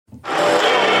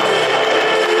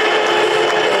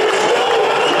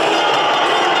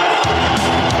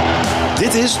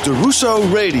Dit is de Russo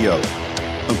Radio.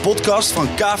 Een podcast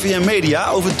van KVM Media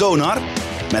over Donar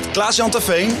met Klaas-Jan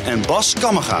Terveen en Bas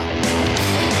Kammerga.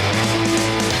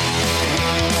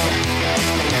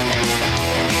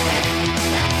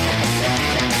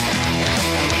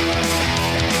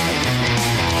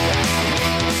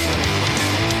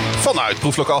 Vanuit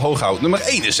proeflokaal Hooghout nummer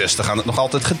 61 aan het nog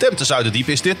altijd gedempte Zuiderdiep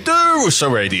is dit de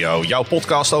Russo Radio. Jouw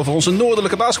podcast over onze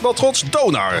noordelijke basketbaltrots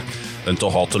Donar. Een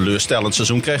toch al teleurstellend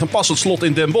seizoen kreeg een passend slot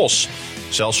in Den Bosch.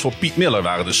 Zelfs voor Piet Miller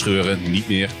waren de scheuren niet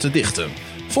meer te dichten.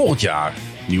 Volgend jaar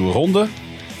nieuwe ronde,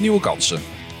 nieuwe kansen.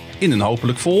 In een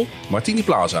hopelijk vol Martini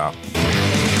Plaza.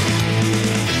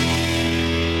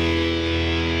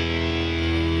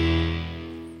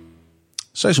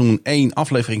 Seizoen 1,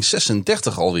 aflevering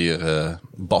 36 alweer,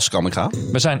 Bas Kammerga.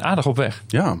 We zijn aardig op weg.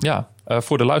 Ja.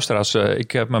 Voor de luisteraars,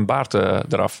 ik heb mijn baard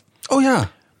eraf. Oh ja.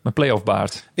 Mijn play-off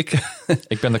baard.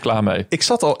 Ik ben er klaar mee. Ik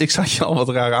zat je al wat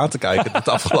raar aan te kijken het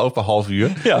afgelopen half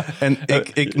uur. Ja. En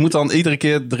ik moet dan iedere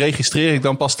keer registreer ik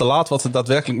dan pas te laat wat er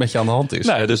daadwerkelijk met je aan de hand is.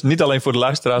 Nou, dus niet alleen voor de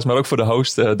luisteraars, maar ook voor de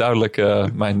host. Duidelijk,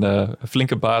 mijn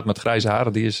flinke baard met grijze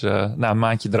haren, die is na een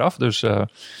maandje eraf. Dus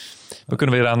we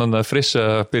kunnen weer aan een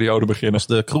frisse periode beginnen. Als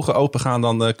de kroegen open gaan,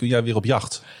 dan kun jij weer op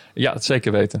jacht. Ja, het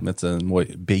zeker weten. Met een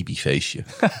mooi babyfeestje.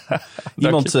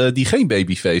 Iemand die geen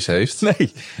babyface heeft.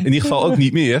 Nee. In ieder geval ook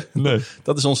niet meer. Nee.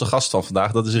 Dat is onze gast van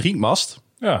vandaag. Dat is Rienk Mast.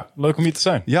 Ja, leuk om hier te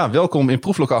zijn. Ja, welkom in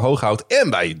proeflokaal Hooghout en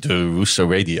bij de Russo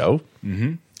Radio.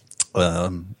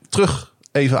 Terug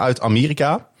even uit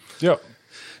Amerika. Ja.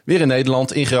 Weer in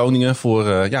Nederland, in Groningen voor,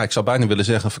 ik zou bijna willen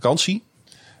zeggen vakantie.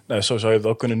 Nou, zo zou je het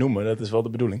wel kunnen noemen. Dat is wel de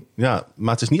bedoeling. Ja,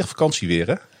 maar het is niet echt vakantie weer,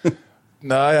 hè?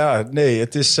 Nou ja, nee.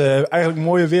 Het is eigenlijk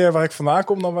mooier weer waar ik vandaan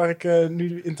kom dan waar ik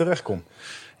nu in terecht kom.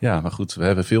 Ja, maar goed, we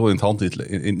hebben veel in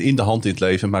de hand in het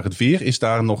leven. Maar het weer is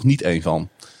daar nog niet één van.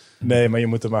 Nee, maar je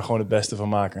moet er maar gewoon het beste van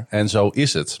maken. En zo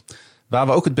is het. Waar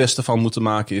we ook het beste van moeten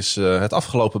maken is het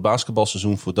afgelopen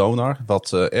basketbalseizoen voor Donar.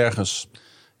 Wat ergens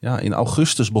in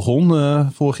augustus begon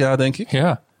vorig jaar, denk ik.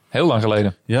 Ja, heel lang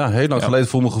geleden. Ja, heel lang geleden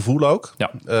voor mijn gevoel ook.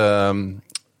 Ja.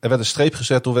 Er werd een streep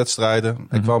gezet door wedstrijden.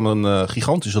 Er kwam een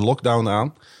gigantische lockdown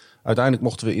aan. Uiteindelijk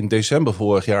mochten we in december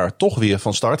vorig jaar toch weer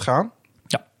van start gaan.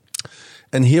 Ja.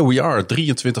 En here we are,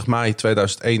 23 mei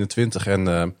 2021 en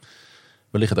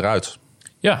we liggen eruit.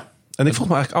 Ja. En ik vroeg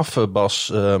me eigenlijk af,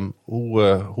 Bas,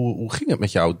 hoe ging het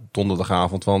met jou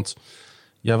donderdagavond? Want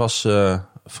jij was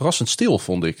verrassend stil,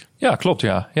 vond ik. Ja, klopt.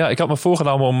 Ja, ik had me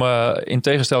voorgenomen om in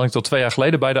tegenstelling tot 2 jaar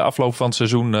geleden bij de afloop van het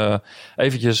seizoen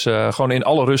eventjes gewoon in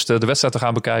alle rust de wedstrijd te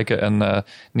gaan bekijken en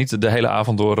niet de hele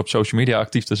avond door op social media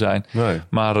actief te zijn. Nee.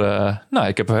 Maar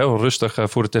ik heb heel rustig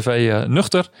voor de tv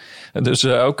nuchter. Dus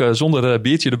ook zonder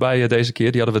biertje erbij deze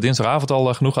keer. Die hadden we dinsdagavond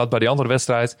al genoeg gehad bij die andere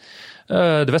wedstrijd.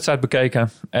 De wedstrijd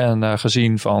bekeken en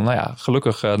gezien van,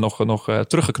 gelukkig nog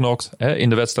teruggeknokt in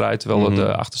de wedstrijd. Terwijl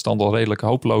de achterstand al redelijk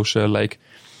hopeloos leek.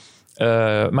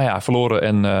 Maar verloren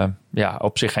en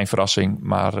op zich geen verrassing.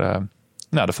 Maar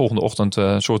de volgende ochtend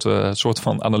een soort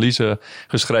van analyse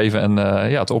geschreven. En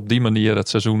het op die manier het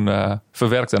seizoen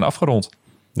verwerkt en afgerond.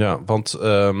 Ja, want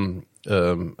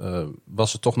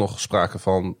was er toch nog sprake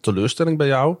van teleurstelling bij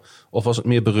jou? Of was het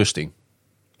meer berusting?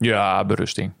 Ja,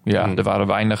 berusting. Ja, er waren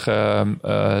weinig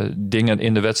dingen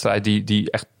in de wedstrijd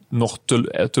die echt nog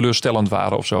teleurstellend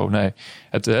waren of zo. Nee,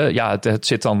 het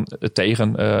zit dan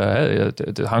tegen.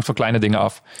 Het hangt van kleine dingen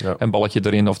af. Ja. Een balletje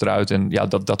erin of eruit. En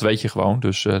dat weet je gewoon.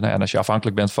 Dus en als je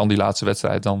afhankelijk bent van die laatste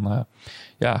wedstrijd, dan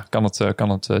kan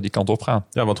het die kant op gaan.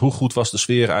 Ja, want hoe goed was de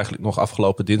sfeer eigenlijk nog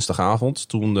afgelopen dinsdagavond?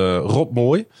 Toen Rob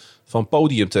Mooi van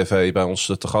Podium TV bij ons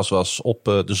te gast was op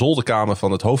de zolderkamer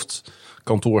van het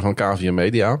hoofdkantoor van KVM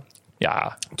Media.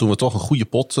 Ja. Toen we toch een goede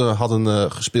pot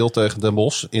hadden gespeeld tegen Den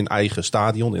Bosch in eigen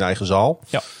stadion, in eigen zaal.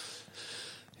 Ja.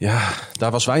 Ja,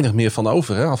 daar was weinig meer van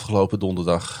over, hè, afgelopen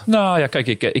donderdag. Nou ja, kijk,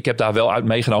 ik heb daar wel uit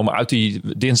meegenomen uit die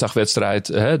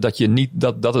dinsdagwedstrijd.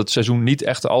 Dat het seizoen niet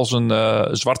echt als een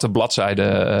zwarte bladzijde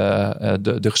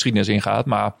de geschiedenis ingaat.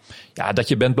 Maar dat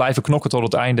je bent blijven knokken tot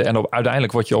het einde. En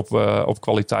uiteindelijk word je op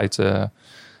kwaliteit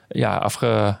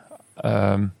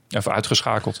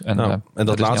uitgeschakeld. En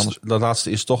dat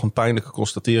laatste is toch een pijnlijke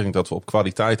constatering dat we op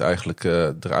kwaliteit eigenlijk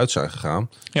eruit zijn gegaan.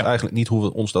 Ja. Eigenlijk niet hoe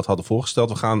we ons dat hadden voorgesteld.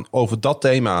 We gaan over dat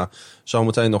thema zo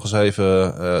meteen nog eens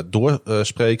even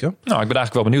doorspreken. Nou, ik ben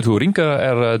eigenlijk wel benieuwd hoe Rienke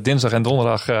er dinsdag en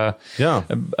donderdag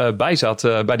bij zat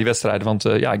bij die wedstrijden. Want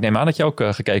ik neem aan dat je ook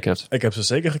gekeken hebt. Ik heb ze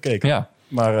zeker gekeken. Ja.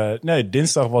 Maar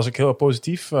dinsdag was ik heel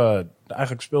positief.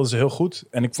 Eigenlijk speelden ze heel goed.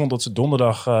 En ik vond dat ze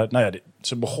donderdag...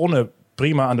 ze begonnen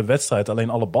prima aan de wedstrijd. Alleen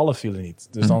alle ballen vielen niet.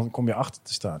 Dus dan kom je achter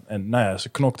te staan. En ze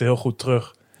knokten heel goed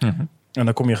terug. En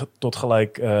dan kom je tot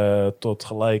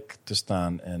gelijk te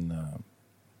staan. En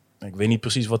Ik weet niet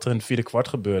precies wat er in het vierde kwart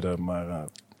gebeurde. Maar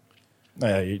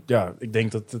ik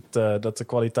denk dat de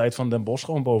kwaliteit van Den Bosch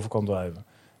gewoon boven kan drijven.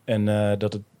 En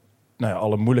dat het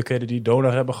alle moeilijkheden die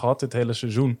Donar hebben gehad dit hele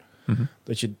seizoen. Mm-hmm.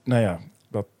 Dat je,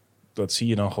 dat zie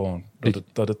je dan gewoon.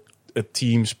 Dat het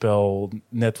teamspel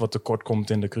net wat tekort komt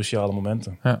in de cruciale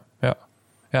momenten.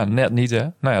 Ja, net niet hè.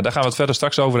 Nou ja, daar gaan we het verder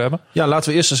straks over hebben. Ja, laten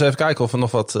we eerst eens even kijken of we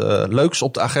nog wat leuks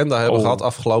op de agenda hebben gehad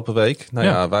afgelopen week.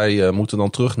 Wij moeten dan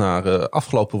terug naar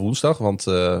afgelopen woensdag. Want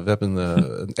we hebben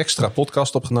een extra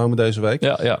podcast opgenomen deze week.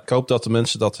 Ja. Ik hoop dat de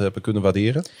mensen dat hebben kunnen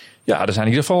waarderen. Ja, er zijn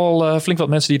in ieder geval al flink wat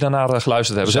mensen die daarna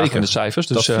geluisterd hebben. Zeker. In de cijfers.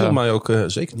 Dus, dat viel mij ook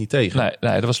zeker niet tegen.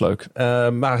 Nee, dat was leuk.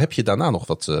 Maar heb je daarna nog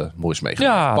wat moois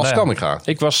meegemaakt? Ja, Bas Kamminga.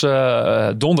 Ik was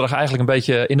donderdag eigenlijk een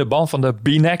beetje in de band van de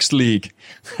B-Next League.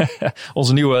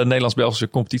 Onze nieuwe Nederlands-Belgische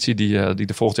competitie die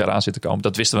er volgend jaar aan zit te komen.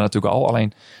 Dat wisten we natuurlijk al.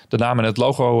 Alleen de naam en het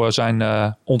logo zijn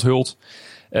onthuld.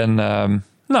 En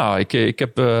ik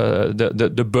heb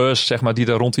de buzz zeg maar, die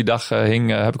er rond die dag hing,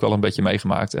 heb ik wel een beetje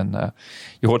meegemaakt. En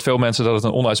je hoort veel mensen dat het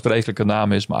een onuitsprekelijke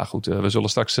naam is. Maar goed, we zullen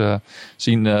straks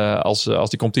zien als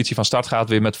die competitie van start gaat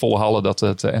weer met volle hallen, dat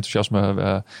het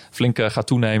enthousiasme flink gaat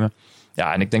toenemen.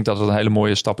 Ja, en ik denk dat het een hele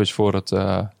mooie stap is voor het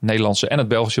Nederlandse en het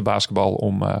Belgische basketbal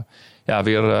om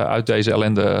weer uit deze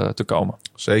ellende te komen.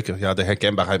 Zeker, ja, de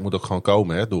herkenbaarheid moet ook gewoon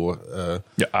komen, hè,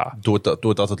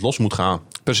 doordat het los moet gaan.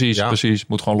 Precies,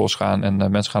 moet gewoon losgaan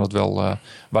en mensen gaan het wel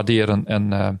waarderen.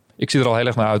 En ik zie er al heel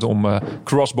erg naar uit om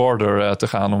cross-border te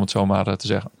gaan, om het zo maar te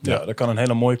zeggen. Ja, dat kan een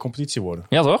hele mooie competitie worden.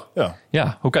 Ja, toch?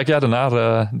 Ja. Hoe kijk jij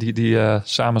daarnaar, die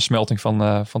samensmelting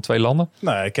van twee landen?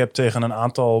 Nou, ik heb tegen een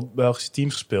aantal Belgische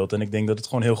teams gespeeld. En ik denk dat het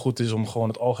gewoon heel goed is om gewoon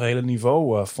het algehele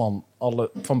niveau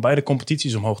van beide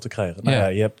competities omhoog te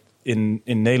krijgen. Je hebt in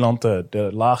Nederland de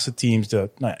laagste teams.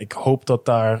 Ik hoop dat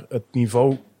daar het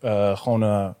niveau gewoon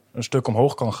een stuk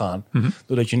omhoog kan gaan. Mm-hmm.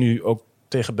 Doordat je nu ook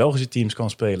tegen Belgische teams kan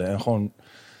spelen. En gewoon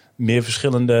meer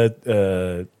verschillende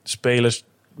spelers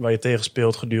waar je tegen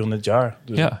speelt gedurende het jaar.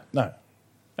 Dus,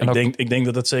 ik denk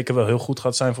dat het zeker wel heel goed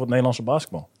gaat zijn voor het Nederlandse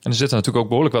basketbal. En er zitten natuurlijk ook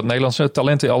behoorlijk wat Nederlandse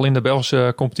talenten al in de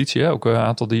Belgische competitie. Hè? Ook een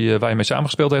aantal waar je mee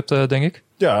samengespeeld hebt, denk ik.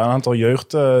 Ja, een aantal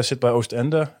jeugd zit bij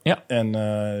Oostende. Ja. En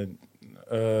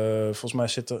volgens mij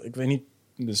zit er, ik weet niet,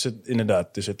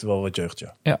 er zit wel wat jeugd,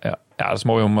 ja. Ja, dat is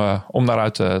mooi om naar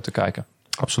uit te kijken.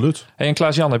 Absoluut. Hey, en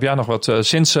Klaas-Jan, heb jij nog wat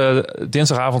sinds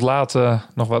dinsdagavond laat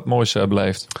nog wat moois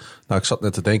beleefd? Nou, ik zat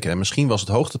net te denken. En misschien was het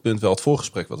hoogtepunt wel het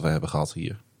voorgesprek wat we hebben gehad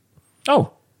hier. Oh,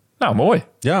 nou mooi.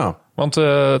 Ja. Want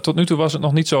tot nu toe was het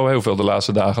nog niet zo heel veel de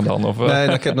laatste dagen dan? Of, Nee,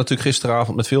 ik heb natuurlijk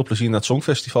gisteravond met veel plezier naar het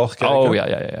Songfestival gekeken. Oh,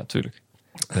 ja, tuurlijk.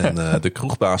 En de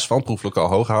kroegbaas van Proeflokaal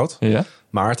Hooghout,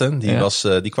 Maarten,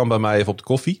 die kwam bij mij even op de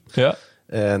koffie. Ja.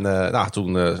 En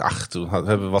toen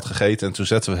hebben we wat gegeten en toen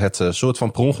zetten we het soort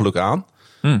van per ongeluk aan.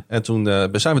 En toen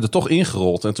zijn we er toch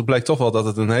ingerold. En toen bleek toch wel dat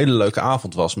het een hele leuke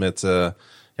avond was met...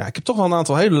 ik heb toch wel een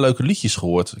aantal hele leuke liedjes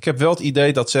gehoord. Ik heb wel het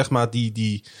idee dat zeg maar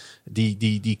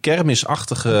die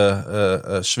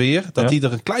kermisachtige sfeer... dat die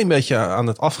er een klein beetje aan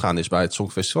het afgaan is bij het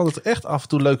Songfestival. Dat er echt af en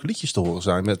toe leuke liedjes te horen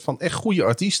zijn van echt goede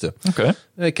artiesten. Okay.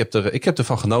 Ik heb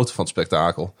ervan genoten van het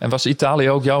spektakel. En was Italië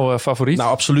ook jouw favoriet? Nou,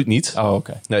 absoluut niet. Oh,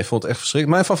 okay. Nee, ik vond het echt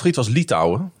verschrikkelijk. Mijn favoriet was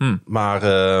Litouwen. Maar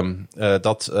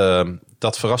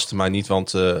dat verraste mij niet,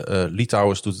 want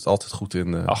Litouwers doet het altijd goed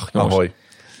in Ahoy.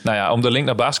 Nou ja, om de link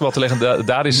naar basketbal te leggen,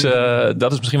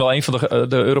 dat is misschien wel een van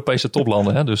de Europese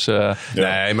toplanden. Hè? Dus,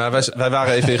 Nee, maar wij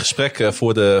waren even in gesprek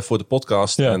voor de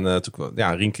podcast. Ja.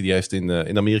 En Rienke die heeft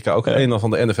in Amerika ook een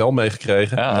van de NFL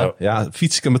meegekregen. Ja,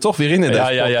 fiets ik hem er toch weer in deze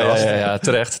podcast. Ja,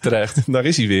 terecht. Daar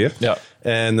is hij weer. Ja.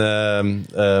 En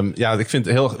ik vind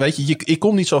het heel... Weet je, ik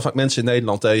kom niet zo vaak mensen in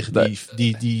Nederland tegen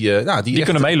die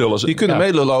kunnen meelullen. Die kunnen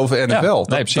meelullen over NFL.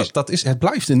 Ja, nee, precies. Het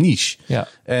blijft een niche. Ja.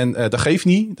 En dat geeft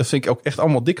niet. Dat vind ik ook echt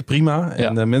allemaal dikke prima.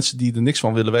 En mensen die er niks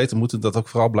van willen weten, moeten dat ook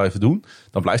vooral blijven doen.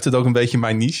 Dan blijft het ook een beetje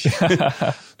mijn niche.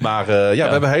 Maar we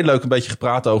hebben heel leuk een beetje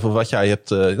gepraat over wat jij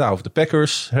hebt... over de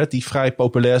Packers, die vrij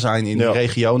populair zijn in die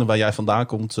regionen waar jij vandaan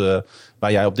komt...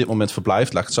 waar jij op dit moment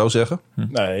verblijft, laat ik het zo zeggen.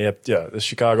 Nee, je hebt de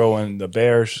Chicago en de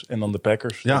Bears en dan de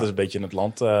Packers. Ja. Dat is een beetje in het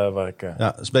land waar ik...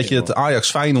 dat is een beetje het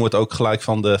Ajax-Feyenoord ook gelijk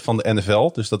van de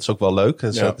NFL. Dus dat is ook wel leuk.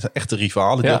 Het zijn echte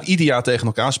rivalen die ook ieder jaar tegen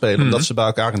elkaar spelen... omdat ze bij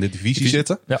elkaar in de divisie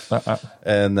zitten. Ja.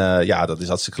 En dat is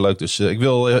hartstikke leuk. Dus ik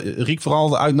wil Riek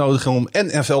vooral uitnodigen om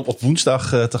NFL op woensdag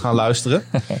te gaan luisteren.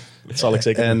 Dat zal ik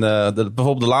zeker doen. En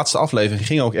bijvoorbeeld de laatste aflevering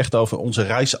ging ook echt over onze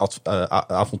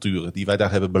reisavonturen... die wij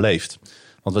daar hebben beleefd.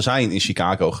 Want we zijn in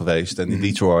Chicago geweest en in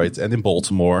Detroit en in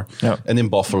Baltimore en in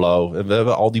Buffalo. En we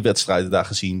hebben al die wedstrijden daar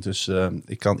gezien. Dus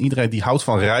ik kan iedereen die houdt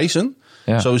van reizen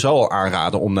sowieso al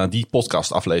aanraden om naar die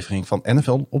podcastaflevering van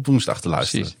NFL op woensdag te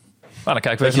luisteren. Precies. dan kijken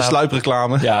we Beetje even naar...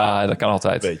 sluipreclame. Ja, dat kan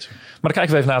altijd. Beetje. Maar dan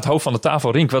kijken we even naar het hoofd van de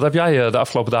tafel. Rink, wat heb jij de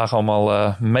afgelopen dagen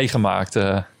allemaal meegemaakt?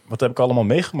 Wat heb ik allemaal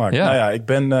meegemaakt? Ja. Nou ja, ik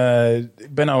ben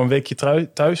nou een weekje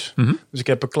thuis. Mhm. Dus ik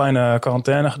heb een kleine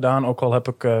quarantaine gedaan. Ook al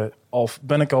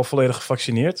ben ik al volledig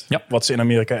gevaccineerd. Ja. Wat ze in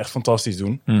Amerika echt fantastisch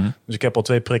doen. Mhm. Dus ik heb al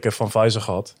 2 prikken van Pfizer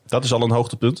gehad. Dat is al een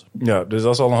hoogtepunt. Ja, dus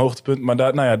dat is al een hoogtepunt.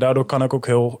 Maar daardoor kan ik ook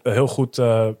heel goed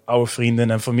oude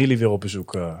vrienden en familie weer op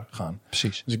bezoek gaan.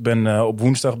 Precies. Dus ik ben op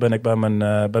woensdag ben ik bij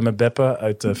mijn beppe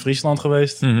uit Friesland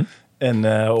geweest. Mhm.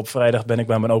 En op vrijdag ben ik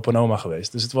bij mijn opa en oma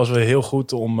geweest. Dus het was weer heel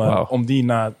goed om die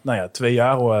na 2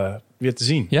 jaar weer te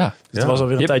zien. Ja. Dus het was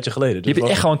alweer een tijdje geleden. Die heb je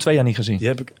echt gewoon 2 jaar niet gezien? Die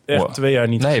heb ik echt Wow. 2 jaar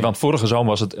niet Nee, gezien. want vorige zomer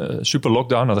was het super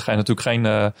lockdown. Nou, dan ga je natuurlijk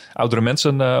geen oudere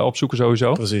mensen opzoeken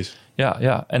sowieso. Precies.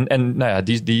 Ja. En nou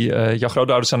ja, jouw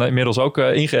grootouders zijn inmiddels ook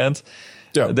ingeënt.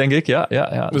 Ja. Denk ik, ja.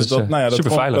 Dus dat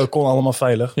super veilig. dat kon allemaal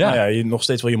veilig. Ja. Nou ja, nog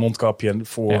steeds wel je mondkapje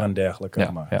voor en dergelijke.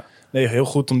 Ja, Maar ja. nee, heel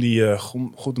goed om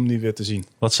die weer te zien.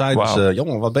 Wat zeiden Wauw. ze?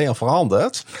 Jongen, wat ben je al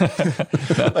veranderd?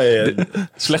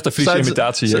 Slechte Friese Zeiden ze-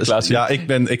 imitatie, Klaasje.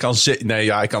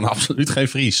 Ja, ik kan absoluut geen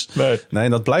Fries. Nee. Nee,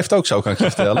 dat blijft ook zo, kan ik je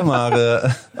vertellen. Maar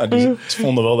Nou, ze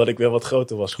vonden wel dat ik weer wat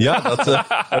groter was. ja,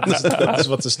 Dat is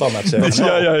wat de standaard zeggen.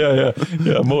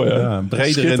 Ja, mooi hè. ja, breder in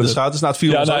de Schitterend. schouders. Nou, het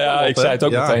viel Ja, ons nou ook wel ja, op, ik hè? zei het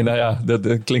ook Ja. meteen. Nou ja,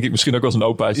 dat klink ik misschien ook als een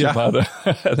opaatje. Ja. Maar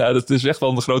nou, dat is echt wel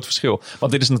een groot verschil.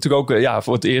 Want dit is natuurlijk ook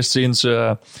voor het eerst sinds...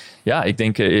 ik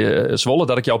denk Zwolle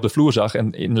dat ik jou op de vloer zag.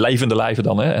 En in levende lijven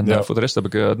dan. Hè. En Ja. voor de rest heb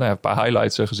ik een paar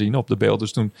highlights gezien op de beeld.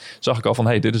 Dus toen zag ik al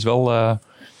van... dit is wel...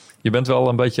 je bent wel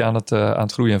een beetje aan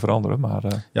het groeien en veranderen. Maar,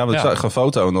 Ja, want ik zag een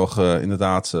foto nog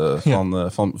inderdaad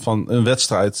van een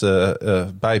wedstrijd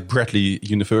bij Bradley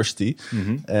University.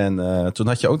 En toen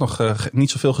had je ook nog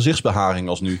niet zoveel gezichtsbeharing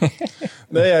als nu.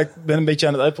 Nee, ja, ik ben een beetje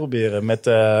aan het uitproberen met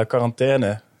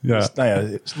quarantaine. Ja. Dus, nou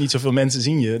ja, niet zoveel mensen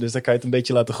zien je, dus dan kan je het een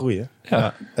beetje laten groeien.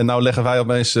 ja. En nou leggen wij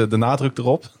opeens de nadruk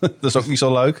erop. Dat is ook niet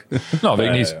zo leuk. Nou, weet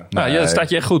ik Ja, niet. ja. Nou, Nee. dat staat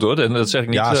je echt goed hoor. En dat zeg ik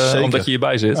niet Ja, zeker. omdat je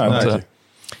hierbij zit. Ja, want, dank je.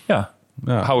 ja,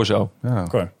 Ja. hou er zo. Ja.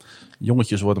 Oké.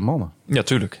 Jongetjes worden mannen. Ja,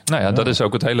 tuurlijk. Nou ja, dat is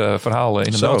ook het hele verhaal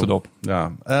in de Zo. notendop.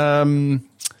 Ja.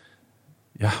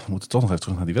 We moeten toch nog even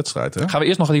terug naar die wedstrijd. Hè? Gaan we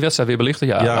eerst nog die wedstrijd weer belichten?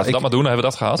 Ja, laten we dat maar doen. Dan hebben we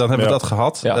dat gehad. Dan hebben we Ja. dat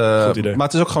gehad. Ja, goed idee. Maar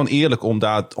het is ook gewoon eerlijk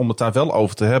om het daar wel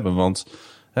over te hebben. Want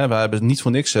wij hebben niet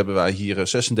voor niks hebben wij hier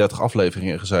 36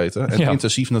 afleveringen gezeten. En Ja.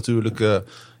 intensief natuurlijk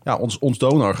ons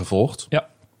donor gevolgd. Ja.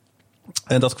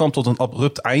 En dat kwam tot een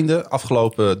abrupt einde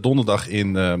afgelopen donderdag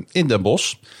in Den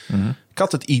Bosch. Mhm. Ik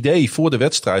had het idee voor de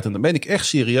wedstrijd, en dan ben ik echt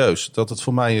serieus, dat het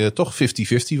voor mij toch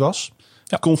 50-50 was.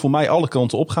 Ja. Het kon voor mij alle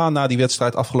kanten opgaan na die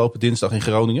wedstrijd afgelopen dinsdag in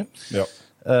Groningen. Ja.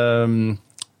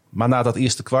 Maar na dat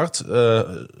eerste kwart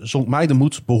zonk mij de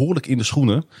moed behoorlijk in de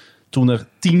schoenen toen er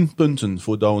 10 punten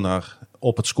voor Donar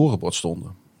op het scorebord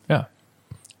stonden. Ja.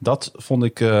 Dat vond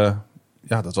ik,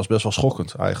 dat was best wel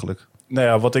schokkend eigenlijk. Nou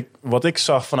ja, wat ik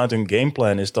zag vanuit hun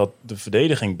gameplan is dat de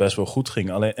verdediging best wel goed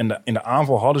ging. Alleen in de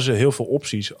aanval hadden ze heel veel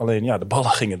opties. Alleen ja, de ballen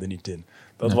gingen er niet in.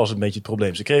 Dat was een beetje het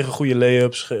probleem. Ze kregen goede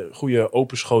lay-ups, goede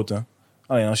open schoten.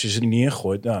 Alleen als je ze er niet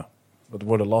ingooit, dat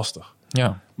wordt lastig.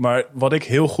 Ja. Maar wat ik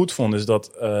heel goed vond is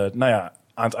dat, aan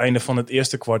het einde van het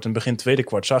eerste kwart en begin tweede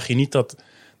kwart zag je niet dat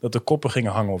de koppen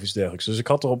gingen hangen of iets dergelijks. Dus ik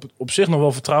had er op zich nog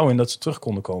wel vertrouwen in dat ze terug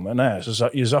konden komen. En nou ja,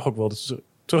 je zag ook wel dat ze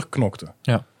terugknokten.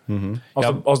 Ja.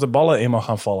 Als de ballen eenmaal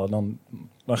gaan vallen,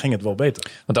 dan ging het wel beter.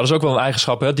 Want dat is ook wel een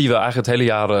eigenschap die we eigenlijk het hele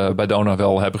jaar bij Donar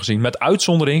wel hebben gezien. Met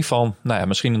uitzondering van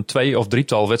misschien een 2 of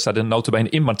 3-tal wedstrijden nota bene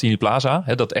in Martini Plaza.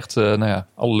 Dat echt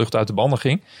alle lucht uit de banden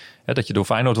ging. Dat je door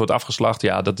Feyenoord wordt afgeslacht.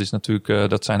 Ja, dat is natuurlijk,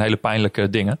 dat zijn hele pijnlijke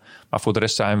dingen. Maar voor de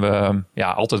rest zijn we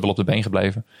altijd wel op de been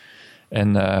gebleven.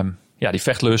 En die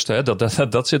vechtlust,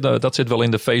 dat zit wel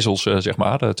in de vezels, zeg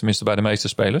maar. Tenminste bij de meeste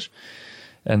spelers.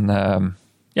 En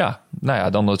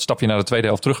dan het stapje naar de tweede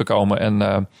helft teruggekomen.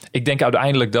 En ik denk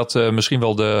uiteindelijk dat misschien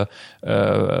wel de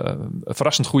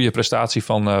verrassend goede prestatie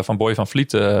van Boy van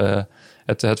Vliet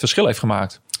het verschil heeft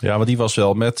gemaakt. Ja, maar die was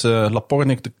wel met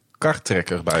Lapornik de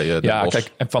karttrekker bij Den Bosch.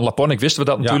 Kijk, en van Lapornik wisten we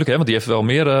dat natuurlijk, want die heeft wel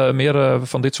meer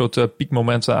van dit soort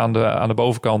piekmomenten aan de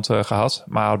bovenkant gehad.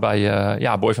 Maar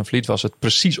bij Boy van Vliet was het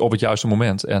precies op het juiste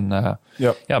moment. En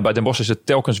bij Den Bosch is het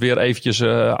telkens weer eventjes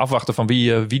afwachten van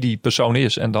wie die persoon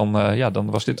is. En dan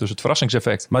was dit dus het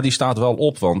verrassingseffect. Maar die staat wel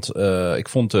op, want ik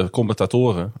vond de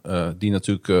commentatoren, die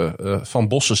natuurlijk van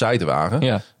Bosse zijde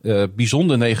waren,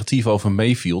 bijzonder negatief over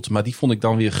Mayfield. Maar die vond ik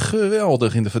dan weer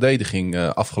geweldig in de verdediging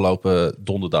afgelopen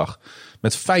donderdag.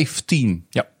 Met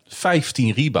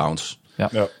 15 rebounds.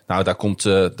 Ja. Nou,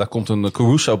 daar komt een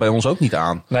Caruso bij ons ook niet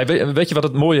aan. Nee, weet je wat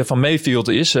het mooie van Mayfield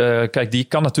is? Kijk, die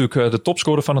kan natuurlijk de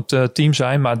topscorer van het team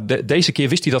zijn. Maar deze keer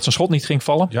wist hij dat zijn schot niet ging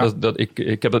vallen. Ja.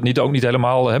 Ik heb dat ook niet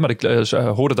helemaal. Maar ik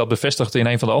hoorde dat bevestigd in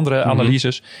een van de andere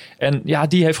analyses. En ja,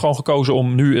 die heeft gewoon gekozen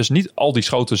om nu eens niet al die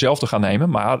schoten zelf te gaan nemen.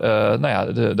 Maar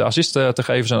de assist te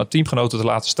geven, zijn teamgenoten te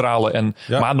laten stralen.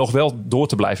 Maar nog wel door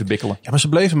te blijven bikkelen. Ja, maar ze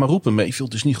bleven maar roepen.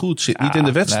 Mayfield is niet goed. Zit niet in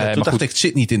de wedstrijd. Nee, Toen dacht ik, het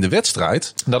zit niet in de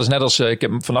wedstrijd. Dat is net als, ik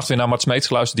heb vannacht weer naar Mart Smeets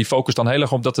geluisterd. Die focust dan heel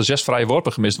erg op dat er 6 vrije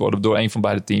worpen gemist worden door een van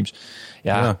beide teams.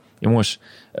 Ja. Jongens,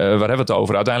 waar hebben we het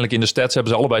over? Uiteindelijk in de stats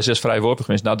hebben ze allebei 6 vrije worpen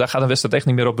gemist. Nou, daar gaat een wedstrijd echt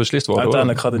niet meer op beslist worden.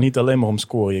 Uiteindelijk gaat het niet alleen maar om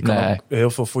scoren. Je kan ook heel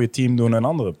veel voor je team doen en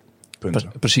andere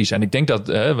punten. Precies. En ik denk dat,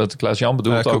 wat Klaas-Jan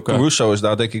bedoelt ook... Caruso is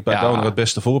daar denk ik bij Donar het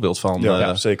beste voorbeeld van.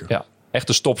 Ja, zeker. Ja,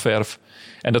 echte stopverf.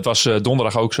 En dat was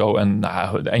donderdag ook zo. En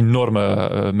de enorme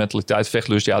mentaliteit,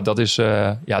 vechtlust. Ja, dat is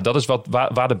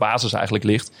waar de basis eigenlijk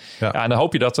ligt. Ja. En dan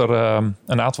hoop je dat er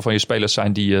een aantal van je spelers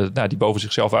zijn die boven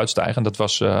zichzelf uitstijgen. Dat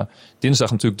was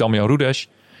dinsdag natuurlijk Damian Rudesh.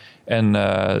 En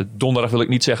donderdag wil ik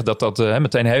niet zeggen dat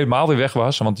meteen helemaal weer weg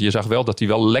was. Want je zag wel dat hij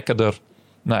wel lekkerder...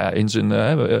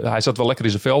 hij zat wel lekker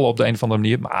in zijn vel op de een of andere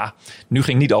manier. Maar nu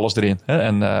ging niet alles erin. Hè?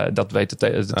 En dat weet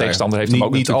de tegenstander heeft hem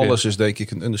ook niet alles is denk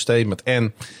ik een understatement.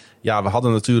 En ja, we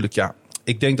hadden natuurlijk...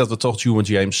 ik denk dat we toch Juwan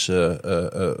James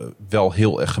wel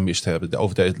heel erg gemist hebben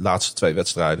over de laatste 2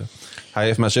 wedstrijden. Hij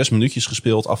heeft maar 6 minuutjes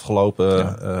gespeeld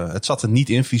afgelopen. Het zat er niet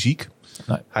in fysiek.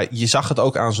 Nee. Je zag het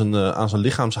ook aan zijn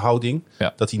lichaamshouding.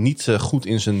 Ja. Dat hij niet goed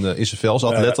in zijn vel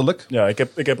zat, letterlijk. Ja,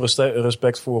 ik heb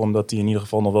respect voor hem dat hij in ieder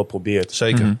geval nog wel probeert.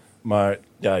 Zeker. Mm-hmm. Maar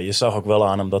ja, je zag ook wel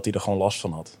aan hem dat hij er gewoon last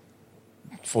van had.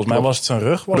 Volgens mij was het zijn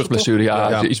rug.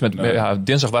 Rugblessure,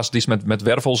 dinsdag was het iets met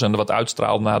wervels en wat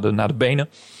uitstraald naar de benen.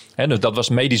 Dus dat was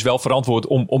medisch wel verantwoord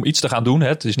om iets te gaan doen.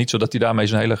 Het is niet zo dat hij daarmee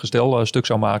zijn hele gestel stuk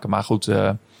zou maken. Maar goed,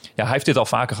 hij heeft dit al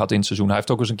vaker gehad in het seizoen. Hij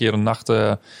heeft ook eens een keer een nacht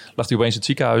lag hij opeens in het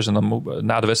ziekenhuis. En dan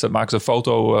na de wedstrijd maakte een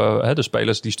foto. De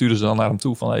spelers die stuurden ze dan naar hem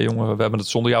toe. Van hey jongen, we hebben het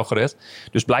zonder jou gered.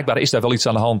 Dus blijkbaar is daar wel iets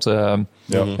aan de hand.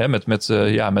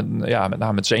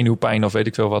 Met zenuwpijn of weet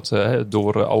ik veel wat.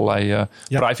 Door allerlei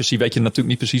privacy weet je natuurlijk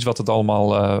niet precies wat het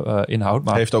allemaal inhoudt.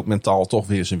 Maar heeft ook mentaal toch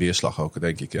weer zijn weerslag ook,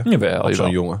 denk ik. Hè? Jawel, op zo'n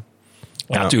jongen.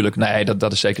 Ja, natuurlijk. Nee,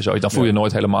 dat is zeker zo. Dan voel je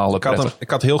nooit helemaal prettig. Ik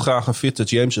had heel graag een fitte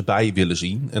James erbij willen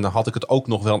zien. En dan had ik het ook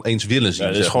nog wel eens willen zien.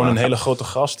 Het is gewoon een hele grote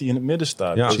gast die in het midden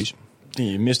staat. Ja, precies.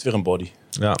 Je mist weer een body.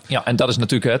 Ja, en dat is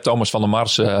natuurlijk Thomas van der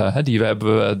Mars. Die we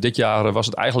hebben dit jaar was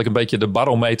het eigenlijk een beetje de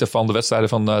barometer van de wedstrijden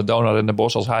van Donar en Den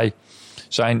Bosch. Als hij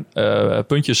zijn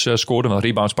puntjes scoorde, want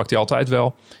rebounds pakt hij altijd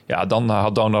wel. Ja, dan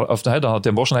had dan had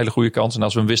Den Bosch een hele goede kans. En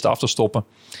als we hem wisten af te stoppen,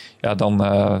 dan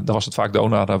was het vaak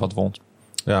Donar wat won.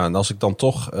 Ja, en als ik dan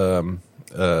toch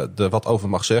er wat over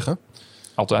mag zeggen.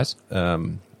 Altijd.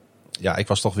 Ik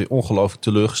was toch weer ongelooflijk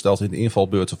teleurgesteld in de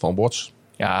invalbeurten van Borts.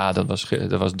 Ja, dat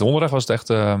was donderdag was het echt...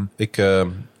 Ik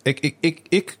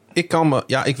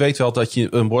weet wel dat je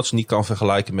een Borts niet kan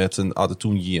vergelijken met een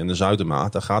Adetounji en een Zuidema.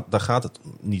 Daar gaat het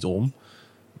niet om.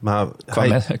 Maar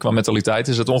qua mentaliteit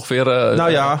is het ongeveer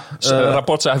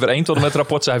rapportcijfer 1 tot en met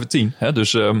rapportcijfer 10. Hè?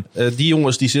 Dus, die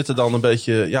ja die zitten dan een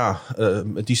beetje...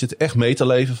 die zitten echt mee te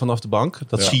leven vanaf de bank.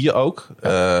 Dat zie je ook.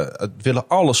 Willen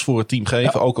alles voor het team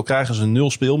geven. Ook al krijgen ze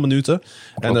 0 speelminuten.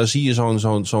 Klopt. En dan zie je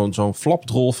zo'n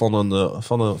flapdrol van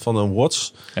een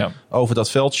Watts over dat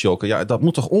veld chokken. Ja, dat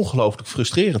moet toch ongelooflijk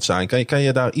frustrerend zijn. Kan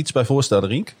je daar iets bij voorstellen,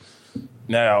 Rienk?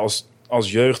 Nou ja,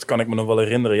 als jeugd kan ik me nog wel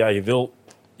herinneren. Ja,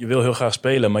 je wil heel graag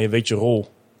spelen, maar je weet je rol.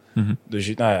 Mm-hmm. Dus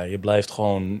je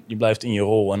blijft in je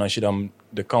rol. En als je dan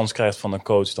de kans krijgt van een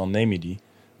coach, dan neem je die.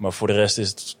 Maar voor de rest is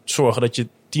het zorgen dat je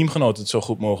teamgenoten het zo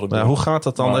goed mogelijk doen. Hoe gaat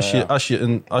dat dan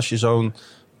als je zo'n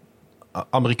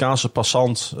Amerikaanse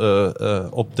passant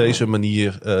op deze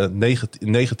manier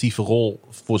negatieve rol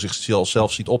voor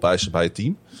zichzelf ziet opeisen bij het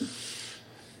team?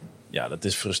 Ja, dat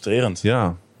is frustrerend.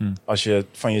 Ja. Als je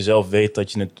van jezelf weet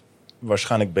dat je het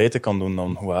waarschijnlijk beter kan doen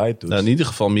dan hoe hij het doet. Nou, in ieder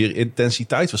geval meer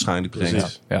intensiteit waarschijnlijk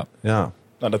brengt. Ja.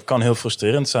 Nou, dat kan heel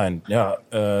frustrerend zijn. Ja,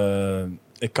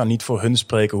 ik kan niet voor hun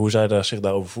spreken hoe zij zich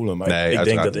daarover voelen. Maar ik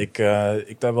denk dat ik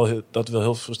dat wel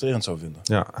heel frustrerend zou vinden.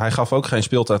 Ja, hij gaf ook geen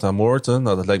speeltijd aan Morton.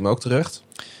 Nou, dat leek me ook terecht.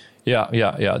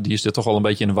 Ja, die is er toch wel een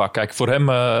beetje in de war. Kijk, voor hem,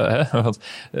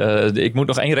 ik moet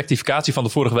nog 1 rectificatie van de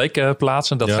vorige week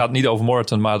plaatsen. Dat gaat niet over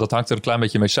Morton, maar dat hangt er een klein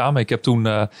beetje mee samen. Ik heb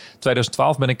toen,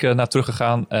 2012 ben ik naar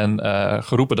teruggegaan en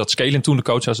geroepen dat Scalin toen de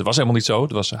coach was. Dat was helemaal niet zo.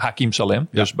 Dat was Hakim Salem,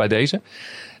 dus bij deze.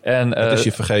 En, dat is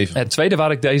je vergeven. Het tweede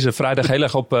waar ik deze vrijdag heel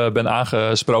erg op ben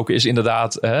aangesproken is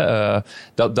inderdaad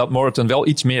dat Morton wel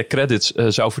iets meer credits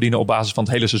zou verdienen op basis van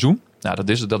het hele seizoen. Nou,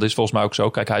 dat is volgens mij ook zo.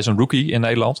 Kijk, hij is een rookie in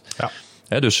Nederland. Ja.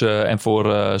 Dus, en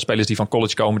voor spelers die van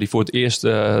college komen, die voor het eerst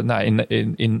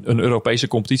in een Europese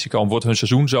competitie komen, wordt hun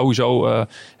seizoen sowieso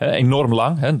enorm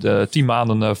lang. 10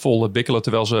 maanden vol bikkelen,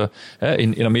 terwijl ze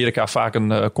in Amerika vaak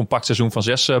een compact seizoen van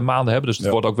 6 maanden hebben. Dus het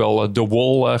wordt ook wel de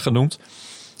wall genoemd.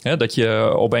 Dat je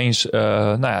opeens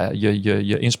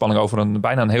je inspanning over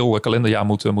bijna een heel kalenderjaar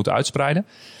moet uitspreiden.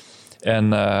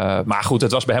 Maar goed,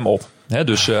 het was bij hem op.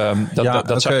 Dus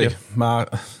dat zag je. Maar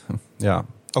ja...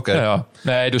 Oké. Ja.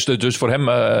 Nee, dus voor hem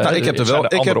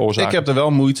ik heb er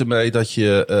wel moeite mee dat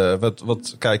je...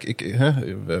 Kijk, we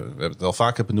hebben het wel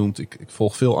vaker benoemd. Ik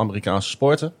volg veel Amerikaanse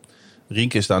sporten.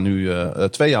 Rienk is daar nu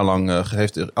 2 jaar lang...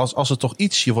 Als er toch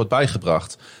iets je wordt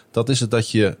bijgebracht... dat is het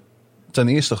dat je ten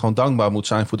eerste gewoon dankbaar moet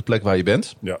zijn... voor de plek waar je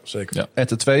bent. Ja, zeker. Ja. En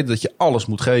ten tweede dat je alles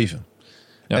moet geven.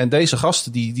 Ja. En deze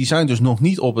gasten die zijn dus nog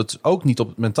niet ook niet op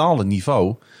het mentale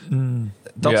niveau...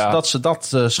 Dat ze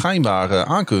dat schijnbaar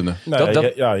aankunnen.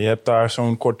 Nee, je hebt daar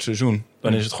zo'n kort seizoen.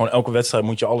 Dan is het gewoon elke wedstrijd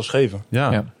moet je alles geven.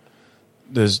 Ja.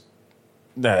 Dus,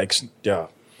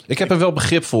 Ik heb er wel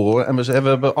begrip voor, hoor. En we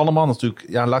hebben allemaal natuurlijk...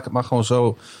 Ja, laat ik het maar gewoon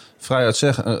zo vrijuit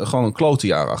zeggen... gewoon een klote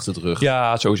jaar achter de rug.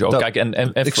 Ja, sowieso. Kijk,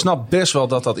 en ik snap best wel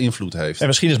dat invloed heeft. En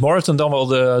misschien is Morton dan wel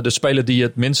de speler die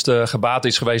het minste gebaat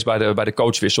is geweest bij de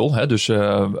coachwissel. Dus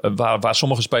waar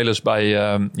sommige spelers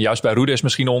juist bij Rudez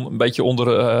misschien een beetje onder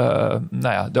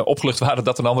de opgelucht waren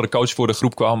dat een andere coach voor de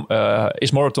groep kwam.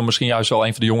 Is Morton misschien juist wel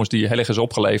een van de jongens die heel erg is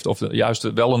opgeleefd. Of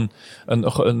juist wel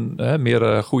een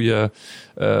meer goede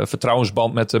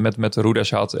vertrouwensband met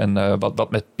Rudez had. En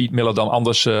wat met Piet Miller dan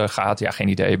anders gaat, ja, geen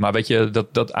idee. Maar weet je,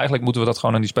 dat eigenlijk moeten we dat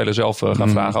gewoon aan die speler zelf gaan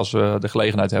vragen als we de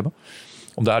gelegenheid hebben.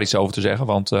 Om daar iets over te zeggen.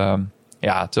 Want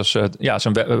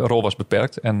zijn rol was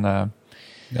beperkt. En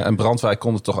Brandwijk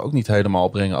kon het toch ook niet helemaal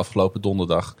brengen afgelopen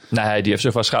donderdag. Nee, die heeft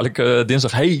zich waarschijnlijk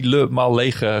dinsdag helemaal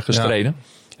leeg gestreden.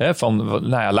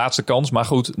 Ja. Laatste kans. Maar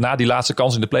goed, na die laatste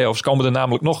kans in de play-offs komen er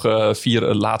namelijk nog 4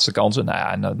 laatste kansen.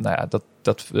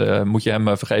 Dat moet je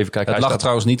hem vergeven. Kijk, het lag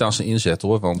trouwens niet aan zijn inzet,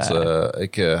 hoor. Want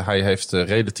hij heeft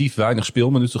relatief weinig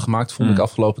speelminuten gemaakt, vond ik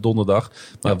afgelopen donderdag.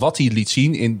 Maar wat hij liet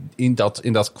zien in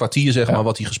dat kwartier, zeg maar,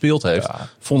 wat hij gespeeld heeft,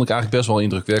 vond ik eigenlijk best wel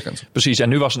indrukwekkend. Precies, en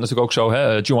nu was het natuurlijk ook zo.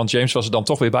 Juwan James was er dan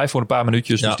toch weer bij voor een paar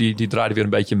minuutjes. Ja. Dus die draaide weer een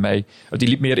beetje mee. Die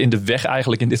liep meer in de weg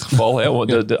eigenlijk in dit geval.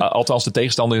 Althans de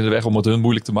tegenstander in de weg om het hun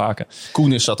moeilijk te maken.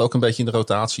 Koenis zat ook een beetje in de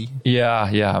rotatie.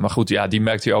 Ja, maar goed, die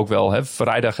merkte je ook wel.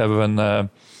 Vrijdag hebben we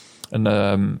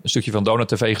een stukje van Donor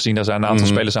TV gezien. Daar zijn een aantal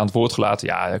spelers aan het woord gelaten.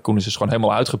 Ja, Koenis is gewoon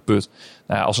helemaal uitgeput.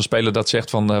 Als een speler dat zegt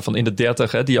van in de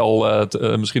 30, die al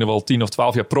misschien wel 10 of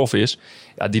 12 jaar prof is.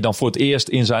 Ja, die dan voor het eerst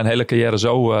in zijn hele carrière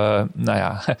zo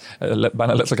bijna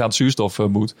letterlijk aan het zuurstof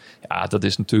moet. Ja, dat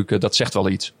is natuurlijk, dat zegt wel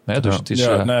iets. Dus het is,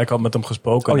 ik had met hem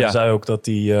gesproken. En hij zei ook dat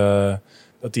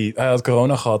hij had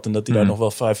corona gehad en dat hij daar nog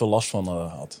wel vrij veel last van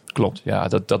had. Klopt, ja,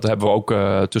 dat hebben we ook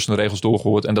tussen de regels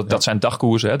doorgehoord. En dat zijn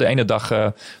dagkoersen. De ene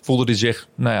dag voelde hij zich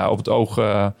op het oog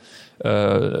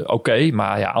oké,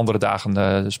 maar andere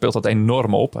dagen speelt dat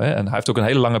enorm op. En hij heeft ook een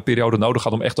hele lange periode nodig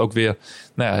gehad om echt ook weer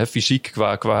fysiek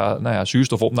qua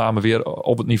zuurstofopname weer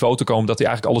op het niveau te komen dat hij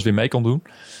eigenlijk alles weer mee kan doen.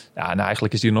 Ja, en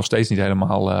eigenlijk is hij er nog steeds niet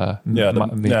helemaal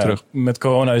meer terug. Met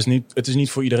corona is het is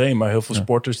niet voor iedereen, maar heel veel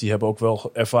sporters die hebben ook wel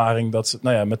ervaring dat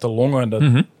ze, met de longen, dat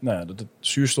het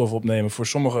zuurstof opnemen. Voor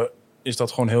sommigen is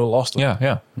dat gewoon heel lastig.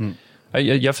 Ja. Hey,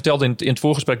 jij vertelde in het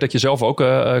voorgesprek dat je zelf ook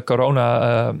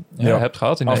corona hebt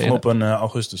gehad. Afgelopen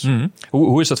augustus. Mm-hmm.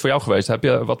 Hoe is dat voor jou geweest?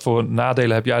 Wat voor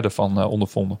nadelen heb jij ervan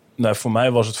ondervonden? Nou, voor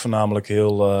mij was het voornamelijk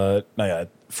heel...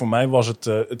 voor mij was het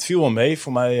viel wel mee.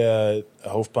 Voor mij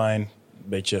hoofdpijn, een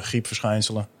beetje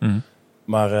griepverschijnselen. Mm-hmm.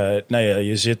 Maar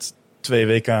je zit 2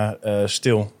 weken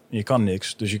stil. Je kan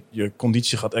niks. Dus je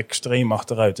conditie gaat extreem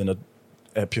achteruit. En dat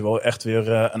heb je wel echt weer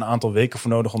een aantal weken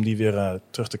voor nodig om die weer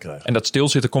terug te krijgen. En dat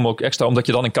stilzitten komt ook extra omdat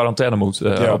je dan in quarantaine moet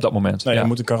op dat moment. Je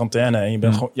moet in quarantaine en je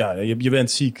bent gewoon, je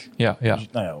bent ziek. Ja. Dus,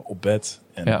 op bed.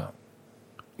 En,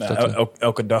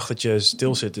 elke dag dat je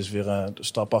stil zit is weer een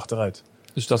stap achteruit.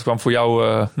 Dus dat kwam voor jou,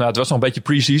 het was nog een beetje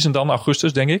pre-season dan,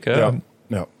 augustus denk ik.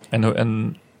 Ja.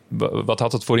 En wat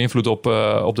had het voor invloed op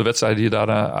de wedstrijden die je daar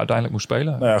uiteindelijk moest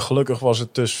spelen? Nou ja, gelukkig was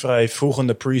het dus vrij vroeg in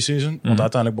de pre-season. Want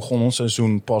uiteindelijk begon ons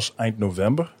seizoen pas eind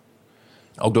november.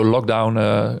 Ook door lockdown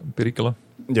perikelen?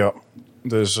 Ja,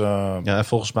 dus... en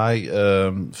volgens mij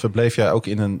verbleef jij ook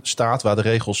in een staat waar de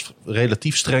regels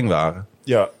relatief streng waren.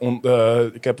 Ja,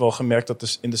 ik heb wel gemerkt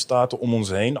dat in de staten om ons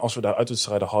heen, als we daar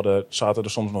uitwedstrijden hadden, zaten er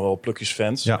soms nog wel plukjes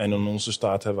fans. Ja. En in onze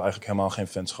staat hebben we eigenlijk helemaal geen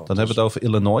fans gehad. Dan hebben we het over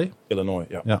Illinois. Illinois,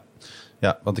 ja.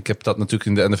 Ja, want ik heb dat natuurlijk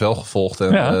in de NFL gevolgd.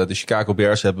 En de Chicago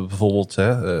Bears hebben bijvoorbeeld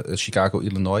Chicago,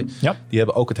 Illinois. Ja. Die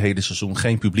hebben ook het hele seizoen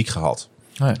geen publiek gehad.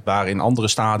 Nee. Waar in andere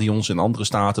stadions, in andere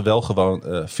staten wel gewoon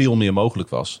veel meer mogelijk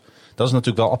was. Dat is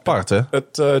natuurlijk wel apart, hè?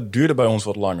 Het duurde bij ons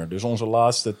wat langer. Dus onze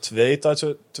laatste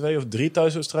 2 of 3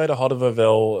 thuiswedstrijden hadden we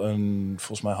wel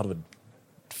volgens mij hadden we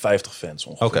 50 fans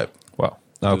ongeveer. Oké. Wauw.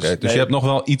 Dus je hebt nog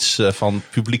wel iets van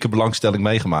publieke belangstelling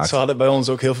meegemaakt. Ze hadden bij ons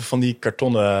ook heel veel van die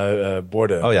kartonnen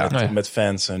borden ja. met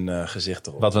fans en gezichten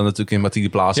erop. Wat we natuurlijk in Martini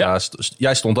Plaza... Ja.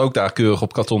 Jij stond ook daar keurig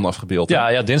op karton afgebeeld. Hè?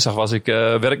 Ja, dinsdag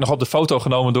werd ik nog op de foto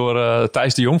genomen door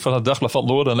Thijs de Jong van het Dagblad van het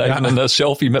Noorden. En even een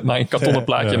selfie met mijn kartonnen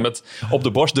plaatje met op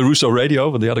de borst de Russo Radio.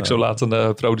 Want die had ik zo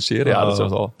laten produceren. Ja, dat was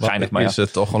wel geinig. Maar is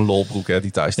het toch een lolbroek, hè,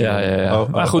 die Thijs.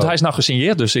 Maar goed, hij is nou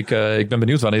gesigneerd. Dus ik ben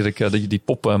benieuwd wanneer ik die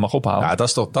pop mag ophalen. Ja,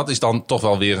 dat is dan toch wel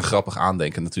weer een grappig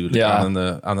aandenken natuurlijk. Ja.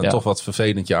 Aan een toch wat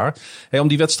vervelend jaar. Hey, om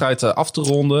die wedstrijd af te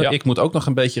ronden. Ja. Ik moet ook nog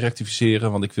een beetje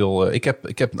rectificeren. Want ik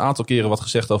heb een aantal keren wat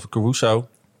gezegd over Caruso.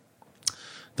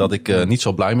 Dat ik niet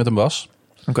zo blij met hem was.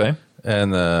 Oké.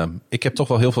 En ik heb toch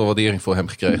wel heel veel waardering voor hem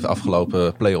gekregen de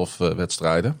afgelopen playoff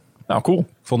wedstrijden. Nou, cool. Ik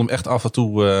vond hem echt af en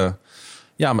toe,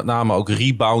 met name ook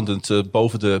reboundend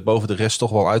boven de rest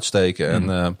toch wel uitsteken.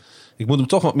 En ik moet hem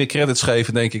toch wat meer credits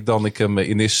geven, denk ik, dan ik hem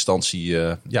in eerste instantie...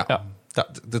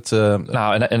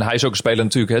 En hij is ook een speler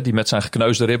natuurlijk, hè, die met zijn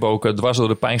gekneusde rib ook dwars door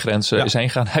de pijngrens is heen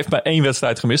gegaan. Hij heeft maar 1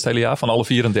 wedstrijd gemist het hele jaar van alle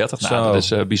 34. Nou, dat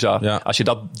is bizar. Ja. Als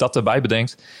je dat erbij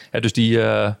bedenkt. Hè, dus die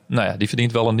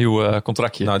verdient wel een nieuw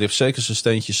contractje. Nou, die heeft zeker zijn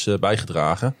steentjes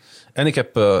bijgedragen. En ik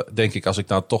heb, denk ik, als ik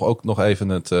nou toch ook nog even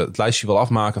het lijstje wil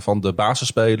afmaken van de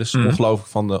basisspelers. Ongelooflijk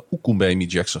van de Ukumbemi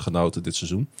Jackson genoten dit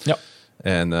seizoen. Ja.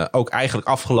 En ook eigenlijk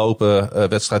afgelopen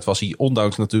wedstrijd was hij,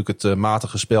 ondanks natuurlijk het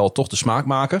matige spel, toch de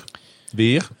smaakmaker.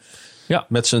 Weer. Ja.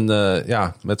 Met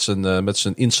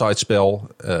zijn inside spel.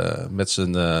 Met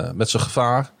zijn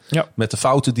gevaar. Ja. Met de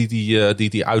fouten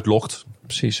die uitlokt.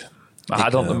 Precies.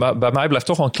 Maar bij mij blijft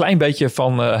toch wel een klein beetje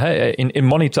van in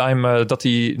money time dat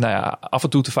hij af en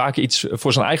toe te vaak iets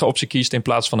voor zijn eigen optie kiest in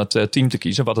plaats van het team te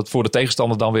kiezen. Wat het voor de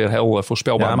tegenstander dan weer heel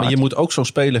voorspelbaar maakt. Maar je moet ook zo'n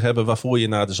speler hebben waarvoor je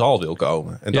naar de zaal wil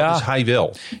komen. En dat is hij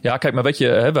wel. Ja, kijk, maar weet je,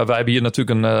 wij hebben hier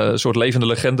natuurlijk een soort levende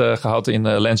legende gehad in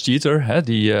Lance Jeter. Hè,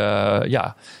 die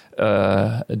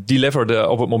deliverde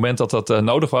op het moment dat dat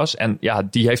nodig was. En ja,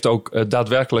 die heeft ook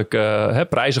daadwerkelijk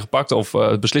prijzen gepakt of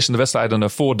beslissende wedstrijden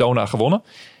voor Donar gewonnen.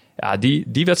 Ja,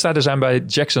 die wedstrijden zijn bij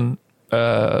Jackson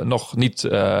nog niet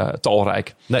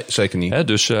talrijk. Nee, zeker niet.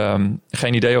 Dus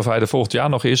geen idee of hij er volgend jaar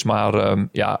nog is. Maar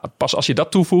pas als je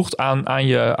dat toevoegt aan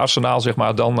je arsenaal, zeg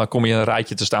maar, dan kom je in een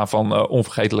rijtje te staan van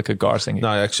onvergetelijke guards, denk ik.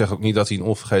 Nou ja, ik zeg ook niet dat hij een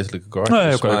onvergetelijke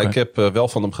guard is. Maar ik heb wel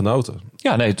van hem genoten.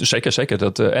 Ja, nee, zeker.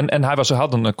 En hij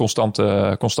had een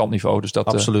constant niveau. Dus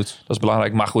absoluut. Dat is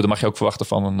belangrijk. Maar goed, dat mag je ook verwachten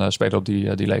van een speler op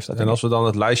die leeftijd. En als we dan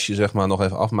het lijstje, zeg maar, nog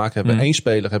even afmaken. Hebben we 1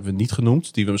 speler hebben we niet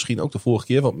genoemd. Die we misschien ook de vorige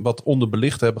keer wat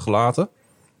onderbelicht hebben gelaten.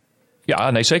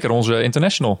 Ja, nee, zeker onze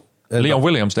international. Leon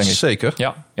Williams, denk ik. Zeker.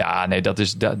 Ja, nee, dat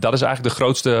is eigenlijk de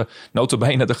grootste, nota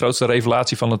bene, de grootste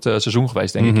revelatie van het seizoen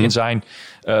geweest, denk ik. In zijn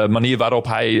manier waarop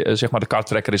hij, zeg maar, de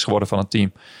karttrekker is geworden van het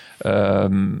team.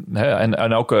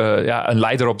 En ook een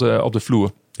leider op de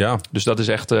vloer. Ja. Dus dat is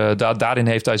echt, daarin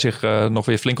heeft hij zich nog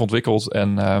weer flink ontwikkeld.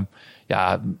 En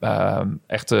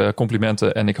echt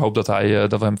complimenten. En ik hoop dat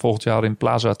we hem volgend jaar in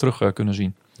Plaza terug kunnen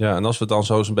zien. Ja, en als we dan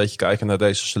zo eens een beetje kijken naar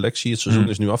deze selectie. Het seizoen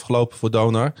is nu afgelopen voor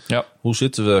Donar. Ja. Hoe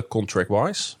zitten we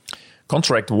contract-wise?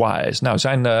 Contract-wise. Nou,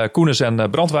 zijn Koenens en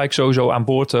Brandwijk sowieso aan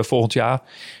boord volgend jaar.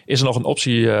 Is er nog een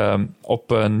optie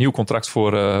op een nieuw contract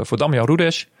voor Damian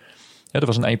Rudes. Ja,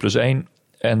 dat was een 1+1.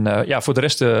 En voor de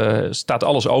rest staat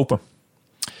alles open.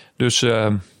 Dus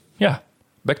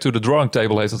back to the drawing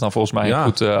table heet het dan volgens mij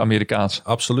goed Amerikaans.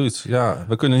 Absoluut, ja.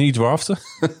 We kunnen niet draften.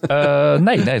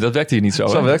 Nee, dat werkt hier niet zo.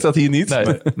 Zo werkt dat hier niet.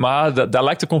 Nee. Maar daar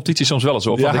lijkt de competitie soms wel eens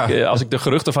op. Ja. Want als ik de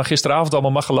geruchten van gisteravond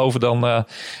allemaal mag geloven, dan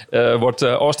wordt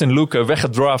Austin Luke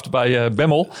weggedraft bij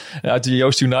Bemmel uit de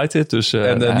Joost United. Dus,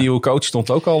 en de nieuwe coach stond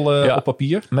ook al op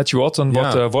papier. Matthew Watson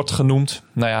wordt genoemd.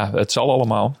 Nou ja, het zal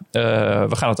allemaal.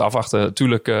 We gaan het afwachten.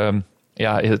 Tuurlijk...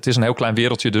 het is een heel klein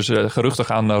wereldje, dus geruchten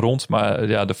gaan rond. Maar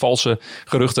de valse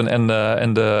geruchten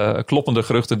en de kloppende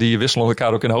geruchten, die wisselen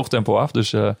elkaar ook in hoog tempo af.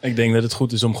 Dus, ik denk dat het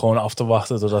goed is om gewoon af te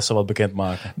wachten totdat ze wat bekend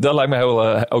maken. Dat lijkt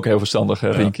me ook heel verstandig,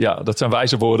 Rink. Ja, dat zijn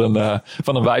wijze woorden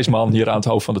van een wijs man hier aan het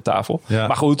hoofd van de tafel. Ja.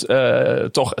 Maar goed,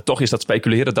 toch is dat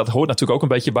speculeren. Dat hoort natuurlijk ook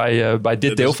een beetje bij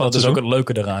dit deel van het seizoen. Dat is ook het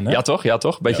leuke eraan, hè? Ja,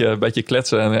 toch? Beetje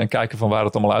kletsen en kijken van waar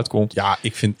het allemaal uitkomt. Ja,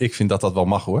 ik vind dat wel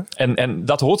mag, hoor. En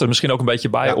dat hoort er misschien ook een beetje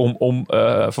bij om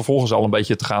vervolgens al een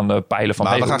beetje te gaan peilen van...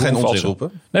 we gaan geen onzin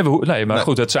roepen. Nee, maar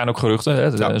goed, het zijn ook geruchten.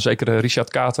 Hè. Zeker Richard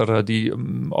Kater, die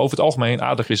over het algemeen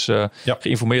aardig is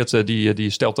geïnformeerd. Die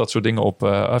stelt dat soort dingen op,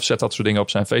 of zet dat soort dingen op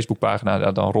zijn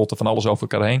Facebookpagina. Dan rolt er van alles over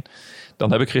elkaar heen.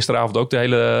 Dan heb ik gisteravond ook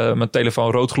mijn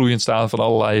telefoon roodgloeiend staan van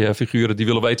allerlei figuren die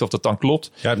willen weten of dat dan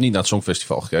klopt. Jij hebt niet naar het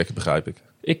Songfestival gekeken, begrijp ik.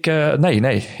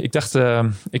 Nee. Ik dacht,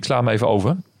 ik sla hem even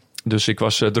over. Dus ik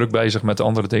was druk bezig met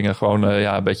andere dingen. Gewoon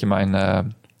een beetje mijn...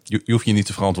 Je hoeft je niet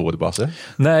te verantwoorden, Bas, hè?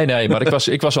 Nee, maar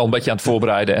ik was al een beetje aan het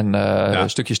voorbereiden en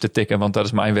stukjes te tikken, want dat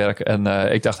is mijn werk. En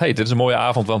ik dacht, dit is een mooie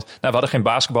avond, want we hadden geen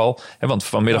basketbal. Want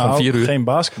vanmiddag om 4 uur... Geen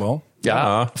basketbal?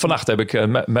 Ja, vannacht heb ik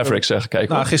Mavericks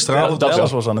gekeken. Nou, gisteravond...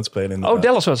 Dallas was aan het spelen. Inderdaad. Oh,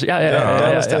 Dallas was...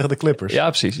 Ja, tegen de Clippers. Ja,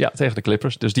 precies. Ja, tegen de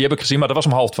Clippers. Dus die heb ik gezien, maar dat was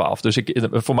om 11:30. Dus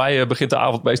voor mij begint de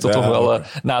avond meestal toch wel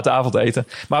na het avondeten.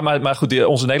 Maar goed,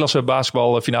 onze Nederlandse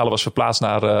basketbalfinale was verplaatst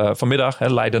naar vanmiddag.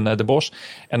 Leiden-Den Bosch.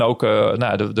 En ook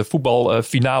de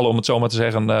voetbalfinale, om het zo maar te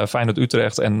zeggen.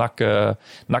 Feyenoord-Utrecht en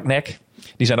NAC-NEC.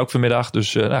 Die zijn ook vanmiddag.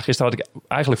 Dus gisteren had ik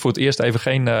eigenlijk voor het eerst even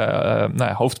geen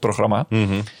hoofdprogramma.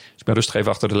 Mm-hmm. Dus ik ben rustig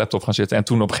even achter de laptop gaan zitten. En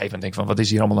toen op een gegeven moment denk ik van, wat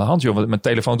is hier allemaal aan de hand, joh? Want mijn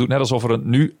telefoon doet net alsof er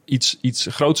nu iets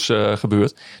groots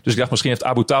gebeurt. Dus ik dacht, misschien heeft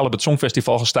Abu Talib het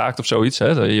Songfestival gestaakt of zoiets. Hè?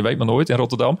 Je weet maar nooit in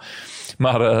Rotterdam.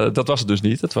 Maar dat was het dus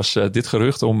niet. Het was dit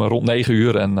gerucht om rond 9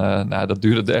 uur. En dat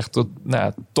duurde echt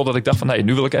totdat ik dacht van, nee,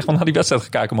 nu wil ik echt wel naar die wedstrijd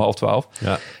gaan kijken om 11:30.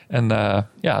 Ja.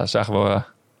 En zagen we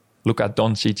Luka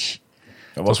Doncic.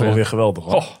 Dat was wel weer geweldig,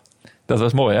 hoor. Oh, dat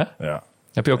was mooi, hè? Ja.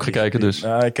 Heb je ook gekeken dus?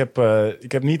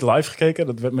 Ik heb niet live gekeken.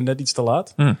 Dat werd me net iets te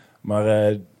laat.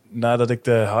 Maar nadat ik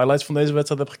de highlights van deze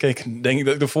wedstrijd heb gekeken, denk ik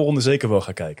dat ik de volgende zeker wel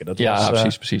ga kijken.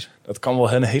 Precies. Dat kan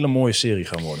wel een hele mooie serie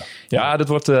gaan worden. Ja, dit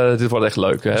wordt echt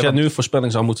leuk. Als jij nu een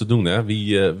voorspelling zou moeten doen, hè?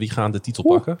 Wie gaan de titel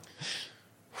pakken?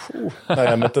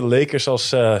 Met de Lakers als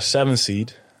 7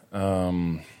 seed.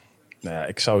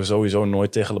 Ik zou sowieso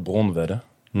nooit tegen LeBron wedden.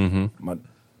 Mm-hmm. Maar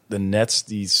de Nets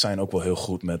die zijn ook wel heel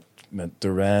goed met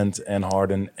Durant en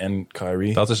Harden en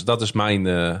Kyrie. Dat is mijn,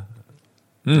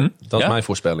 is mijn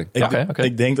voorspelling.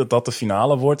 Ik denk dat de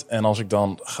finale wordt. En als ik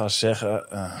dan ga zeggen...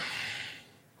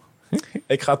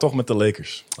 ik ga toch met de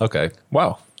Lakers. Oké.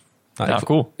 Wauw.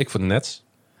 Cool. Ik voor de Nets.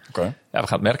 Okay. Ja, we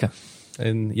gaan het merken.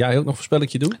 En jij ook nog een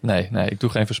voorspellingje doen? Nee, ik doe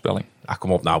geen voorspelling.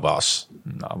 Kom op nou, Bas.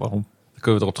 Nou, waarom? Dan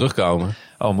kunnen we erop terugkomen.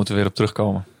 Oh, moeten we weer op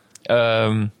terugkomen.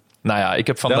 Ik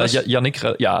heb van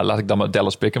Yannick... laat ik dan maar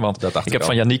Dallas pikken. Want ik heb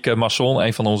van Yannick Masson,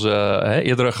 een van onze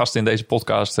eerdere gasten in deze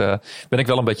podcast... ben ik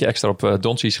wel een beetje extra op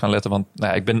Doncic gaan letten. Want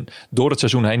ik ben door het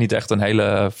seizoen heen niet echt een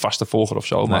hele vaste volger of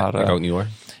zo. Nee, maar ik ook niet, hoor.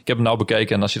 Ik heb hem nou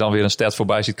bekeken. En als je dan weer een stat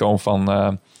voorbij ziet komen van...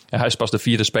 hij is pas de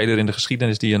 4e speler in de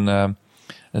geschiedenis die een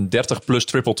 30 plus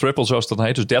triple-triple, zoals dat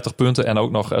heet. Dus 30 punten en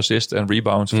ook nog assist en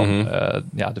rebounds van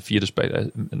de 4e speler.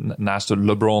 Naast de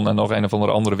LeBron en nog een of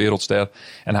andere wereldster.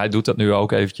 En hij doet dat nu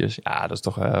ook eventjes. Ja, dat is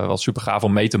toch wel super gaaf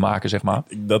om mee te maken, zeg maar.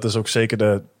 Dat is ook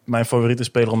zeker mijn favoriete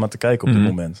speler om naar te kijken op dit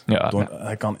moment.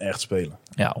 Hij kan echt spelen.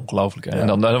 Ja, ongelooflijk. Hè? Ja.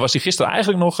 En dan was hij gisteren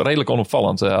eigenlijk nog redelijk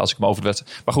onopvallend als ik hem over de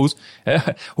wedstrijd. Maar goed,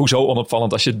 hoezo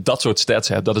onopvallend als je dat soort stats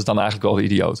hebt? Dat is dan eigenlijk wel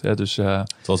idioot. Hè? Dus,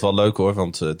 het was wel leuk, hoor,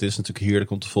 want het is natuurlijk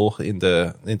heerlijk om te volgen.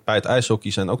 Bij het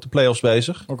ijshockey zijn ook de play-offs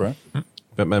bezig. Oké.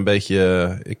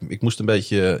 Ik moest een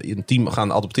beetje in een team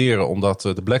gaan adopteren, omdat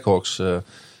de Blackhawks het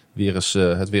weer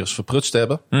eens verprutst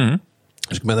hebben. Mm-hmm.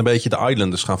 Dus ik ben een beetje de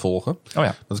Islanders gaan volgen. Oh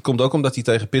ja. Dat komt ook omdat die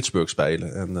tegen Pittsburgh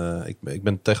spelen. En ik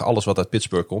ben tegen alles wat uit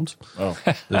Pittsburgh komt. Oh.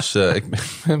 Dus ik ben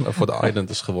voor de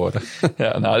Islanders geworden.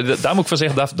 Ja, daar moet ik van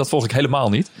zeggen, dat volg ik helemaal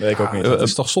niet. Nee, ik ook niet. Dat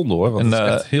is toch zonde, hoor, want het is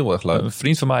echt heel erg leuk. Een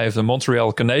vriend van mij heeft de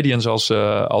Montreal Canadiens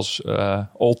als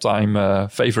all-time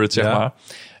favorite, zeg maar.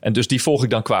 En dus die volg ik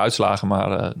dan qua uitslagen.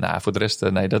 Maar voor de rest,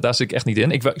 daar zit ik echt niet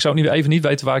in. Ik zou even niet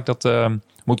weten waar ik dat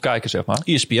moet kijken, zeg maar.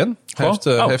 ESPN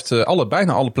heeft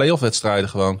bijna alle playoff wedstrijden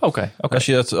gewoon. Oké. Als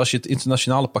je het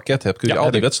internationale pakket hebt, kun je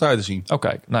al die wedstrijden zien.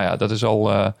 Oké,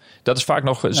 dat is vaak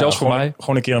nog, zelfs voor mij.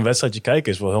 Gewoon een keer een wedstrijdje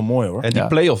kijken is wel heel mooi, hoor. En die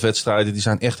playoff wedstrijden die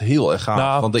zijn echt heel erg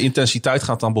gaaf. Want de intensiteit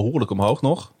gaat dan behoorlijk omhoog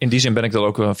nog. In die zin ben ik dan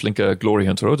ook een flinke glory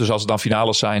hunter, hoor. Dus als het dan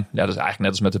finales zijn, dat is eigenlijk net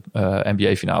als met de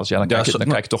NBA finales. Ja, dan kijk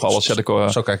je toch alles.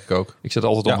 Zo kijk ik ook. Ik zet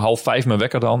altijd om 4:30 mijn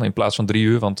wekker dan, in plaats van 3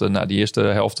 uur. Want die eerste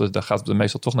helft, daar gaat het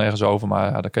meestal toch nergens over.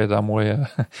 Maar dan kun je daar mooi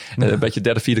een beetje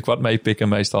derde, vierde kwart mee pikken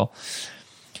meestal.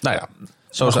 Nou ja,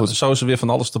 zo is er weer van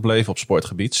alles te beleven op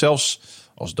sportgebied. Zelfs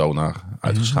als Donar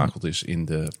uitgeschakeld is in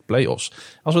de play-offs.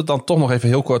 Als we het dan toch nog even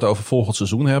heel kort over volgend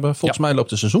seizoen hebben. Volgens mij loopt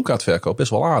de seizoenkaartverkoop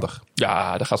best wel aardig.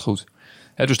 Ja, dat gaat goed.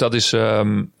 Dus dat is...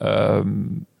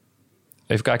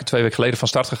 even kijken, 2 weken geleden van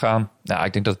start gegaan. Nou,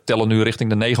 ik denk dat het tellen nu richting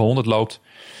de 900 loopt.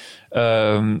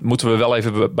 Moeten we wel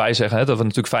even bij zeggen dat we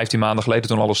natuurlijk 15 maanden geleden,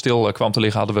 toen alles stil kwam te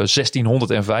liggen, hadden we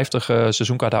 1650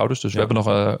 seizoenkaarthouders. Dus we hebben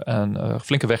nog een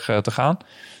flinke weg te gaan.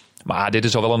 Maar dit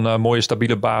is al wel een mooie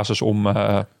stabiele basis om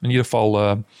in ieder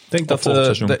geval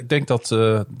Ik denk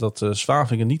dat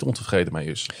Zwavingen niet ontevreden mee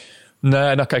is.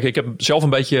 Nee, nou kijk, ik heb zelf een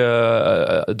beetje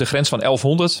de grens van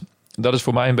 1100 Dat is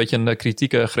voor mij een beetje een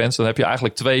kritieke grens. Dan heb je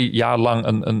eigenlijk 2 jaar lang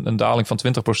een daling van 20%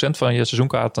 van je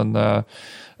seizoenkaarten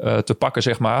te pakken,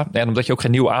 zeg maar. En omdat je ook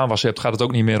geen nieuwe aanwas hebt, gaat het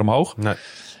ook niet meer omhoog. Nee.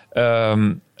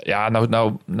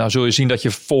 Nou zul je zien dat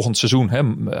je volgend seizoen,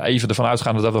 even ervan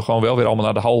uitgaande dat we gewoon wel weer allemaal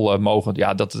naar de hal mogen.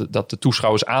 Ja, dat de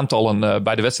toeschouwersaantallen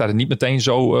bij de wedstrijden niet meteen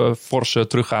zo fors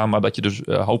teruggaan. Maar dat je dus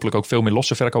hopelijk ook veel meer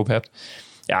losse verkoop hebt.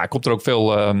 Ja, komt er ook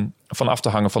veel van af te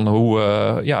hangen van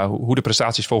hoe de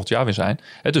prestaties volgend jaar weer zijn.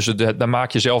 Dus dan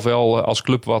maak je zelf wel als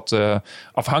club wat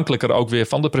afhankelijker ook weer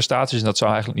van de prestaties. En dat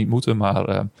zou eigenlijk niet moeten.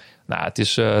 Maar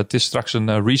het is straks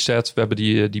een reset. We hebben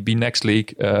die B-Next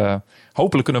League.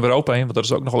 Hopelijk kunnen we er open heen. Want dat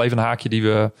is ook nog wel even een haakje die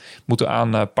we moeten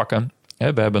aanpakken.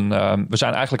 We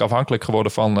zijn eigenlijk afhankelijk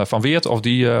geworden van Weert. Of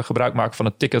die gebruik maken van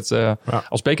een ticket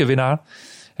als bekerwinnaar.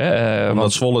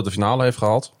 Omdat Zwolle de finale heeft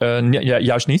gehaald?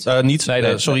 Juist niet. Niet?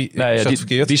 Sorry, ik zeg het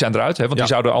verkeerd. Die zijn eruit, want die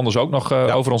zouden anders ook nog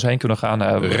over ons heen kunnen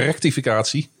gaan.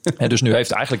 Rectificatie. Dus nu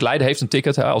heeft eigenlijk Leiden een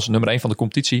ticket als nummer 1 van de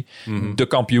competitie. Mm-hmm. De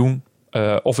kampioen,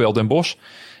 ofwel Den Bosch.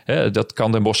 Dat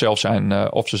kan Den Bosch zelf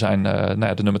zijn, of ze zijn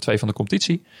de nummer 2 van de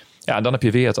competitie. Ja, en dan heb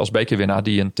je Weert als bekerwinnaar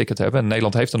die een ticket hebben. En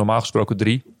Nederland heeft er normaal gesproken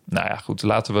 3. Nou ja, goed,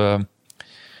 laten we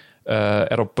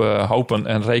erop hopen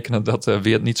en rekenen dat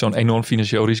Weert niet zo'n enorm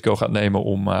financieel risico gaat nemen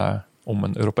om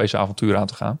een Europese avontuur aan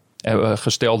te gaan.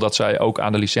 Gesteld dat zij ook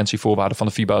aan de licentievoorwaarden van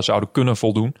de FIBA zouden kunnen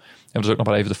voldoen. En dat is ook nog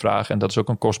maar even de vraag. En dat is ook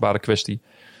een kostbare kwestie.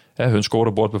 Hun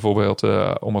scorebord bijvoorbeeld,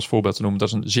 om als voorbeeld te noemen. Dat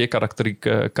is een zeer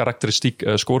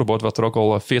karakteristiek scorebord wat er ook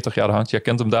al 40 jaar hangt. Jij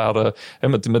kent hem daar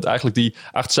met eigenlijk die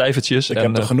 8 cijfertjes. Ik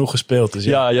heb er genoeg gespeeld. Dus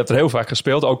ja, je hebt er heel vaak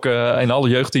gespeeld. Ook in alle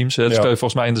jeugdteams. Dat speel je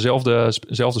volgens mij in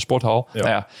dezelfde sporthal. Ja.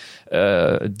 Nou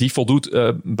die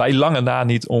voldoet bij lange na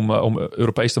niet om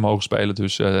Europees te mogen spelen.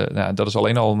 Dus dat is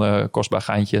alleen al een kostbaar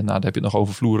geintje. Nou, dan heb je het nog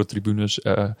over vloeren, tribunes,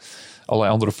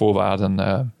 allerlei andere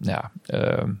voorwaarden.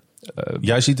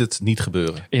 Jij ziet het niet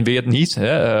gebeuren. In Weert niet.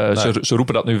 Nee. Ze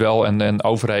roepen dat nu wel. En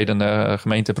overheden,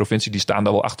 gemeente en provincie, die staan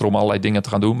daar wel achter om allerlei dingen te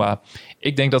gaan doen. Maar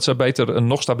ik denk dat ze beter een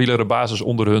nog stabielere basis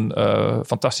onder hun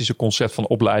fantastische concept van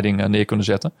opleiding neer kunnen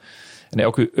zetten. En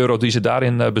elke euro die ze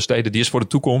daarin besteden, die is voor de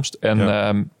toekomst. En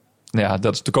dat is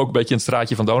natuurlijk ook een beetje in het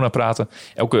straatje van Donar praten.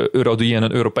 Elke euro die je in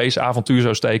een Europees avontuur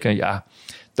zou steken,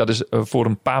 dat is voor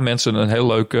een paar mensen een heel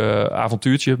leuk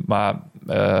avontuurtje. Maar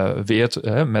Weert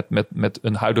met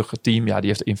een huidige team, die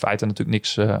heeft in feite natuurlijk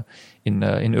niks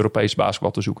in Europees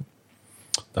basketbal te zoeken.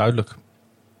 Duidelijk.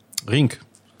 Rink.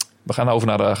 We gaan over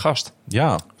naar de gast.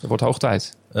 Ja. Het wordt hoog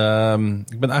tijd.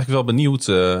 Ik ben eigenlijk wel benieuwd.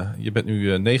 Je bent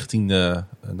nu 19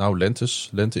 lentes.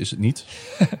 Lente is het niet.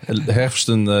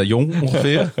 Herfsten jong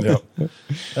ongeveer.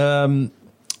 Ja.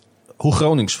 Hoe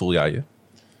Gronings voel jij je?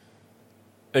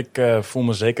 Ik voel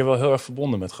me zeker wel heel erg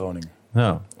verbonden met Groningen.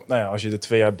 Ja. Nou ja, als je er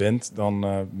 2 jaar bent, dan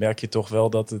merk je toch wel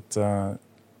dat het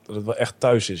wel echt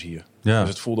thuis is hier. Ja. Dus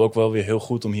het voelde ook wel weer heel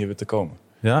goed om hier weer te komen.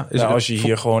 Ja, als je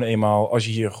hier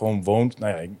gewoon woont,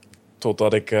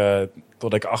 totdat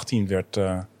ik 18 werd,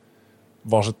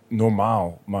 was het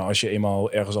normaal. Maar als je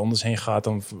eenmaal ergens anders heen gaat,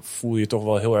 dan voel je je toch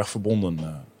wel heel erg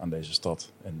verbonden aan deze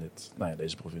stad en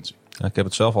deze provincie. Ja, ik heb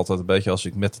het zelf altijd een beetje als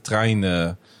ik met de trein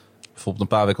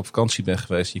bijvoorbeeld een paar weken op vakantie ben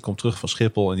geweest. Je komt terug van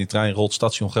Schiphol en die trein rolt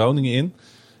station Groningen in.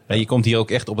 En je komt hier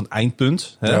ook echt op een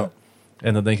eindpunt. Hè? Ja.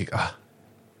 En dan denk ik,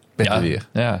 ben je weer.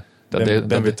 Ja,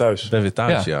 ben weer thuis. Ben weer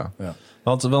thuis, ja.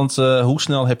 Want hoe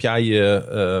snel heb jij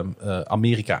je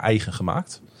Amerika eigen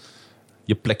gemaakt?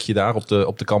 Je plekje daar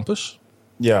op de campus?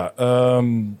 Ja,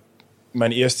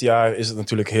 mijn eerste jaar is het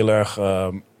natuurlijk heel erg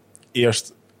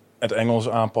eerst het Engels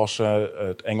aanpassen.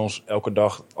 Het Engels elke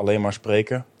dag alleen maar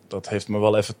spreken. Dat heeft me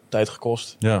wel even tijd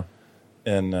gekost. Ja.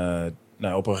 En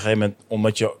op een gegeven moment,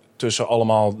 omdat je tussen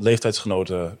allemaal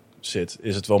leeftijdsgenoten zit,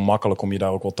 is het wel makkelijk om je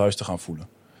daar ook wel thuis te gaan voelen.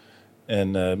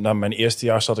 En mijn eerste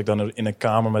jaar zat ik dan in een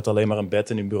kamer met alleen maar een bed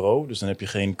en een bureau. Dus dan heb je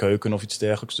geen keuken of iets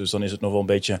dergelijks. Dus dan is het nog wel een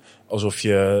beetje alsof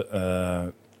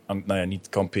je niet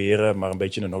kamperen, maar een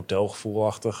beetje een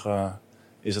hotelgevoelachtig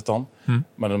is het dan.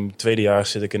 Maar dan het tweede jaar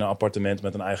zit ik in een appartement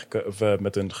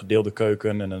met een gedeelde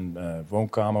keuken en een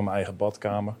woonkamer, mijn eigen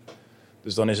badkamer.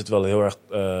 Dus dan is het wel heel erg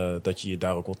dat je je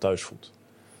daar ook wel thuis voelt.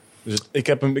 Dus ik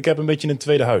heb een beetje een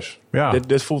tweede huis. Ja.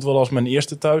 Dit voelt wel als mijn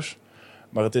eerste thuis.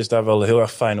 Maar het is daar wel heel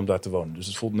erg fijn om daar te wonen. Dus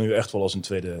het voelt nu echt wel als een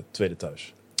tweede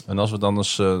thuis. En als we dan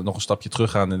eens nog een stapje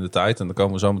terug gaan in de tijd. En dan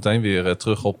komen we zo meteen weer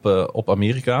terug op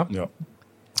Amerika. Ja.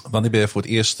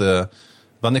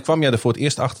 Wanneer kwam jij er voor het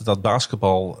eerst achter dat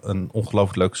basketbal een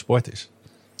ongelooflijk leuke sport is?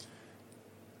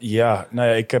 Ja,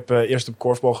 ik heb eerst op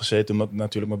korfbal gezeten. Omdat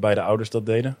natuurlijk mijn beide ouders dat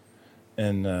deden.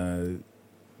 En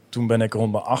toen ben ik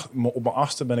op mijn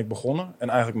 8e ben ik begonnen. En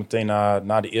eigenlijk meteen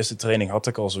na de eerste training had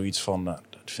ik al zoiets van...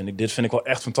 dit vind ik wel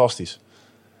echt fantastisch.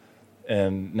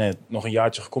 En nog een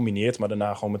jaartje gecombineerd, maar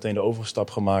daarna gewoon meteen de overstap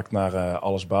gemaakt naar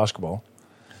alles basketbal.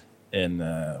 En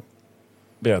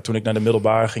toen ik naar de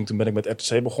middelbare ging, toen ben ik met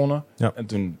RTC begonnen. Ja. En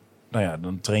toen,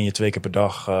 dan train je 2 keer per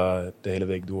dag de hele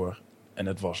week door. En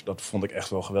dat vond ik echt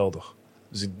wel geweldig.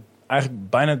 Dus eigenlijk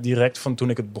bijna direct van toen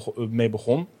ik het mee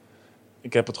begon.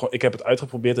 Ik heb het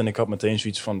uitgeprobeerd en ik had meteen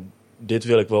zoiets van, dit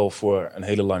wil ik wel voor een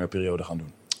hele lange periode gaan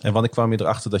doen. En wanneer kwam je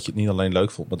erachter dat je het niet alleen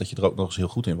leuk vond, maar dat je er ook nog eens heel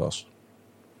goed in was?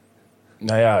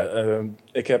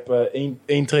 Ik heb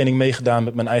één training meegedaan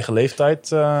met mijn eigen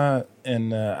leeftijd.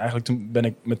 Eigenlijk toen ben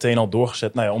ik meteen al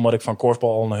doorgezet. Omdat ik van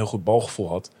korfbal al een heel goed balgevoel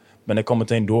had, ben ik al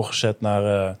meteen doorgezet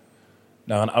naar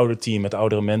een ouder team met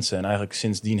oudere mensen. En eigenlijk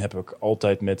sindsdien heb ik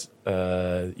altijd met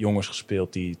jongens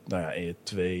gespeeld die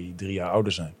 2, 3 jaar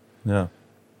ouder zijn. Ja.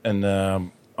 En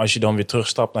als je dan weer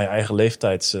terugstapt naar je eigen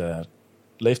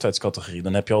leeftijdscategorie,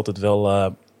 dan heb je altijd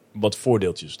wel wat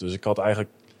voordeeltjes. Dus ik had eigenlijk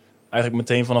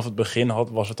meteen vanaf het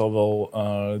begin was het al wel,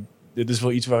 dit is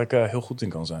wel iets waar ik heel goed in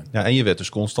kan zijn. Ja, en je werd dus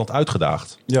constant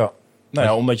uitgedaagd. Ja,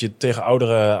 omdat je tegen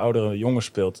oudere jongens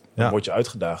speelt, dan word je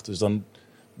uitgedaagd. Dus dan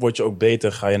word je ook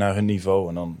beter, ga je naar hun niveau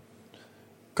en dan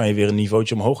kan je weer een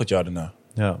niveautje omhoog het jaar daarna.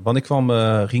 Ja, wanneer kwam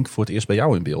Rienk voor het eerst bij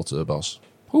jou in beeld, Bas?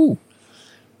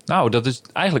 Nou, dat is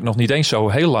eigenlijk nog niet eens zo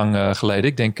heel lang geleden.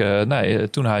 Ik denk,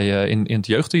 toen hij in het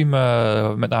jeugdteam,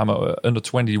 met name Under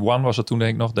 21 was het toen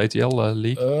denk ik nog, DTL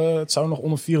League. Het zou nog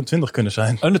onder 24 kunnen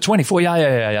zijn. Under 24,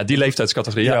 ja, die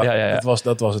leeftijdscategorie. Ja.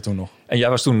 Dat was het toen nog. En jij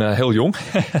was toen heel jong,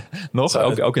 nog,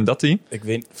 ook in dat team. Ik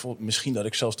weet misschien dat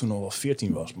ik zelfs toen al wel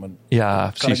 14 was, maar ja,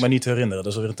 dat kan ik me niet herinneren. Dat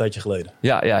is alweer een tijdje geleden.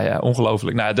 Ja,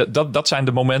 ongelooflijk. Nou, dat zijn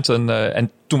de momenten.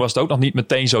 En toen was het ook nog niet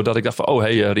meteen zo dat ik dacht van,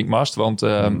 Rienk Mast. Want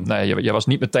jij was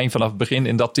niet meteen vanaf het begin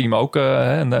in dat team ook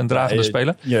een dragende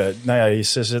speler. Je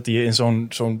zet je in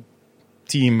zo'n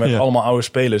team met allemaal oude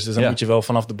spelers. Dus dan moet je wel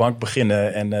vanaf de bank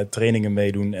beginnen en trainingen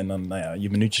meedoen. En dan je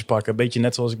minuutjes pakken. Een beetje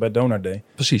net zoals ik bij Donar deed.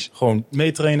 Precies. Gewoon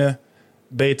meetrainen,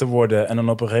 beter worden. En dan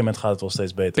op een gegeven moment gaat het wel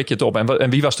steeds beter. Pik je het op. En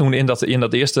wie was toen in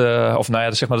dat eerste, of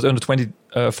zeg maar het Under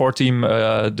 24 team,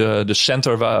 de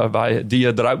center die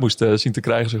je eruit moest zien te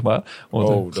krijgen, zeg maar.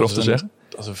 Om het grof te zeggen.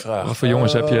 Dat is een vraag. Wat voor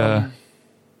jongens heb je...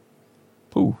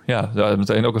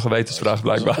 meteen ook een gewetensvraag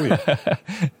blijkbaar.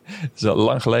 Dat is al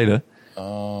lang geleden.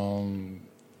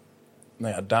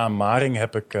 Daan Maring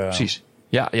heb ik precies.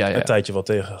 Ja. een tijdje wel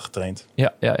tegen getraind.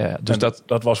 Ja. Dus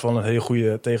dat was wel een hele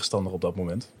goede tegenstander op dat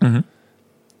moment. Mm-hmm.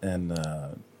 En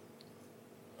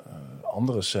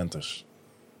andere centers.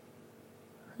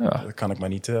 Ja. Dat kan ik me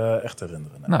niet echt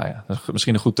herinneren. Nee. Nou ja, dat is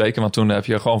misschien een goed teken. Want toen heb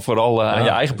je gewoon vooral aan je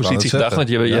eigen positie gedacht. Want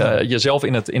je jezelf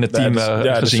in het team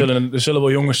gezien. Er zullen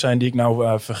wel jongens zijn die ik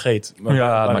nou vergeet. Maar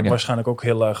waar ik niet. waarschijnlijk ook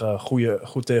heel erg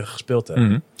goed tegen gespeeld heb.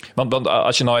 Mm-hmm. Want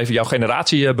als je nou even jouw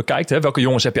generatie bekijkt. Welke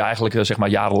jongens heb je eigenlijk zeg maar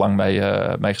jarenlang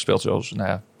mee gespeeld? Zoals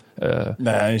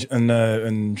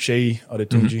een Shea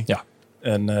Adetunji. Mm-hmm. Ja.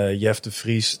 En Jeff de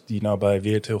Vries die nou bij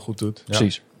Weert heel goed doet.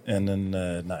 Precies. En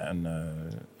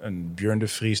een Björn de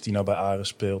Vries die nou bij Ares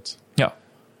speelt. Ja.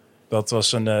 Dat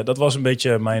was een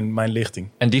beetje mijn lichting.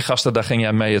 En die gasten, daar ging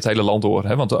jij mee het hele land door.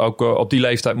 Hè? Want ook op die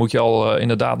leeftijd moet je al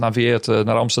inderdaad naar Weert,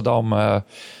 naar Amsterdam...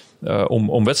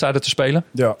 om wedstrijden te spelen.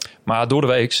 Ja. Maar door de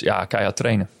week, keihard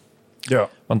trainen. Ja.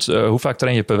 Want hoe vaak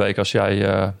train je per week als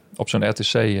jij op zo'n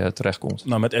RTC terechtkomt?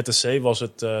 Nou, met RTC was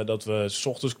het dat we 's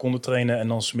ochtends konden trainen en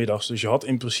dan 's middags. Dus je had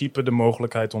in principe de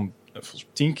mogelijkheid om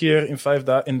 10 keer in 5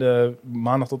 dagen in de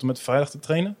maandag tot en met vrijdag te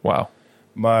trainen. Wauw.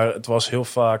 Maar het was heel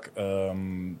vaak,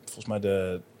 volgens mij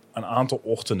een aantal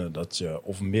ochtenden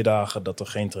of middagen dat er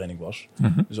geen training was.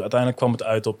 Mm-hmm. Dus uiteindelijk kwam het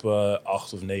uit op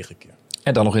 8 of 9 keer.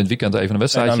 En dan nog in het weekend even een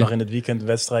wedstrijdje. En dan nog in het weekend een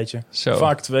wedstrijdje. Zo.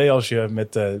 Vaak 2 als je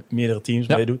met meerdere teams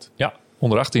meedoet. Ja,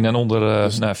 onder 18 en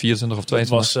onder 24 of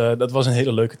 22. Dat was een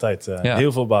hele leuke tijd.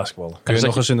 Heel veel basketballen. Kun je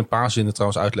nog eens in een paar zinnen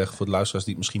trouwens uitleggen voor de luisteraars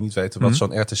die het misschien niet weten wat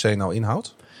zo'n RTC nou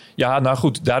inhoudt? Ja, nou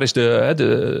goed, daar is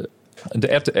de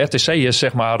RTC is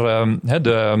zeg maar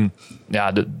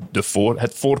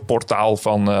het voorportaal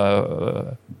van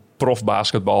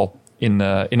profbasketbal in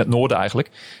het noorden eigenlijk.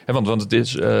 Want het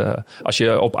is, als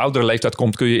je op oudere leeftijd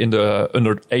komt, kun je in de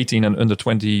under 18 en under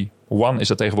 21 is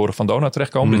dat tegenwoordig van Donar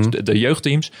terechtkomen. Mm-hmm. Dus de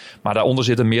jeugdteams. Maar daaronder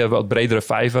zit een meer wat bredere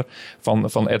vijver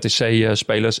van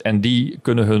RTC-spelers. En die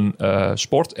kunnen hun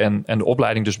sport en de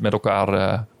opleiding dus met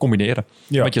elkaar combineren.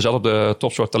 Ja. Want je zat op de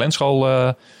Topsport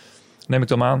Talentschool, neem ik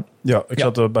dan aan. Ja, ik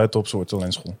zat bij Topsport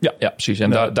Talentschool. Ja, precies.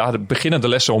 En daar beginnen de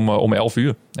lessen om 11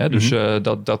 uur. Hè? Dus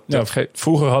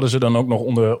vroeger hadden ze dan ook nog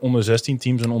onder 16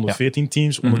 teams en onder 14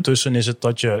 teams. Mm-hmm. Ondertussen is het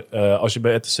dat je, als je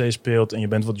bij RTC speelt en je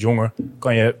bent wat jonger,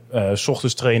 kan je 's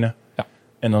ochtends trainen. Ja.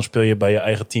 En dan speel je bij je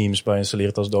eigen teams, bij een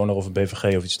Saleritas Donar of een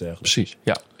BVG of iets dergelijks. Precies,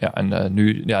 ja. En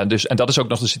nu, ja, dus en dat is ook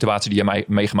nog de situatie die je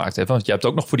meegemaakt hebt. Want je hebt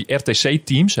ook nog voor die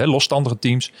RTC-teams, losstandige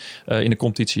teams, in de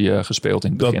competitie gespeeld in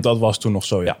het begin. Dat was toen nog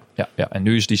zo, ja. Ja. En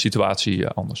nu is die situatie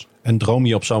anders. En droom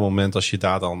je op zo'n moment als je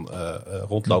daar dan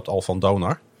rondloopt al van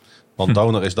Donar? Want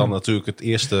Donar is dan natuurlijk de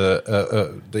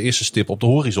eerste stip op de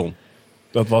horizon.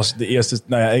 Dat was de eerste.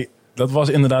 Nou ja, dat was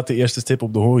inderdaad de eerste stip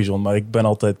op de horizon. Maar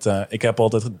ik heb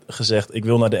altijd gezegd, ik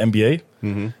wil naar de NBA.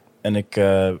 Mm-hmm. En ik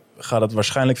ga dat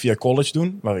waarschijnlijk via college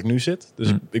doen, waar ik nu zit.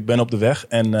 Dus ik ben op de weg.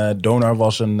 En Donar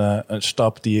was een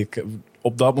stap die ik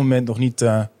op dat moment nog niet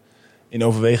in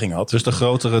overweging had. Dus de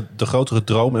grotere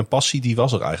droom en passie, die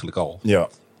was er eigenlijk al. Ja.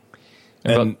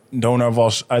 En Donar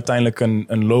was uiteindelijk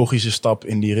een logische stap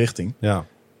in die richting. Ja.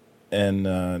 En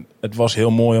het was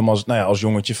heel mooi om als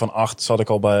jongetje van 8 zat ik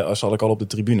al op de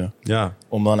tribune. Ja.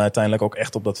 Om dan uiteindelijk ook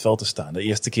echt op dat veld te staan. De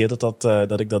eerste keer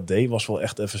dat ik dat deed, was wel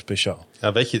echt even speciaal.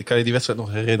 Ja, weet je, kan je die wedstrijd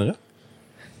nog herinneren?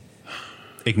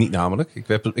 Ik niet namelijk.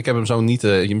 Ik heb hem zo niet...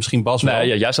 misschien Bas wel. Nee,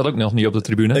 ja, jij zat ook nog niet op de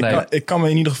tribune. Ik kan me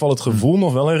in ieder geval het gevoel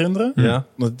nog wel herinneren. Ja.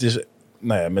 Want het is,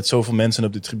 met zoveel mensen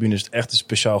op de tribune is het echt een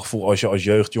speciaal gevoel als je als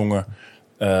jeugdjongen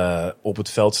op het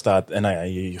veld staat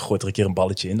en je gooit er een keer een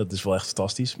balletje in. Dat is wel echt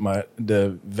fantastisch. Maar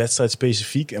de wedstrijd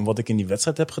specifiek en wat ik in die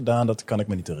wedstrijd heb gedaan, dat kan ik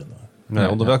me niet herinneren. Nee,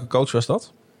 onder welke coach was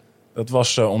dat? Dat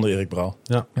was onder Erik Brouw.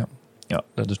 Ja. Ja,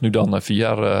 dat is nu dan 4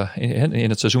 jaar in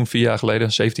het seizoen, 4 jaar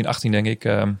geleden, 17, 18 denk ik,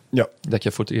 dat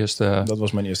je voor het eerst... Dat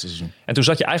was mijn eerste seizoen. En toen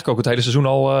zat je eigenlijk ook het hele seizoen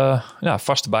al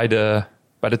vast bij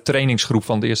de trainingsgroep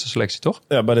van de eerste selectie, toch?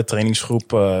 Ja, bij de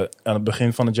trainingsgroep aan het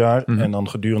begin van het jaar. Mm-hmm. En dan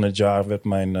gedurende het jaar werd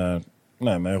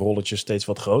mijn rolletje steeds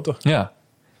wat groter. Ja.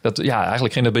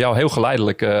 Eigenlijk ging het bij jou heel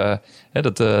geleidelijk.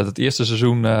 Dat eerste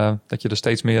seizoen dat je er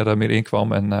steeds meer in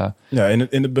kwam. En,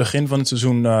 in het begin van het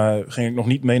seizoen ging ik nog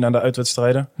niet mee naar de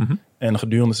uitwedstrijden. Mm-hmm. En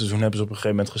gedurende het seizoen hebben ze op een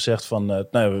gegeven moment gezegd van...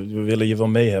 we willen je wel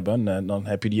mee hebben. En dan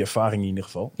heb je die ervaring in ieder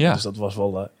geval. Ja. Dus dat was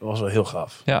wel heel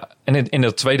gaaf. Ja, en in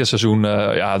dat tweede seizoen,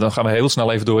 dan gaan we heel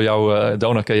snel even door jouw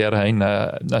Donar-carrière heen.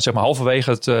 Zeg maar halverwege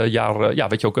het jaar,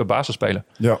 weet je ook basis spelen.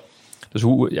 Ja.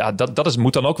 Dus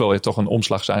moet dan ook wel weer toch een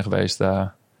omslag zijn geweest.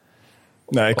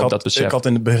 Ik had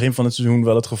in het begin van het seizoen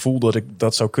wel het gevoel dat ik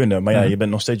dat zou kunnen. Maar je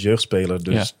bent nog steeds jeugdspeler.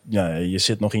 Dus je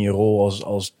zit nog in je rol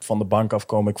als van de bank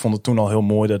afkomen. Ik vond het toen al heel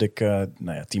mooi dat ik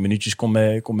 10 minuutjes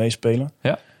kon meespelen.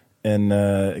 Ja. En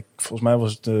volgens mij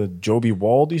was het Joby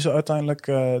Wall die ze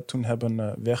uiteindelijk toen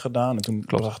hebben weggedaan. En toen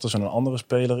brachten ze een andere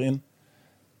speler in.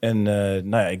 En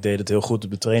ik deed het heel goed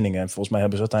op de trainingen. En volgens mij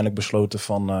hebben ze uiteindelijk besloten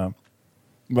van...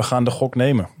 we gaan de gok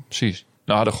nemen. Precies.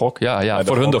 Nou, de gok, ja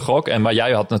voor hun de gok. Maar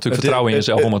jij had natuurlijk vertrouwen in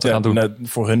jezelf om het te gaan doen.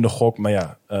 Voor hun de gok,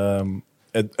 maar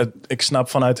ik snap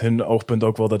vanuit hun oogpunt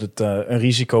ook wel dat het een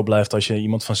risico blijft als je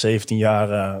iemand van 17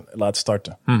 jaar laat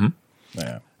starten. Mm-hmm.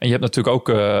 En je hebt natuurlijk ook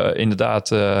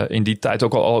inderdaad in die tijd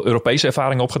ook al Europese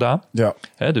ervaring opgedaan. Ja.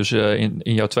 Dus in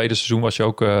jouw tweede seizoen was je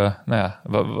ook...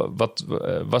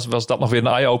 was dat nog weer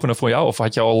een eye-opener voor jou? Of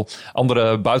had je al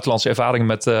andere buitenlandse ervaringen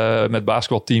met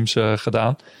basketbalteams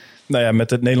gedaan? Met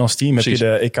het Nederlands team heb je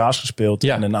de EK's gespeeld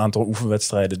en een aantal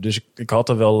oefenwedstrijden. Dus ik had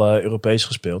er wel Europees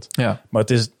gespeeld. Ja. Maar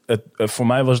voor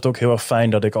mij was het ook heel erg fijn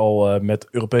dat ik al met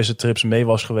Europese trips mee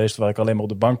was geweest waar ik alleen maar op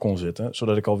de bank kon zitten.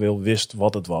 Zodat ik al wel wist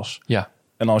wat het was. Ja.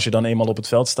 En als je dan eenmaal op het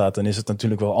veld staat, dan is het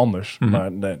natuurlijk wel anders.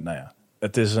 Mm-hmm. Maar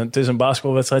het is een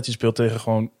basketbalwedstrijd. Je speelt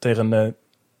tegen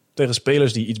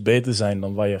spelers die iets beter zijn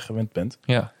dan waar je gewend bent.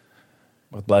 Ja.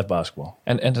 Maar het blijft basketbal.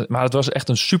 Maar het was echt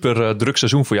een super druk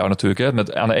seizoen voor jou natuurlijk. Hè?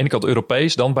 Met aan de ene kant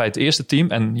Europees, dan bij het eerste team.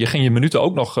 En je ging je minuten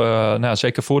ook nog,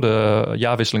 zeker voor de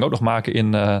jaarwisseling, ook nog maken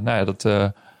in dat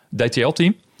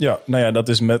DTL-team. Ja, dat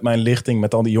is met mijn lichting,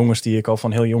 met al die jongens die ik al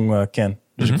van heel jong ken.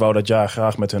 Dus ik wou dat jaar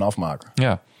graag met hun afmaken.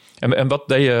 Ja. En wat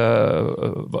deed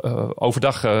je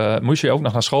overdag? Moest je ook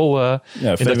nog naar school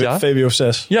in dat jaar? VWO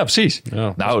 6. Ja, precies.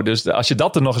 Ja. Nou, dus als je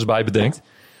dat er nog eens bij bedenkt...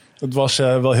 Het was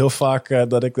wel heel vaak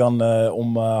dat ik dan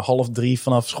om 2:30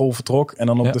 vanaf school vertrok. En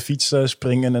dan op de fiets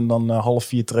springen en dan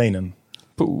 3:30 trainen.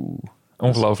 Poeh,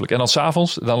 ongelooflijk. En dan 's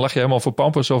avonds, dan lag je helemaal voor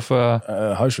pampers of...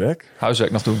 huiswerk.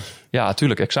 Huiswerk nog doen. Ja,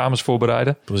 natuurlijk. Examens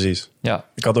voorbereiden. Precies. Ja.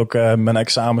 Ik had ook mijn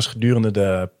examens gedurende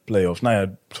de play-offs.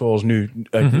 Zoals nu.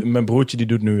 Mijn broertje die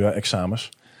doet nu examens.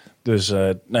 Dus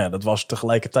dat was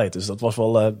tegelijkertijd. Dus dat was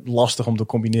wel lastig om te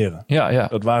combineren. Ja.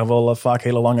 Dat waren wel vaak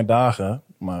hele lange dagen.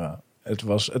 Maar...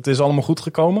 Het is allemaal goed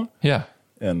gekomen. Ja.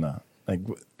 En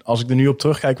als ik er nu op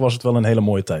terugkijk, was het wel een hele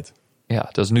mooie tijd. Ja,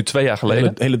 dat is nu 2 jaar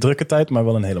geleden. Hele drukke tijd, maar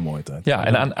wel een hele mooie tijd. Ja,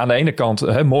 en aan de ene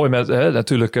kant mooi met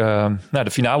natuurlijk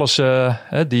de finales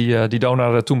die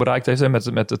Donar toen bereikt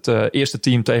heeft. Met het eerste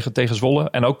team tegen Zwolle.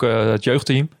 En ook het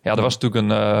jeugdteam. Ja, dat was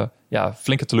natuurlijk een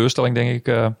flinke teleurstelling, denk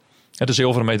ik. En de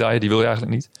zilveren medaille, die wil je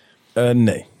eigenlijk niet?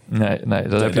 Nee. Nee,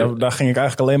 dat heb je. Daar ging ik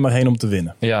eigenlijk alleen maar heen om te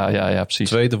winnen. Ja, precies.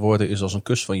 Tweede worden is als een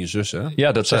kus van je zus, hè?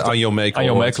 Ja, dat zegt Anjo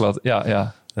Mekel.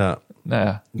 Ja. Ja. Nou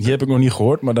ja. Die heb ik nog niet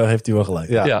gehoord, maar daar heeft hij wel gelijk.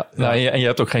 Ja. Nou, en je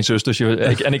hebt ook geen zus, dus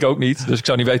ik ook niet. Dus ik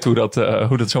zou niet weten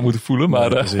hoe dat zou moeten voelen. Maar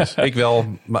Precies. Ik wel,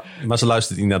 maar ze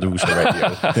luistert niet naar de Woeser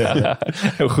Radio.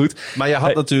 heel goed. Maar je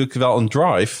had natuurlijk wel een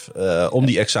drive om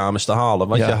die examens te halen.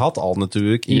 Want je had al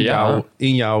natuurlijk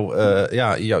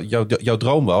jouw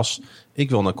droom was, ik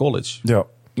wil naar college. Ja,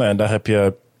 nou ja, daar heb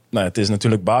je... Nou, het is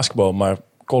natuurlijk basketbal, maar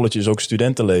college is ook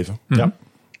studentenleven. Ja.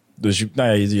 Dus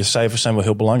je cijfers zijn wel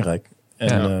heel belangrijk.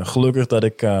 En gelukkig dat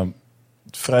ik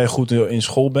vrij goed in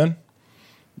school ben.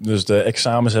 Dus de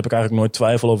examens heb ik eigenlijk nooit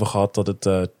twijfel over gehad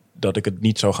dat ik het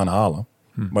niet zou gaan halen.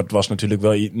 Maar het was natuurlijk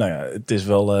wel... Nou ja, het is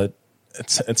wel...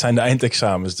 Het zijn de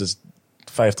eindexamens. Dus 50%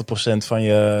 van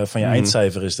je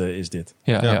eindcijfer is dit.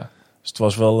 Ja. Dus het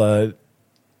was wel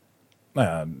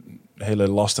een hele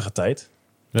lastige tijd.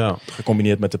 Ja.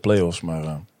 Gecombineerd met de play-offs,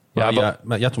 maar...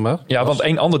 Toen maar. Ja, want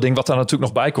een ander ding wat daar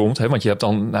natuurlijk nog bij komt, hè, want je hebt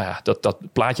dan dat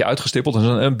plaatje uitgestippeld. Dat is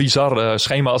een bizar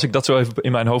schema als ik dat zo even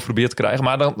in mijn hoofd probeer te krijgen.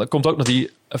 Maar dan komt ook nog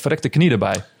die verrekte knie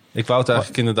erbij. Ik wou het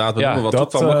eigenlijk inderdaad benoemen, want toen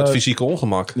kwam ook het fysieke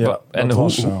ongemak. Ja, en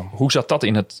hoe zat dat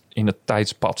in het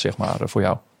tijdspad, zeg maar, voor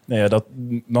jou? Nou ja,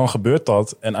 dan gebeurt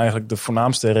dat. En eigenlijk de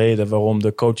voornaamste reden waarom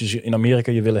de coaches in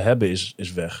Amerika je willen hebben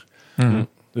is weg. Mm-hmm.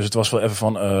 Dus het was wel even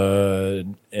van,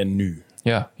 en nu?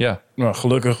 Ja. Nou,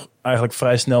 gelukkig eigenlijk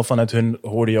vrij snel vanuit hun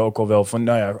hoorde je ook al wel van...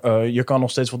 je kan nog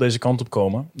steeds wel deze kant op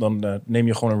komen. Dan neem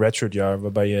je gewoon een redshirt jaar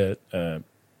waarbij je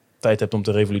tijd hebt om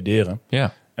te revalideren.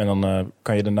 Ja. En dan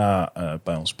kan je daarna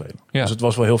bij ons spelen. Ja. Dus het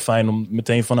was wel heel fijn om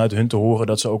meteen vanuit hun te horen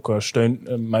dat ze ook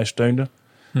mij steunden.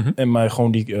 Mm-hmm. En mij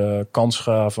gewoon die kans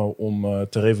gaven om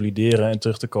te revalideren en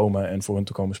terug te komen en voor hun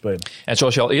te komen spelen. En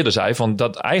zoals je al eerder zei, van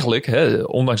dat eigenlijk,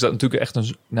 ondanks dat het natuurlijk echt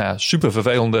een super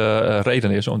vervelende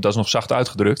reden is, want dat is nog zacht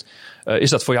uitgedrukt, is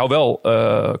dat voor jou wel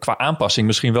qua aanpassing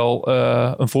misschien wel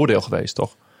een voordeel geweest,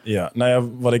 toch? Ja, nou ja,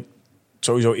 wat ik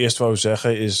sowieso eerst wou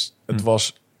zeggen is, het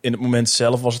was in het moment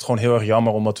zelf was het gewoon heel erg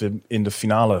jammer omdat we in de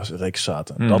finale reeks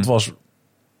zaten. Dat was...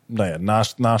 Nou ja,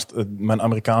 naast mijn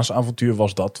Amerikaanse avontuur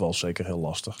was dat wel zeker heel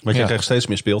lastig. Want je kreeg steeds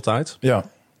meer speeltijd. Ja.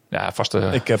 Ja, vaste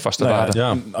waarde.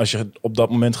 Ja, als je op dat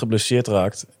moment geblesseerd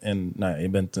raakt en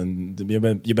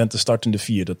je bent de startende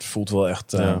 4, dat voelt wel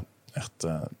echt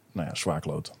zwaar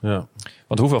kloten. Ja.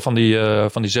 Want hoeveel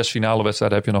van die 6 finale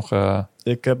wedstrijden heb je nog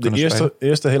ik heb de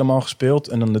eerste helemaal gespeeld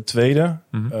en dan de tweede.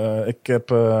 Mm-hmm. Ik heb...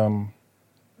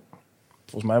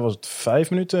 volgens mij was het 5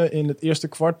 minuten in het eerste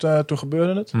kwart. Toen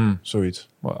gebeurde het. Zoiets.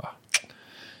 Wow.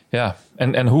 Ja,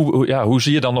 en hoe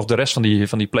zie je dan nog de rest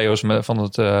van die play-offs van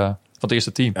het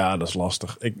eerste team? Ja, dat is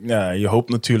lastig. Je hoopt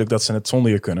natuurlijk dat ze het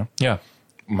zonder je kunnen. Ja.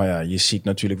 Maar ja, je ziet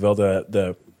natuurlijk wel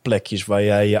de plekjes waar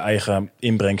jij je eigen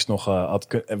inbrengst nog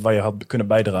waar je had kunnen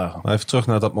bijdragen. Maar even terug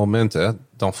naar dat moment, hè.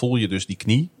 Dan voel je dus die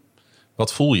knie.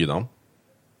 Wat voel je dan?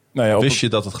 Nou ja, Wist je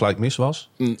dat het gelijk mis was?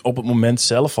 Op het moment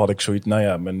zelf had ik zoiets,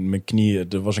 mijn knie,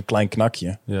 er was een klein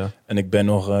knakje. Ja. En ik ben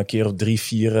nog een keer of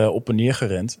 3-4 op en neer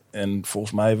gerend. En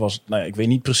volgens mij was, ik weet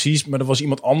niet precies, maar er was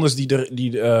iemand anders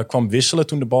die kwam wisselen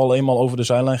toen de bal eenmaal over de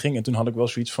zijlijn ging. En toen had ik wel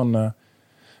zoiets van,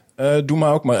 doe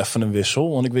maar ook maar even een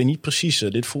wissel. Want ik weet niet precies,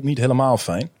 dit voelt niet helemaal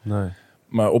fijn. Nee.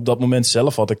 Maar op dat moment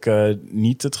zelf had ik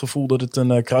niet het gevoel dat het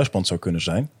een kruisband zou kunnen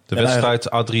zijn. De wedstrijd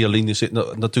adrenaline zit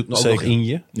natuurlijk ook nog in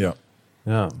je. Ja.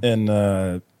 Ja. En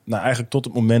eigenlijk tot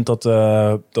het moment dat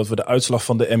we de uitslag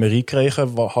van de MRI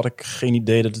kregen, had ik geen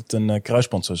idee dat het een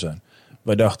kruisband zou zijn.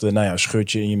 Wij dachten,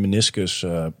 scheurtje in je meniscus.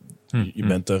 Je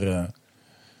bent er,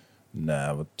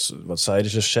 wat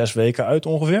zeiden ze, 6 weken uit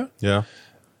ongeveer. Ja.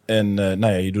 En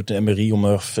je doet de MRI om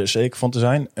er zeker van te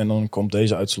zijn. En dan komt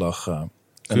deze uitslag.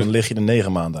 En dan lig je er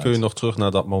 9 maanden uit. Kun je nog terug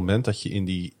naar dat moment dat je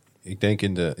in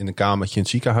een kamertje in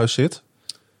het ziekenhuis zit?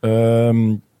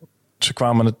 Ze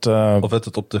kwamen of werd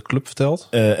het op de club verteld?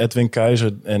 Edwin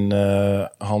Keizer en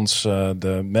Hans,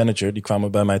 de manager, die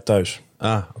kwamen bij mij thuis.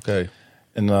 Ah, oké.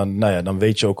 En dan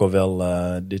weet je ook al wel,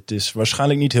 dit is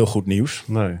waarschijnlijk niet heel goed nieuws.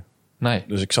 Nee.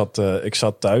 Dus ik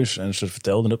zat thuis en ze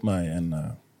vertelden het mij.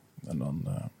 En dan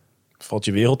valt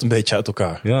je wereld een beetje uit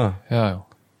elkaar. Ja.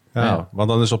 Want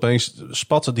dan is opeens,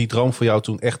 spatte die droom voor jou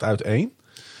toen echt uiteen?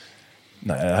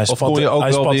 Hij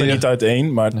spatte niet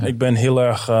uiteen, maar ik ben heel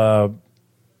erg...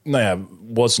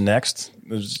 what's next?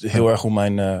 Dus heel erg hoe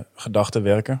mijn gedachten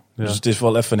werken. Ja. Dus het is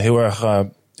wel even heel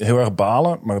erg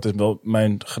balen. Maar het is wel,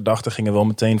 mijn gedachten gingen wel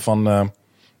meteen van...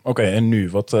 Oké, en nu?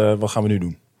 Wat gaan we nu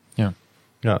doen?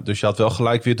 Ja, dus je had wel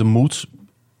gelijk weer de moed.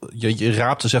 Je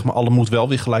raapte zeg maar alle moed wel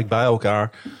weer gelijk bij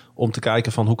elkaar. Om te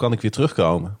kijken van hoe kan ik weer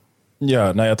terugkomen?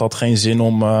 Ja, het had geen zin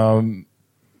om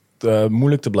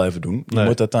moeilijk te blijven doen. Je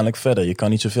moet uiteindelijk verder. Je kan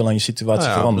niet zoveel aan je situatie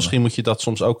veranderen. Misschien moet je dat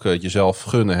soms ook jezelf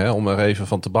gunnen, hè, om er even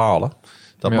van te balen.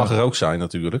 Dat mag er ook zijn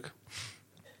natuurlijk.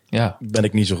 Ja. Ben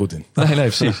ik niet zo goed in. Nee,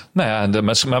 precies. Nou ja,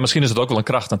 maar misschien is het ook wel een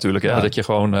kracht natuurlijk. Ja? Dat je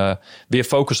gewoon weer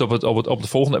focust op de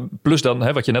volgende. Plus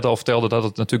dan, wat je net al vertelde, dat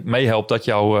het natuurlijk meehelpt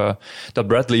dat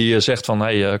Bradley zegt van,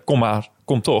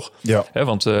 kom toch. Ja.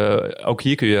 Want ook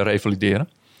hier kun je revalideren.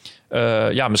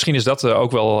 Misschien is dat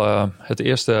ook wel het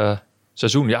eerste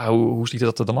seizoen. Ja, hoe ziet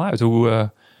dat er dan uit?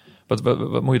 Wat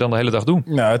moet je dan de hele dag doen?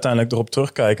 Nou, uiteindelijk erop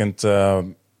terugkijkend,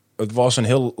 het was een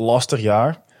heel lastig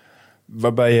jaar.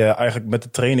 Waarbij je eigenlijk met de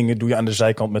trainingen doe je aan de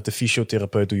zijkant met de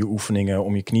fysiotherapeut doe je oefeningen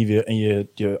om je knie weer en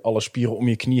je alle spieren om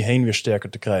je knie heen weer sterker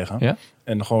te krijgen. Ja?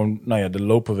 En gewoon, de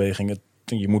loopbewegingen.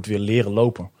 Je moet weer leren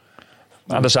lopen.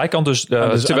 Aan de zijkant dus,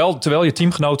 terwijl je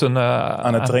teamgenoten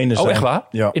aan het trainen zijn. Oh, echt waar?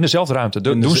 Ja. In dezelfde ruimte?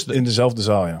 In dezelfde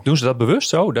zaal, ja. Doen ze dat bewust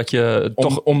zo? Dat je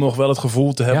om nog wel het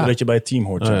gevoel te hebben dat je bij het team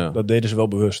hoort. Ja. Dat deden ze wel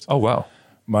bewust. Oh, wauw.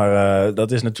 Maar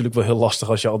dat is natuurlijk wel heel lastig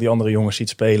als je al die andere jongens ziet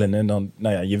spelen. En dan,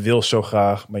 je wil zo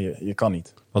graag, maar je kan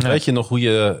niet. Want weet je nog hoe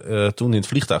je toen in het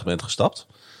vliegtuig bent gestapt?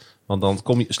 Want dan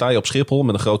sta je op Schiphol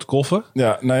met een grote koffer.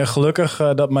 Ja, gelukkig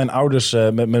dat mijn ouders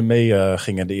met me mee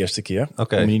gingen de eerste keer.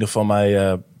 Okay. Om in ieder geval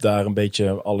mij daar een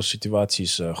beetje alle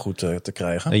situaties goed te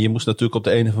krijgen. En je moest natuurlijk op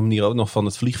de een of andere manier ook nog van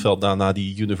het vliegveld naar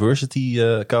die university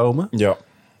komen. Ja.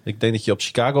 Ik denk dat je op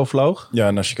Chicago vloog.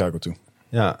 Ja, naar Chicago toe.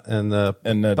 Ja, en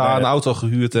een auto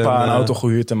gehuurd. Een auto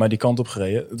gehuurd en maar die kant op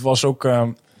gereden. Het was ook...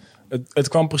 het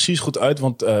kwam precies goed uit,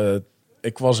 want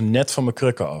ik was net van mijn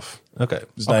krukken af. Oké.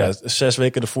 Dus 6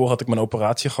 weken ervoor had ik mijn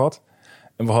operatie gehad.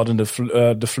 En we hadden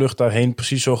de vlucht daarheen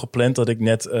precies zo gepland dat ik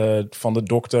net van de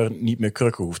dokter niet meer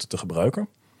krukken hoefde te gebruiken.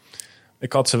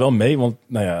 Ik had ze wel mee, want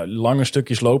lange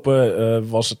stukjes lopen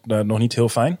was het nog niet heel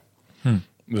fijn.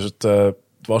 Dus het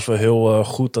was wel heel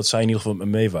goed dat zij in ieder geval met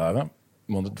me mee waren.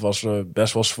 Want het was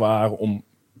best wel zwaar om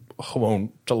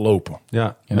gewoon te lopen.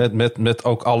 Ja. Met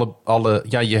ook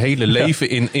je hele leven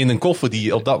in een koffer die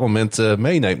je op dat moment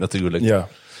meeneemt natuurlijk.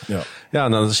 Ja,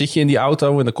 dan zit je in die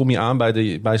auto en dan kom je aan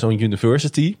bij zo'n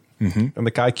university. Mm-hmm. En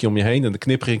dan kijk je om je heen en dan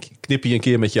knip je een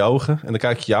keer met je ogen. En dan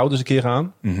kijk je ouders een keer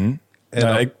aan. Mm-hmm.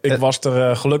 Ik was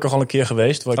er gelukkig al een keer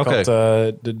geweest. Ik had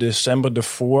de december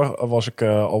ervoor was ik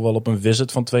al wel op een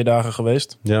visit van 2 dagen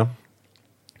geweest. Ja.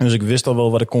 Dus ik wist al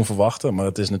wel wat ik kon verwachten. Maar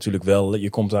het is natuurlijk wel, je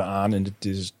komt daar aan en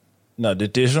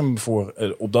dit is hem voor,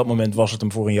 op dat moment was het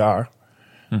hem voor een jaar.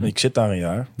 Mm-hmm. Ik zit daar een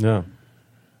jaar. Ja.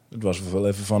 Het was wel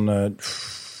even van,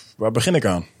 waar begin ik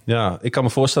aan? Ja, ik kan me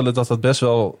voorstellen dat dat best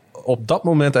wel op dat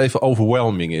moment even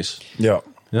overwhelming is. Ja.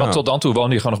 Want tot dan toe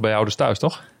woonde je gewoon nog bij je ouders thuis,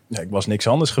 toch? Ja, ik was niks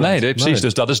anders geweest. Nee, precies. Nee.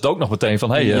 Dus dat is het ook nog meteen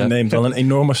van... je neemt wel een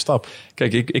enorme stap.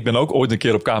 Kijk, ik ben ook ooit een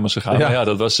keer op kamers gegaan. Ja. Maar ja,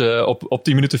 dat was op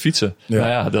 10 minuten fietsen.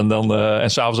 Ja.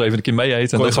 En s'avonds even een keer mee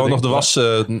eten. Kon je gewoon nog de was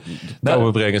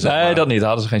komen brengen? Zeg maar. Nee, dat niet. Daar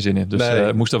hadden ze geen zin in. Dus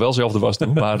ik moest daar wel zelf de was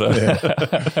doen. Maar,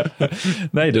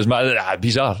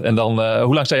 bizar. En dan,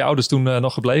 hoe lang zijn je ouders toen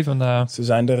nog gebleven? Ze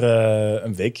zijn er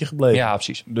een weekje gebleven. Ja,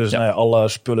 precies. Dus alle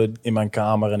spullen in mijn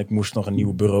kamer. En ik moest nog een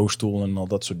nieuwe bureaustoel en al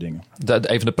dat soort dingen.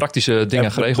 Even de praktische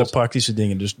dingen geregeld. De praktische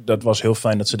dingen. Dus dat was heel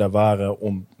fijn dat ze daar waren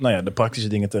om de praktische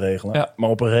dingen te regelen. Ja. Maar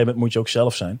op een gegeven moment moet je ook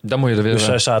zelf zijn. Dan moet je er weer. Dus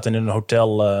zij zaten in een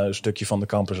hotel een stukje van de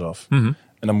campus af. Mm-hmm.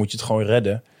 En dan moet je het gewoon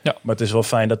redden. Ja. Maar het is wel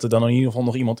fijn dat er dan in ieder geval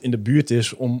nog iemand in de buurt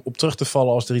is om op terug te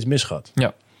vallen als er iets misgaat.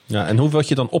 Ja. Ja, en hoe word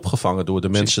je dan opgevangen door de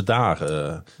mensen daar?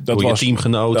 Door je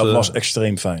teamgenoten? Dat was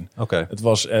extreem fijn. Okay. Het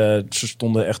was, ze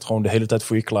stonden echt gewoon de hele tijd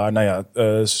voor je klaar.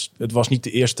 Het was niet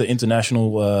de eerste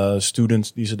international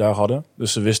student die ze daar hadden.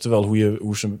 Dus ze wisten wel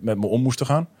hoe ze met me om moesten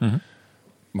gaan. Mm-hmm.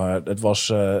 Maar het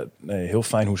was heel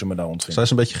fijn hoe ze me daar ontvingen. Zijn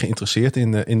ze een beetje geïnteresseerd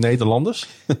in Nederlanders?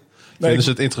 Vinden ze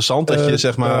het interessant dat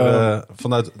je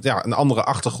vanuit een andere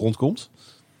achtergrond komt?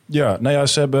 Ja,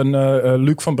 ze hebben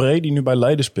Luc van Bree, die nu bij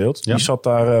Leiden speelt. Ja. Die zat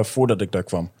daar voordat ik daar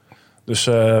kwam. Dus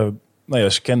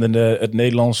ze kenden het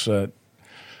Nederlands.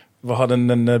 We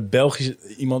hadden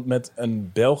iemand met een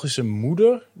Belgische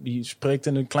moeder. Die spreekt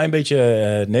een klein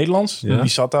beetje Nederlands. Ja. Die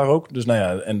zat daar ook. Dus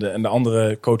en de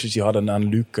andere coaches die hadden aan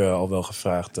Luc al wel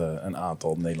gevraagd een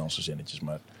aantal Nederlandse zinnetjes.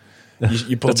 Maar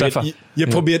je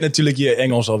probeert natuurlijk je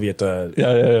Engels alweer te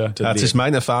leren. Het is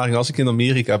mijn ervaring als ik in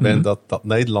Amerika ben... dat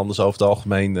Nederlanders over het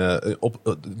algemeen er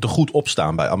goed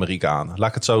opstaan bij Amerikanen. Laat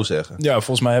ik het zo zeggen. Ja,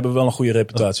 volgens mij hebben we wel een goede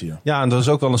reputatie. Ja, en er is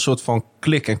ook wel een soort van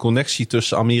klik en connectie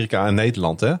tussen Amerika en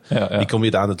Nederland. Hè? Ja. Die kom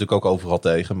je daar natuurlijk ook overal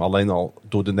tegen. Maar alleen al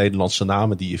door de Nederlandse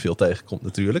namen die je veel tegenkomt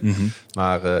natuurlijk. Mm-hmm.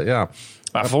 Maar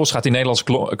Maar vervolgens gaat die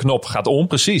Nederlandse knop om.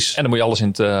 Precies. En dan moet je alles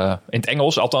in het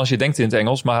Engels. Althans, je denkt in het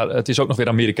Engels. Maar het is ook nog weer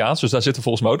Amerikaans. Dus daar zitten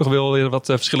volgens mij ook nog wel weer wat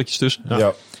verschilletjes tussen.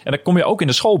 Ja. En dan kom je ook in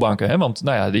de schoolbanken. Hè? Want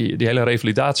nou ja, die hele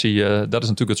revalidatie, dat is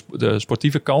natuurlijk de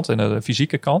sportieve kant en de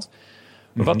fysieke kant.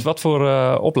 Wat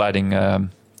voor opleiding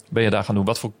ben je daar gaan doen?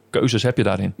 Wat voor keuzes heb je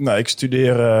daarin? Nou, ik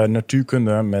studeer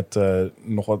natuurkunde met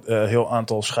nog wat heel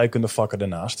aantal scheikundevakken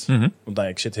daarnaast. Want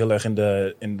ik zit heel erg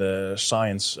in de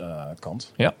science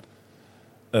kant. Ja.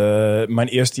 Mijn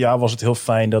eerste jaar was het heel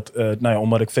fijn dat,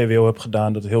 omdat ik VWO heb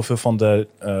gedaan, dat heel veel van de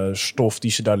stof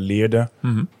die ze daar leerden,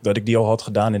 dat ik die al had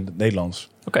gedaan in het Nederlands.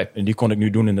 Okay. En die kon ik nu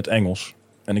doen in het Engels.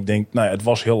 En ik denk, het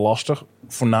was heel lastig,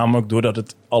 voornamelijk doordat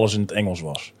het alles in het Engels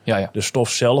was. Ja. De stof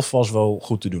zelf was wel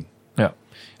goed te doen. Ja.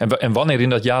 En wanneer in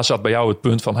dat jaar zat bij jou het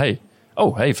punt van,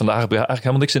 vandaag heb je eigenlijk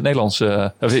helemaal niks in het Nederlands,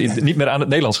 niet meer aan het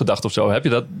Nederlands gedacht of zo. Heb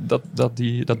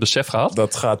je dat besef gehad?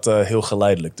 Dat gaat heel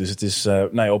geleidelijk. Dus het is,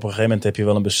 op een gegeven moment heb je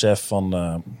wel een besef van,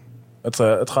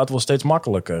 het gaat wel steeds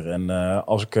makkelijker. En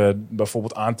als ik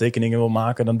bijvoorbeeld aantekeningen wil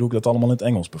maken, dan doe ik dat allemaal in het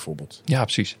Engels bijvoorbeeld. Ja,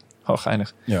 precies. Oh,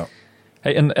 geinig. Ja.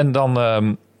 Hey, en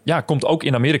dan komt ook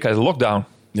in Amerika de lockdown.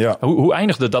 Ja. Hoe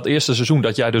eindigde dat eerste seizoen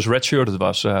dat jij dus redshirted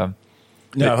was?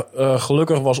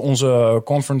 Gelukkig was onze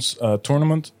conference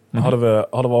tournament hadden we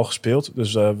al gespeeld.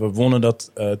 Dus we wonnen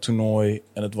dat toernooi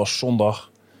en het was zondag.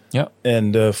 Ja.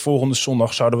 En de volgende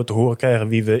zondag zouden we te horen krijgen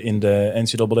wie we in de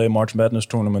NCAA March Madness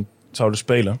tournament zouden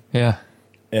spelen. Ja.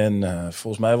 En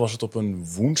volgens mij was het op een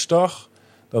woensdag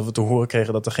dat we te horen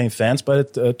kregen dat er geen fans bij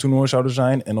het toernooi zouden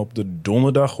zijn. En op de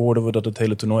donderdag hoorden we dat het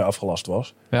hele toernooi afgelast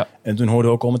was. Ja. En toen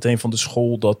hoorden we ook al meteen van de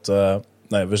school dat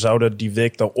we zouden die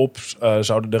week daarop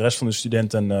zouden de rest van de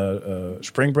studenten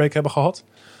spring break hebben gehad.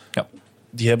 Ja.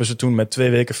 Die hebben ze toen met 2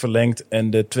 weken verlengd. En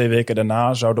de 2 weken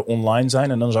daarna zouden online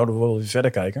zijn. En dan zouden we wel weer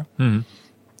verder kijken.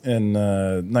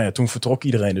 En toen vertrok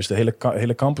iedereen. Dus de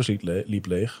hele campus liep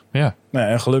leeg. Ja.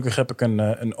 En gelukkig heb ik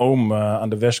een oom aan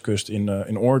de westkust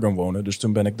in Oregon wonen. Dus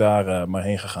toen ben ik daar maar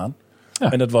heen gegaan.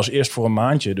 Ja. En dat was eerst voor een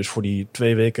maandje. Dus voor die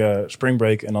 2 weken spring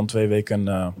break en dan 2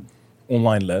 weken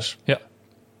online les. Ja.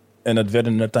 En het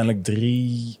werden uiteindelijk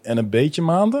 3 en een beetje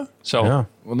maanden. Zo. Ja.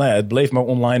 Want het bleef maar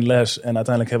online les. En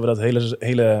uiteindelijk hebben we dat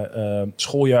hele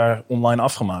schooljaar online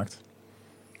afgemaakt.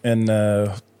 En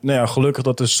gelukkig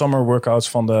dat de summer workouts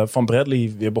van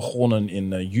Bradley weer begonnen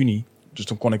in juni. Dus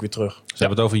toen kon ik weer terug. Ze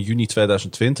hebben het over juni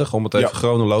 2020, om het even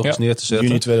chronologisch neer te zetten.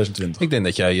 Juni 2020. Ik denk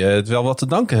dat jij het wel wat te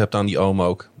danken hebt aan die oom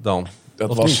ook dan.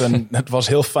 Het was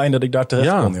heel fijn dat ik daar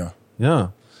terecht kon,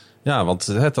 Ja,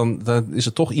 want dan is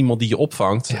het toch iemand die je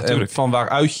opvangt. Ja, en van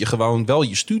waaruit je gewoon wel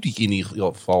je studie in ieder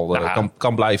geval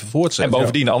kan blijven voortzetten. En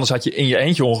bovendien, anders had je in je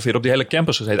eentje ongeveer op die hele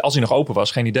campus gezeten. Als hij nog open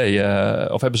was, geen idee.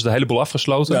 Of hebben ze de hele boel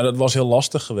afgesloten? Ja, dat was heel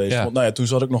lastig geweest. Ja. Want toen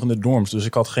zat ik nog in de dorms. Dus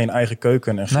ik had geen eigen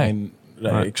keuken en geen...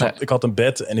 Ik had een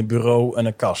bed en een bureau en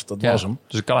een kast. Dat was hem.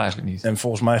 Dus dat kan eigenlijk niet. En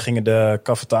volgens mij gingen de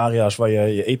cafetaria's waar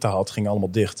je eten had, gingen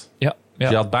allemaal dicht. Ja.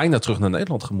 Je had bijna terug naar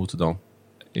Nederland gemoeten dan.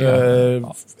 Ja.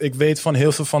 Ik weet van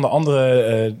heel veel van de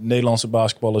andere Nederlandse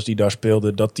basketballers die daar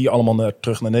speelden, dat die allemaal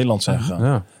terug naar Nederland zijn gegaan.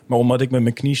 Ja. Maar omdat ik met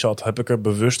mijn knie zat, heb ik er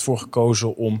bewust voor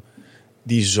gekozen om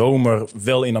die zomer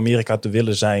wel in Amerika te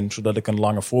willen zijn, zodat ik een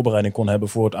lange voorbereiding kon hebben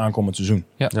voor het aankomend seizoen.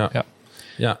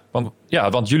 Ja.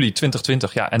 Want juli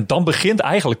 2020, en dan begint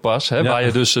eigenlijk pas, waar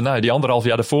je dus die 1,5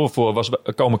 jaar ervoor was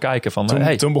komen kijken van...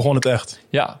 Toen begon het echt.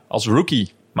 Ja, als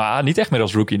rookie. Maar niet echt meer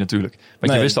als rookie natuurlijk.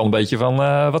 Want je wist al een beetje van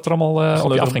wat er allemaal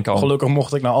op je af ging komen. Gelukkig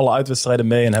mocht ik naar alle uitwedstrijden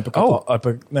mee en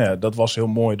dat was heel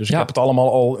mooi. Dus ik heb het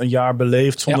allemaal al een jaar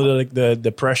beleefd zonder dat ik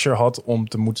de pressure had om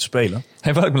te moeten spelen.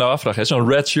 En wat ik me nou afvraag, zo'n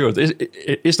red shirt,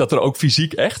 is dat er ook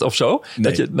fysiek echt of zo?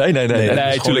 Nee. Nee,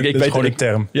 natuurlijk. Ik weet gewoon een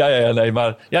term.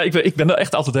 Maar ik ben er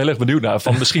echt altijd heel erg benieuwd naar.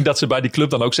 Van misschien dat ze bij die club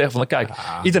dan ook zeggen van, kijk,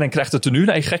 iedereen krijgt het tenue.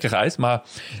 Nee, gekkigheid. Maar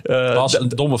als een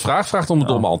domme vraag vraagt om een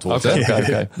domme antwoord.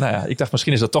 Oké. Nou ja, ik dacht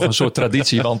misschien is dat toch een soort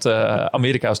traditie, want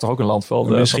Amerika is toch ook een land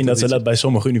van... misschien dat ze dat bij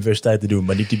sommige universiteiten doen,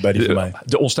 maar niet bij die van mij.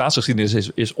 De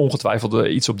ontstaansgeschiedenis is ongetwijfeld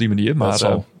iets op die manier, maar...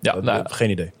 geen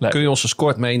idee. Nee. Kun je ons eens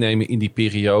kort meenemen in die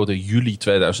periode juli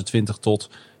 2020 tot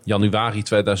januari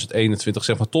 2021,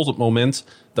 zeg maar tot het moment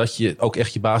dat je ook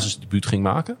echt je basisdebuut ging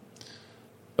maken?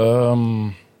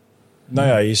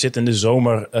 Je zit in de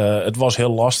zomer. Het was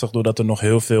heel lastig doordat er nog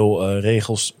heel veel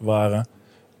regels waren.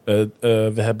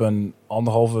 We hebben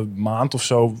 1,5 maand of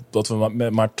zo dat we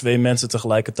met maar 2 mensen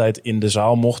tegelijkertijd in de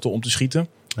zaal mochten om te schieten.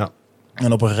 Ja.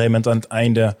 En op een gegeven moment aan het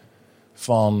einde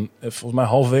van, volgens mij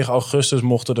halverwege augustus,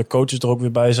 mochten de coaches er ook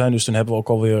weer bij zijn. Dus toen hebben we ook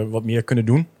alweer wat meer kunnen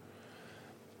doen.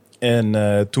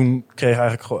 En toen kreeg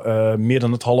eigenlijk meer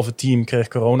dan het halve team kreeg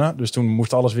corona. Dus toen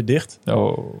moest alles weer dicht.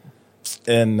 Oh.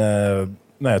 En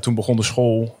toen begon de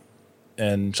school.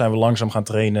 En zijn we langzaam gaan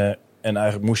trainen. En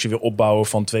eigenlijk moest je weer opbouwen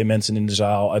van 2 mensen in de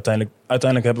zaal.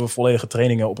 Uiteindelijk hebben we volledige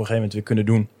trainingen op een gegeven moment weer kunnen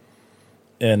doen.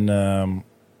 En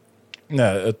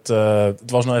Nee,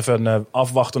 het was nog even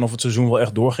afwachten of het seizoen wel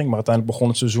echt doorging. Maar uiteindelijk begon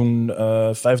het seizoen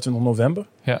 25 november.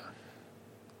 Ja.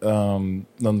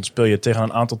 Dan speel je tegen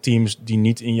een aantal teams die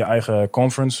niet in je eigen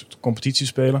conference competitie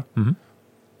spelen. Mm-hmm.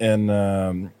 En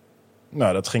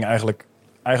dat ging eigenlijk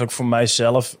voor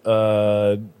mijzelf.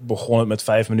 Begon het met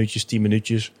 5 minuutjes, 10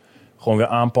 minuutjes. Gewoon weer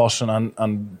aanpassen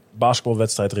aan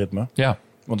basketbalwedstrijdritme. Ja.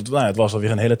 Want het was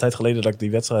alweer een hele tijd geleden dat ik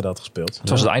die wedstrijd had gespeeld. Het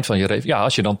was het eind van je leven. Ja,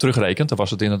 als je dan terugrekent, dan was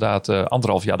het inderdaad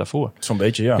 1,5 jaar daarvoor. Zo'n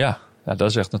beetje, ja. Ja, dat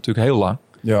is echt natuurlijk heel lang.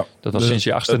 Ja. Dat was sinds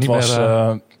je 8e niet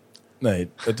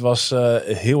meer... het was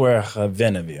heel erg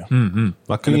wennen weer. Mm-hmm.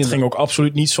 Maar Het ging ook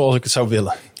absoluut niet zoals ik het zou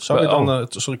willen.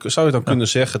 Zou je dan kunnen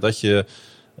zeggen dat je...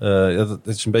 het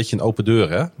is een beetje een open deur,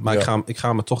 hè? Maar ik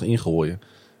ga me toch ingooien.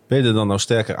 Ben je er dan nou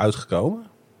sterker uitgekomen?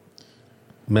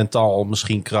 Mentaal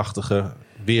misschien krachtiger,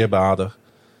 weerbaarder?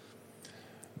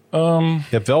 Je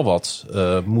hebt wel wat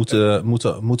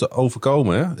moeten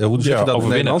overkomen, hè? Hoe zeg je dat?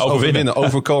 Overwinnen.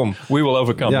 Overcome. We will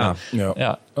overcome.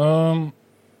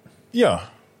 Ja,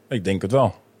 ik denk het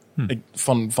wel.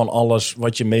 Van alles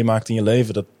wat je meemaakt in je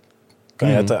leven, dat kan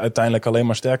je het uiteindelijk alleen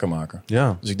maar sterker maken.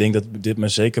 Ja. Dus ik denk dat dit me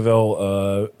zeker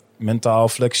wel mentaal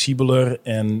flexibeler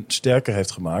en sterker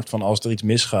heeft gemaakt. Van als er iets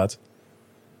misgaat,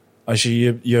 als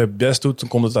je je best doet, dan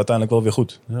komt het uiteindelijk wel weer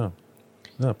goed.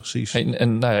 Ja, precies.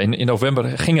 In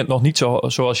november ging het nog niet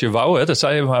zoals je wou. Hè? Dat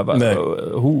zei je, maar Nee.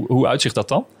 Hoe uitzicht dat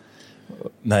dan?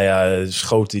 Nou ja,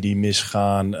 schoten die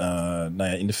misgaan.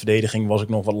 In de verdediging was ik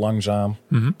nog wat langzaam.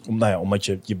 Mm-hmm. Omdat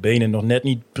je benen nog net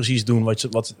niet precies doen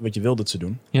wat je wil dat ze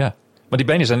doen. Ja. Maar die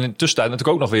benen zijn in de tussentijd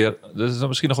natuurlijk ook nog weer... Er is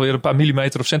misschien nog weer een paar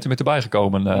millimeter of centimeter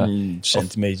bijgekomen. Een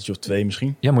centimetertje of 2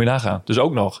 misschien. Ja, moet je nagaan. Dus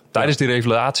ook nog. Tijdens die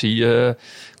revalidatie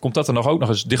komt dat er nog ook nog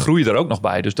eens... Die groei er ook nog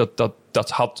bij. Dus dat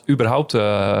had überhaupt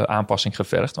aanpassing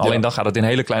gevergd. Alleen dan gaat het in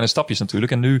hele kleine stapjes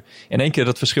natuurlijk. En nu in één keer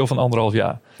dat verschil van 1,5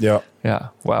 jaar.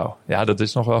 Ja, wauw. Ja, dat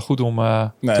is nog wel goed om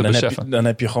te beseffen. Dan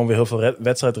heb je gewoon weer heel veel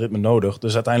wedstrijdritme nodig.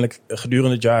 Dus uiteindelijk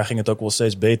gedurende het jaar ging het ook wel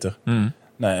steeds beter. Mm.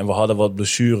 En we hadden wat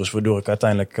blessures, waardoor ik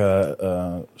uiteindelijk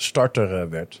starter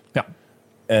werd. Ja.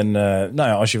 En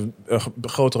als je een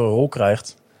grotere rol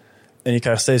krijgt en je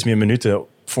krijgt steeds meer minuten,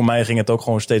 voor mij ging het ook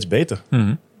gewoon steeds beter.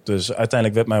 Mm. Dus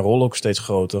uiteindelijk werd mijn rol ook steeds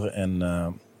groter. En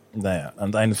aan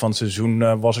het einde van het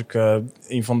seizoen was ik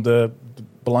een van de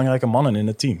belangrijke mannen in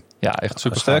het team. Ja, echt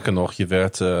super. Sterker nog, je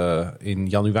werd in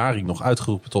januari nog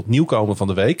uitgeroepen tot nieuwkomer van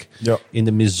de week. Ja. In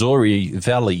de Missouri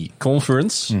Valley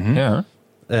Conference. Mm-hmm. Ja.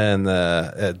 En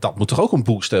dat moet toch ook een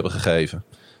boost hebben gegeven?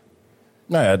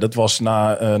 Nou ja, dat was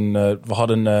na een... we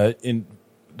hadden in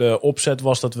de opzet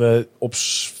was dat we op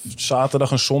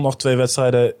zaterdag en zondag 2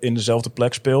 wedstrijden in dezelfde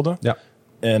plek speelden. Ja.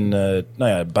 En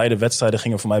beide wedstrijden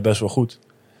gingen voor mij best wel goed.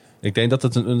 Ik denk dat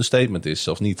het een understatement is,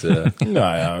 of niet?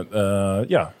 Ja.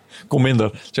 Kom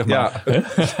minder, zeg maar.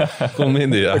 Ja, kom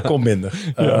minder, ja. Kom minder.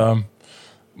 Ja.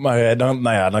 Maar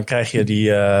dan krijg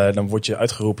je dan word je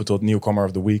uitgeroepen tot Newcomer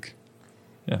of the Week.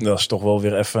 Ja. Dat is toch wel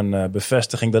weer even een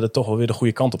bevestiging dat het toch wel weer de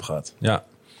goede kant op gaat. Ja.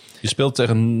 Je speelt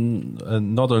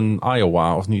tegen Northern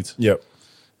Iowa, of niet? Ja.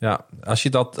 Ja,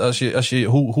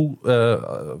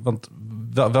 want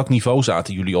welk niveau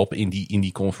zaten jullie op in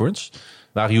die conference?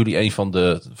 Waren jullie een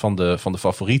van de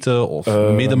favorieten of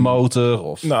middenmotor?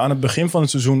 Of? Nou, aan het begin van het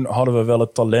seizoen hadden we wel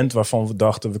het talent waarvan we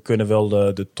dachten we kunnen wel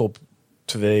de top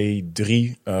 2,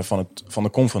 3 van de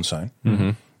conference zijn.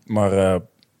 Mm-hmm. Maar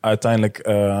uiteindelijk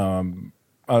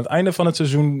aan het einde van het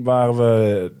seizoen waren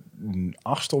we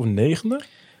 8e of 9e.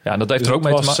 Ja, en dat heeft Dus er ook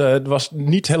mee te maken. Het was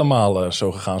niet helemaal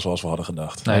zo gegaan zoals we hadden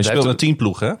gedacht. Nee, je speelde een 10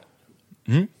 ploeg, hè?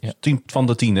 Ja. 10 van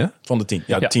de 10, hè? Van de 10,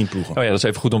 ja. 10 ploegen. Oh ja, dat is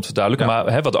even goed om te verduidelijken. Ja.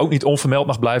 Maar wat ook niet onvermeld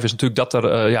mag blijven is natuurlijk dat er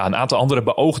een aantal andere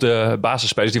beoogde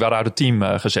basisspelers die waren uit het team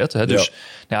gezet. Hè? Dus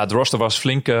het roster was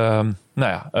flink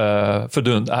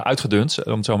uitgedund,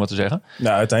 om het zo maar te zeggen.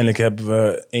 Nou, uiteindelijk hebben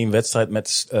we 1 wedstrijd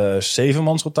met 7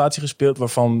 mans rotatie gespeeld,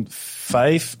 waarvan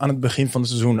 5 aan het begin van het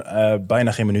seizoen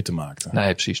bijna geen minuten maakten.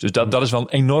 Nee, precies. Dus dat is wel een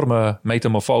enorme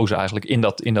metamorfose eigenlijk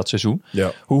in dat seizoen.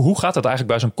 Ja. Hoe gaat dat eigenlijk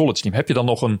bij zo'n college team? Heb je dan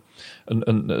nog een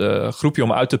groepje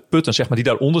om uit te putten, zeg maar, die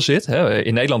daaronder zit? Hè?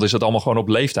 In Nederland is dat allemaal gewoon op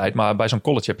leeftijd, maar bij zo'n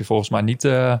college heb je volgens mij niet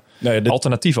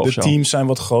alternatieven of zo. De teams zijn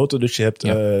wat groter, dus je hebt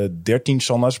 13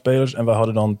 standaardspelers en we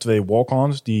hadden dan 2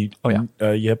 walk-ons. Je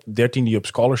hebt 13 die op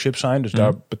scholarship zijn, dus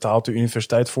daar betaalt de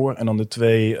universiteit voor. En dan de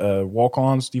 2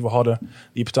 walk-ons die we hadden,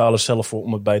 die betalen zelf voor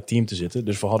om het bij het team te zitten.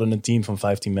 Dus we hadden een team van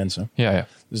 15 mensen. Ja.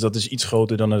 Dus dat is iets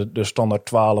groter dan de standaard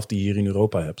 12 die je hier in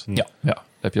Europa hebt. Ja. Dan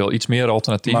heb je wel iets meer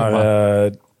alternatieven.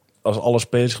 Maar als alle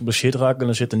spelers geblesseerd raken,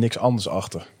 dan zit er niks anders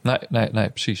achter. Nee,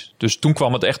 precies. Dus toen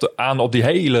kwam het echt aan op die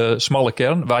hele smalle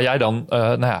kern, waar jij dan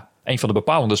een van de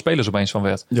bepalende spelers opeens van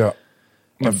werd. Ja.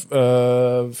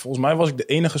 Volgens mij was ik de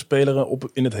enige speler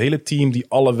in het hele team die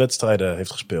alle wedstrijden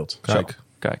heeft gespeeld.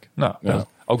 Kijk. Nou,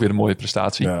 ook weer een mooie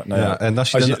prestatie. En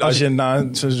als je na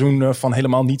een seizoen van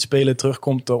helemaal niet spelen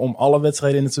terugkomt om alle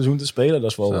wedstrijden in het seizoen te spelen,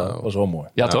 dat was wel mooi.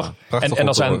 Ja, toch? En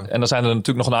dan zijn er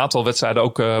natuurlijk nog een aantal wedstrijden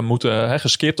ook moeten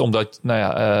geskipt, omdat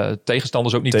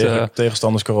tegenstanders ook niet...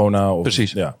 Tegenstanders corona.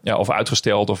 Precies. Ja, of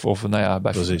uitgesteld. Of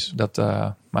precies.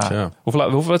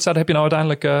 Hoeveel wedstrijden heb je nou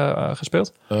uiteindelijk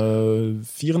gespeeld?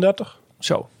 34.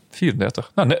 Zo,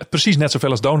 34. Nou, precies net zoveel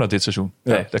als Donut dit seizoen.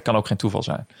 Ja. Nee, dat kan ook geen toeval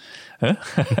zijn.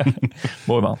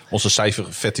 Mooi man. Onze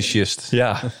cijferfetischist.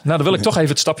 Ja, nou dan wil ik toch even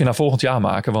het stapje naar volgend jaar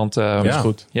maken. Want is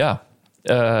goed. Ja,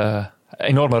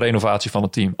 enorme renovatie van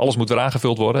het team. Alles moet weer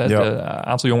aangevuld worden. Het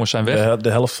aantal jongens zijn weg. De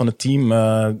helft van het team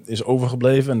is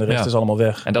overgebleven en de rest is allemaal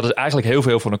weg. En dat is eigenlijk heel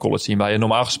veel voor een college team. Waar je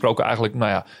normaal gesproken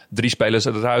eigenlijk 3 spelers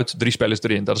eruit, 3 spelers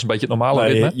erin. Dat is een beetje het normale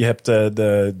ritme. Je hebt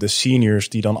de seniors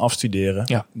die dan afstuderen.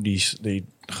 Ja. Die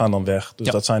gaan dan weg. Dus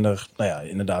dat zijn er,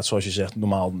 inderdaad, zoals je zegt,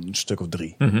 normaal een stuk of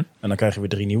 3. Mm-hmm. En dan krijg je weer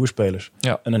 3 nieuwe spelers.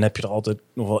 Ja. En dan heb je er altijd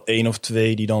nog wel 1 of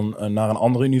 2 die dan naar een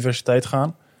andere universiteit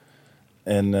gaan.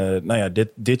 En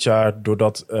dit jaar,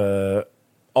 doordat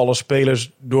alle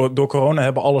spelers... Door corona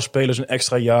hebben alle spelers een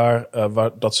extra jaar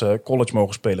dat ze college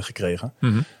mogen spelen gekregen.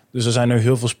 Mm-hmm. Dus er zijn nu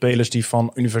heel veel spelers die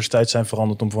van universiteit zijn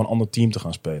veranderd om voor een ander team te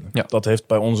gaan spelen. Ja. Dat heeft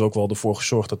bij ons ook wel ervoor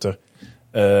gezorgd dat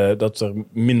er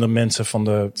minder mensen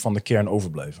van de kern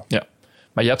overbleven. Ja.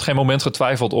 Maar je hebt geen moment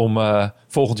getwijfeld om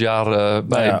volgend jaar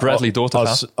bij Bradley door te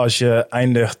gaan? Als je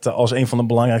eindigt als een van de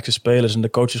belangrijkste spelers... en de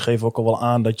coaches geven ook al wel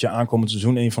aan dat je aankomend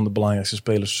seizoen... een van de belangrijkste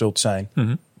spelers zult zijn...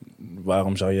 Mm-hmm.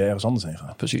 Waarom zou je ergens anders heen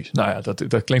gaan? Precies. Nou ja,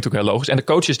 dat klinkt ook heel logisch. En de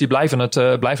coaches die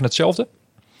blijven hetzelfde?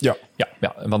 Ja,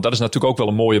 want dat is natuurlijk ook wel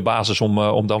een mooie basis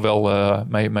om dan wel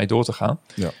mee door te gaan.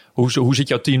 Ja. Hoe ziet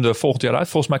jouw team er volgend jaar uit?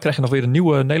 Volgens mij krijg je nog weer een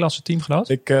nieuwe Nederlandse teamgenoot.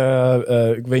 Ik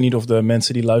weet niet of de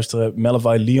mensen die luisteren...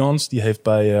 Melvai Lyons, die heeft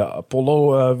bij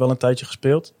Apollo wel een tijdje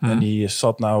gespeeld. En die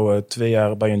zat nou 2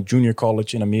 jaar bij een junior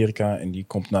college in Amerika. En die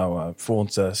komt nou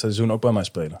volgend seizoen ook bij mij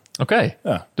spelen. Oké.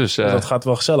 Ja, dus dat gaat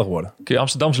wel gezellig worden. Kun je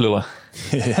Amsterdams lullen?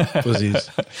 Ja, precies.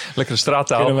 Lekkere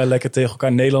straattaal. Kunnen wij lekker tegen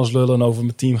elkaar Nederlands lullen over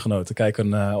mijn teamgenoten.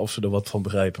 Kijken of ze er wat van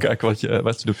begrijpen. Kijk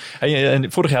wat ze doen.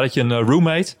 En vorig jaar had je een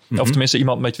roommate. Mm-hmm. Of tenminste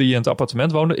iemand met wie je in het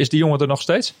appartement woonde. Is die jongen er nog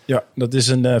steeds? Ja, dat is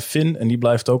een Finn en die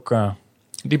blijft ook...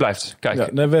 Die blijft, kijk.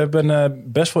 Ja, we hebben een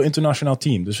best wel internationaal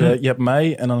team. Dus je hebt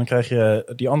mij en dan krijg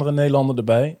je die andere Nederlander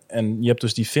erbij. En je hebt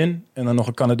dus die Finn en dan nog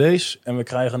een Canadees. En we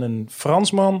krijgen een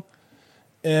Fransman.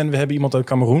 En we hebben iemand uit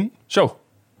Kameroen. Zo.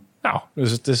 Nou,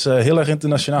 dus het is heel erg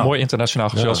internationaal. Mooi internationaal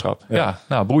gezelschap. Ja,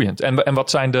 nou, boeiend. En wat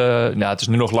zijn de... Nou, het is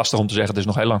nu nog lastig om te zeggen. Het is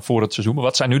nog heel lang voor het seizoen. Maar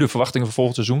wat zijn nu de verwachtingen voor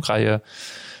volgend seizoen? Ga je...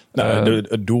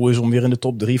 Het doel is om weer in de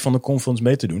top 3 van de conference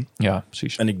mee te doen. Ja,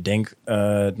 precies. En ik denk...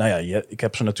 ik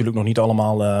heb ze natuurlijk nog niet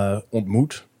allemaal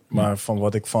ontmoet. Maar van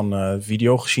wat ik van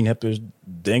video gezien heb... Dus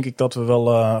denk ik dat we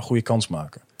wel een goede kans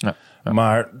maken. Ja. Ja.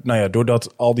 Maar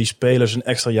doordat al die spelers een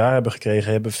extra jaar hebben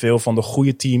gekregen... hebben veel van de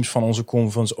goede teams van onze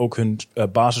conference... ook hun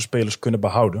basisspelers kunnen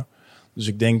behouden. Dus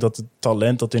ik denk dat het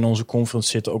talent dat in onze conference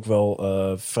zit... ook wel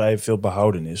vrij veel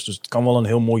behouden is. Dus het kan wel een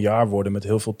heel mooi jaar worden... met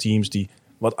heel veel teams die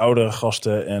wat oudere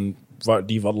gasten... en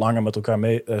die wat langer met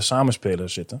elkaar samenspelen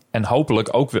zitten. En hopelijk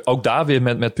ook daar weer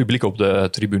met publiek op de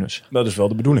tribunes. Dat is wel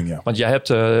de bedoeling, ja. Want je hebt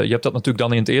dat natuurlijk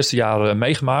dan in het eerste jaar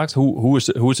meegemaakt. Hoe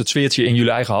is het sfeertje in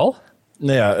jullie eigen hal?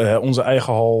 Nou ja, onze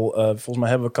eigen hal, volgens mij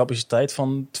hebben we capaciteit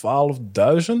van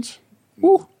 12.000.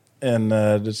 En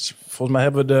dus volgens mij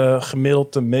hebben we de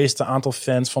gemiddelde meeste aantal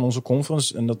fans van onze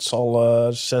conference. En dat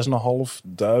zal 6.500,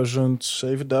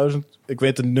 7.000. Ik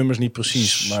weet de nummers niet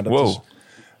precies. Maar dat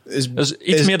is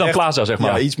iets meer dan echt, Plaza, zeg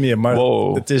maar. Ja, iets meer. Maar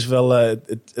het is wel,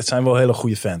 het zijn wel hele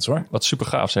goede fans, hoor. Wat super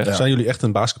gaaf, zeg. Ja. Zijn jullie echt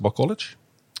een basketbalcollege?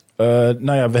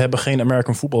 We hebben geen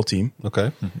American voetbalteam.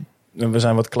 Oké. We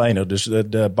zijn wat kleiner. Dus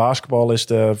de basketbal is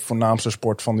de voornaamste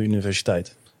sport van de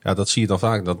universiteit. Ja, dat zie je dan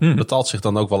vaak. Dat betaalt zich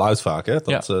dan ook wel uit vaak. Hè?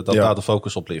 Dat daar de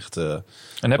focus op ligt.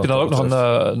 En heb je dan ook nog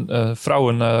een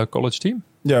vrouwen college team?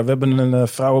 Ja, we hebben een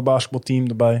vrouwenbasketbalteam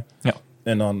erbij. Ja.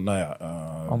 En dan,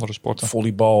 andere sporten.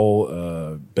 Volleybal,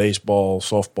 baseball,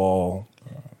 softbal.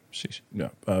 Precies.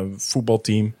 Ja,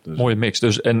 voetbalteam. Dus. Mooie mix.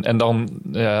 Dus en dan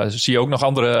zie je ook nog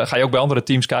ga je ook bij andere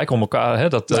teams kijken om elkaar. Hè,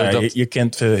 je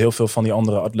kent heel veel van die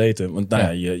andere atleten. Want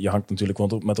je hangt natuurlijk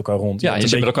wel met elkaar rond. Ja, je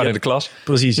zit met elkaar in de klas.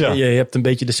 Precies. Ja. Je hebt een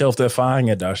beetje dezelfde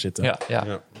ervaringen daar zitten. Ja.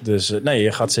 Dus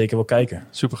je gaat zeker wel kijken.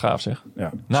 Super gaaf, zeg.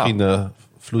 Ja. Misschien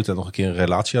vloeit er nog een keer een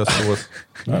relatie uit voort.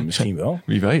 Misschien wel.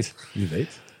 Wie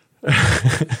weet.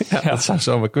 Dat zou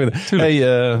zomaar kunnen.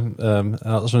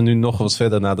 Als we nu nog wat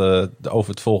verder naar over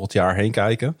het volgend jaar heen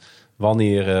kijken.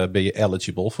 Wanneer ben je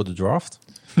eligible voor de draft?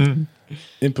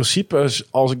 In principe,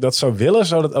 als ik dat zou willen,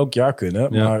 zou dat elk jaar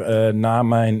kunnen. Ja. Maar na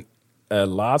mijn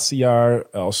laatste jaar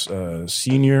als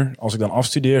senior, als ik dan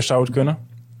afstudeer, zou het kunnen.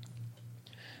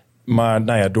 Maar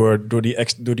nou ja,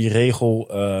 door die regel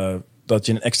dat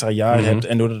je een extra jaar hebt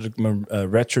en doordat ik mijn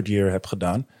redshirt year heb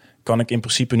gedaan, kan ik in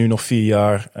principe nu nog 4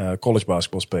 jaar college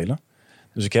basketbal spelen.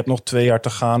 Dus ik heb nog 2 jaar te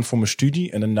gaan voor mijn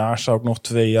studie. En daarna zou ik nog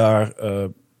 2 jaar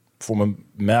voor mijn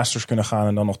masters kunnen gaan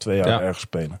en dan nog 2 jaar ergens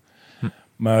spelen.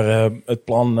 Maar het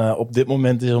plan op dit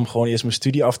moment is om gewoon eerst mijn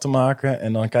studie af te maken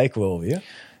en dan kijken we wel weer.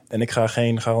 En ik ga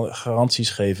geen garanties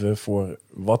geven voor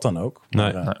wat dan ook.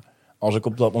 Maar, als ik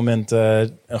op dat moment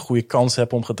een goede kans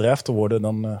heb om gedraft te worden,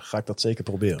 dan ga ik dat zeker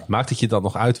proberen. Maakt het je dan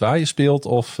nog uit waar je speelt?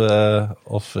 Of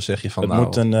zeg je van het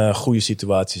moet een goede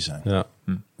situatie zijn. Ja.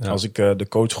 Als ik de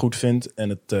coach goed vind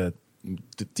en de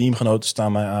teamgenoten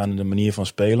staan mij aan de manier van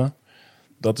spelen,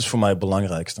 dat is voor mij het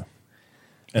belangrijkste.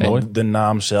 En de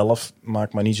naam zelf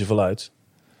maakt mij niet zoveel uit.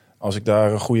 Als ik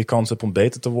daar een goede kans heb om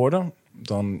beter te worden,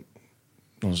 dan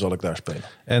zal ik daar spelen.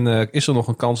 En is er nog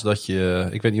een kans dat je,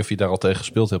 ik weet niet of je daar al tegen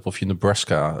gespeeld hebt, of je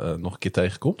Nebraska nog een keer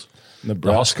tegenkomt?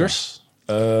 Nebraska. De Huskers?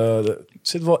 Het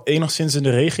zit wel enigszins in de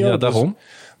regio. Ja, daarom.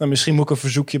 Dus, misschien moet ik een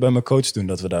verzoekje bij mijn coach doen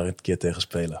dat we daar een keer tegen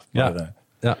spelen. Maar,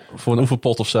 voor een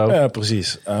oefenpot of zo. Ja,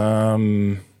 precies.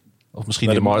 Of misschien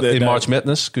in March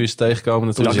Madness kun je ze tegenkomen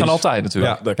natuurlijk. Dat kan altijd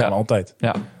natuurlijk. Ja, dat kan altijd.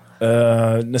 Ja.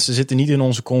 Ze zitten niet in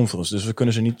onze conference, dus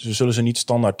we zullen ze niet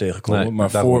standaard tegenkomen. Nee,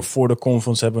 maar voor de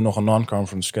conference hebben we nog een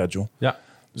non-conference schedule. Ja.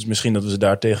 Dus misschien dat we ze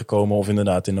daar tegenkomen of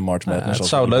inderdaad in de March Madness. Het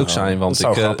zou leuk zijn, want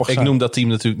ik noem dat team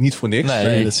natuurlijk niet voor niks. Nee,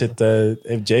 er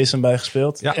heeft Jason bij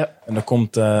gespeeld. Ja. En daar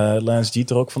komt Lance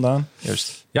Dieter ook vandaan.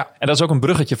 Juist. Ja. En dat is ook een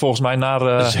bruggetje volgens mij naar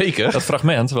dat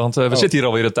fragment, want we zitten hier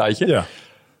alweer een tijdje.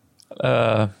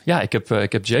 Ja.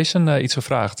 Ik heb Jason iets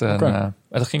gevraagd en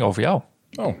dat ging over jou.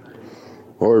 Oh.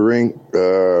 Hoi Rink,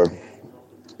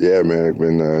 man, ik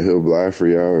ben heel blij voor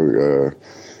jou.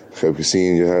 Ik heb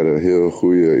gezien, je had een heel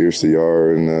goede eerste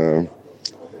jaar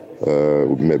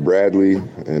met Bradley.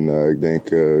 En ik denk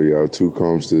jouw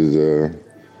toekomst is,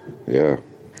 je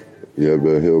hebt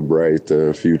een heel bright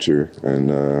future. En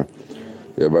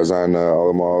wij zijn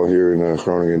allemaal hier in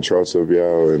Groningen trots op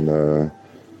jou. En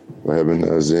we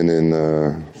hebben zin in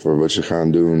voor wat je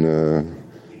gaat doen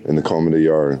in de komende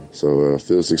jaren. So,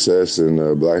 veel succes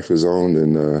en blijf gezond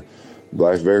en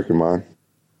blijf werken, man.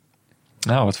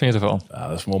 Nou, wat vind je ervan? Ja,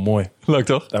 dat is wel mooi. Leuk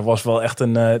toch?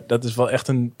 Dat is wel echt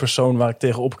een persoon waar ik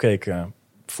tegen opkeek.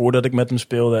 Voordat ik met hem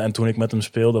speelde en toen ik met hem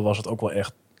speelde, was het ook wel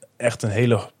echt een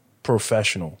hele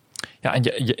professional. Ja, en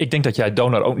ik denk dat jij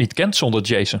Donar ook niet kent zonder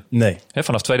Jason. Nee.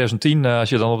 Vanaf 2010, als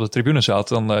je dan op de tribune zat,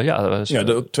 dan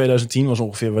 2010 was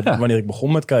ongeveer wanneer ik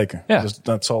begon met kijken. Ja. Dus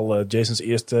dat zal Jasons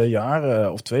eerste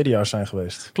jaar of tweede jaar zijn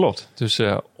geweest. Klopt. Dus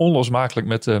onlosmakelijk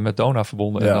met Donar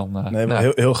verbonden. Ja. En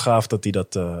dan, heel gaaf dat hij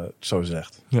dat zo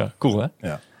zegt. Ja, cool hè?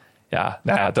 Ja.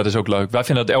 Ja, dat is ook leuk. Wij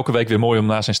vinden het elke week weer mooi om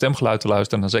naar zijn stemgeluid te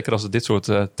luisteren. En zeker als er dit soort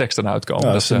teksten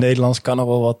uitkomen. Ja, zijn Nederlands kan nog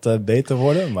wel wat beter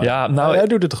worden. Maar hij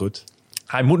doet het goed.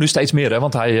 Hij moet nu steeds meer, hè,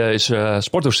 want hij is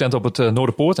sportdocent op het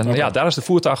Noorderpoort. En daar is de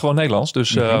voertaal gewoon Nederlands.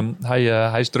 Dus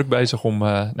hij is druk bezig om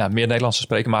meer Nederlands te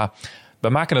spreken. Maar we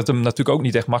maken het hem natuurlijk ook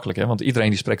niet echt makkelijk. Hè, want iedereen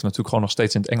die spreekt natuurlijk gewoon nog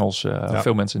steeds in het Engels.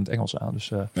 Veel mensen in het Engels aan.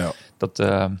 Dus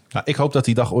ik hoop dat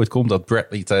die dag ooit komt dat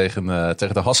Bradley tegen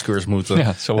de Huskers moet.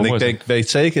 En ik weet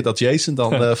zeker dat Jason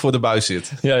dan voor de buis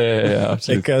zit. Ja,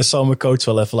 absoluut. Ik zal mijn coach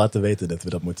wel even laten weten dat we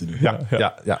dat moeten doen.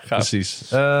 Ja, precies.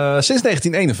 Sinds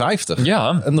 1951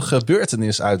 een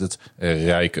gebeurtenis uit het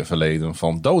rijke verleden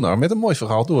van Donar met een mooi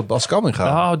verhaal door Bas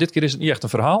Kamminga. Nou, dit keer is het niet echt een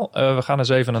verhaal. We gaan eens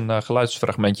even een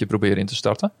geluidsfragmentje proberen in te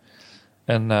starten.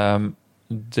 En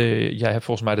jij hebt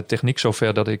volgens mij de techniek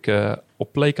zover dat ik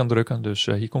op play kan drukken. Dus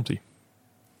hier komt hij.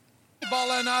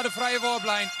 Ballen naar de vrije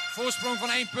worplijn. Voorsprong van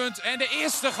 1 punt. En de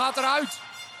eerste gaat eruit.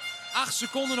 8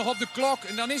 seconden nog op de klok.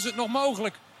 En dan is het nog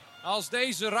mogelijk. Als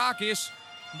deze raak is,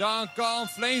 dan kan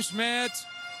Flames met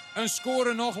een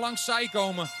score nog langs zij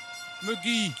komen.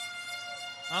 McGee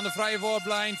aan de vrije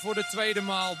worplijn voor de tweede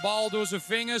maal. Bal door zijn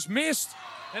vingers. Mist.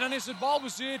 En dan is het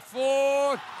balbezit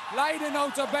voor Leiden,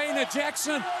 nota bene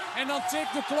Jackson. En dan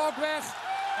tikt de klok weg.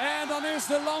 En dan is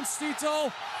de landstitel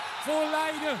voor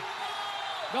Leiden.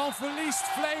 Dan verliest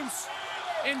Flames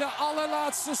in de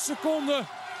allerlaatste seconde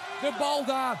de bal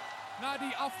daar. Naar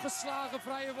die afgeslagen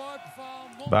vrije worp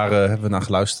van... Waar hebben we naar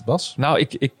geluisterd, Bas? Nou,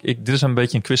 dit is een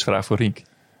beetje een quizvraag voor Rink.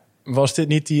 Was dit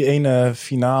niet die ene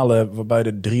finale waarbij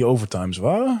er 3 overtimes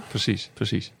waren?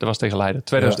 Precies. Dat was tegen Leiden.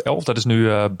 2011, dat is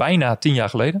nu bijna 10 jaar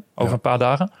geleden. Over een paar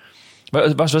dagen.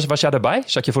 Was jij daarbij?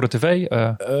 Zat je voor de tv?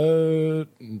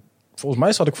 Volgens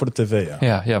mij zat ik voor de tv,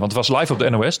 Ja, want het was live op de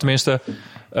NOS. Tenminste,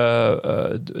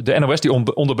 de NOS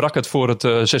die onderbrak het voor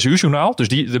het 6 uur journaal. Dus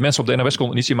de mensen op de NOS konden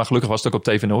het niet zien, maar gelukkig was het ook op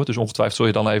TV Noord. Dus ongetwijfeld zul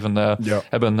je dan even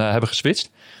hebben geswitcht.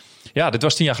 Ja, dit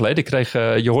was 10 jaar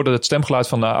geleden. Je hoorde het stemgeluid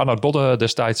van Arnoud Bodde,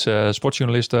 destijds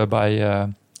sportjournalist bij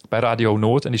Radio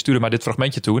Noord. En die stuurde mij dit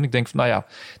fragmentje toe. En ik denk van, dit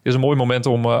is een mooi moment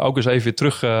om ook eens even weer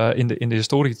terug in de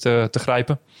historie te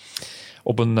grijpen.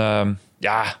 Op een,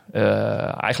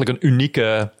 eigenlijk een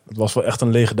unieke... Het was wel echt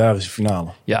een legendarische finale.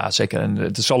 Ja, zeker. En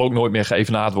het zal ook nooit meer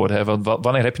geëvenaard worden. Hè? Want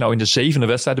wanneer heb je nou in de 7e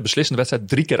wedstrijd, de beslissende wedstrijd,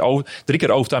 3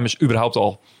 keer overtime is überhaupt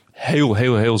al heel,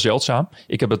 heel, heel zeldzaam.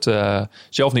 Ik heb het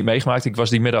zelf niet meegemaakt. Ik was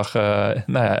die middag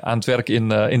aan het werk in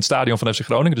het stadion van FC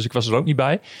Groningen. Dus ik was er ook niet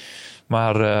bij.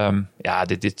 Maar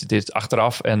dit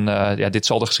achteraf. En dit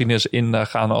zal de geschiedenis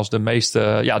ingaan als de meest,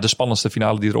 de spannendste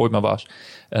finale die er ooit maar was.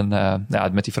 En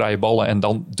met die vrije ballen en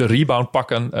dan de rebound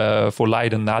pakken voor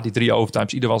Leiden na die 3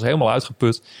 overtimes. Ieder was helemaal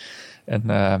uitgeput. En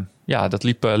dat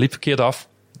liep verkeerd af.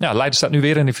 Ja, Leiden staat nu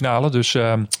weer in de finale. Dus,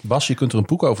 Bas, je kunt er een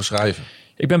boek over schrijven.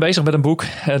 Ik ben bezig met een boek.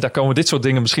 Daar komen dit soort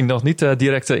dingen misschien nog niet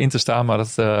direct in te staan. Maar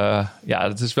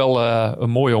het is wel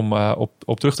mooi om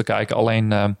op terug te kijken.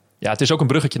 Alleen... het is ook een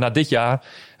bruggetje naar dit jaar.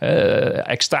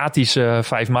 Extatische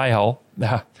 5 mei-hal.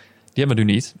 Ja, die hebben we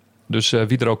nu niet. Dus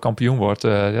wie er ook kampioen wordt,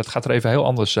 dat gaat er even heel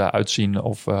anders uitzien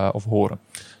of horen.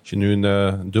 Als je nu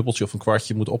een dubbeltje of een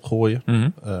kwartje moet opgooien.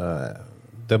 Mm-hmm.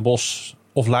 Den Bosch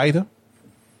of Leiden?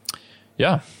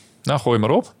 Ja, nou gooi maar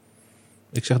op.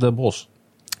 Ik zeg Den Bosch.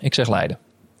 Ik zeg Leiden.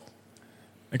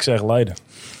 Ik zeg Leiden.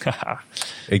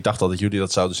 Ik dacht dat jullie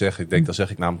dat zouden zeggen. Ik denk, dan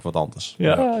zeg ik namelijk wat anders.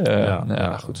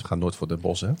 Ja, goed. We gaan nooit voor Den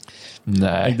Bosch, hè?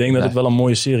 Nee, ik denk dat het wel een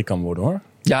mooie serie kan worden, hoor.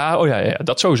 Ja,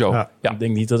 dat sowieso. Ja. Ik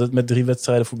denk niet dat het met 3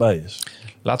 wedstrijden voorbij is.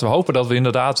 Laten we hopen dat we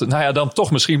inderdaad... dan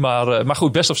toch misschien maar... maar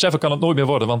goed, best of 7 kan het nooit meer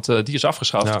worden. Want die is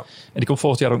afgeschaft. Ja. En die komt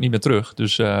volgend jaar ook niet meer terug.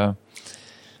 Dus...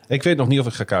 ik weet nog niet of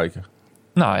ik ga kijken.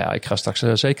 Nou ja, ik ga straks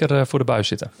zeker voor de buis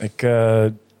zitten. Ik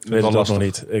weet het nog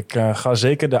niet. Ik ga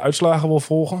zeker de uitslagen wel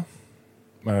volgen.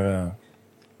 Maar...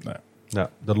 Ja,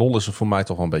 de lol is er voor mij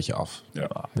toch wel een beetje af. Ja.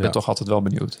 Ik ben toch altijd wel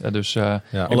benieuwd. Dus, ik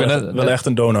ben wel echt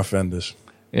een Donar-fan dus.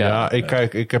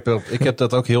 Ik heb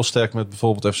dat ook heel sterk met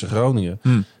bijvoorbeeld FC Groningen.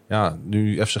 Ja,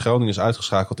 nu FC Groningen is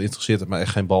uitgeschakeld, interesseert het me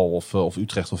echt geen bal of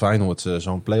Utrecht of Feyenoord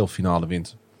zo'n play-off finale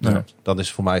wint. Ja. Dan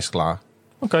is voor mij is het klaar.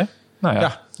 Oké. Nou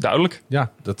ja, duidelijk.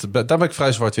 Ja, daar ben ik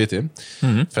vrij zwart-wit in.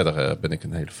 Mm-hmm. Verder ben ik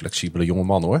een hele flexibele jonge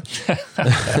man, hoor.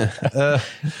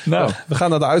 We gaan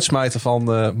naar de uitsmijter van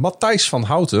Matthijs van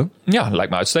Houten. Ja,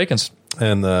 lijkt me uitstekend.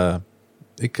 En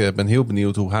ik ben heel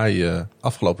benieuwd hoe hij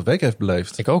afgelopen week heeft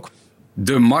beleefd. Ik ook.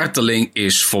 De marteling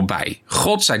is voorbij.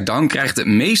 Godzijdank krijgt het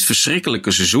meest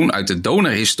verschrikkelijke seizoen uit de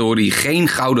Donar-historie geen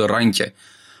gouden randje.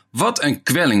 Wat een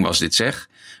kwelling was dit, zeg.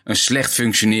 Een slecht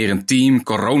functionerend team,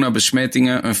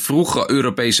 coronabesmettingen, een vroege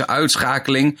Europese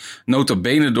uitschakeling, nota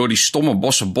bene door die stomme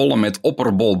bossenbollen met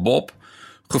opperbol Bob,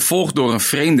 gevolgd door een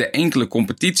vreemde enkele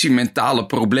competitie, mentale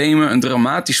problemen, een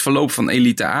dramatisch verloop van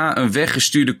Elite A, een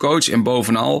weggestuurde coach en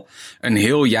bovenal een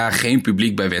heel jaar geen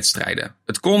publiek bij wedstrijden.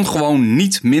 Het kon gewoon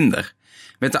niet minder.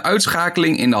 Met de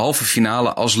uitschakeling in de halve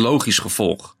finale als logisch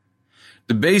gevolg.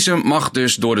 De bezem mag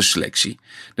dus door de selectie.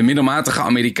 De middelmatige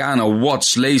Amerikanen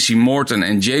Watts, Lacey, Morton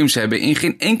en James hebben in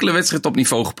geen enkele wedstrijd op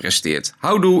niveau gepresteerd.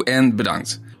 Houdoe en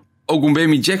bedankt.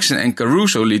 Ogunbemi Jackson en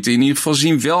Caruso lieten in ieder geval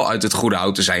zien wel uit het goede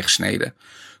hout te zijn gesneden.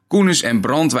 Koenis en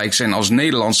Brandwijk zijn als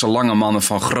Nederlandse lange mannen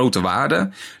van grote waarde.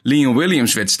 Leon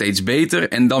Williams werd steeds beter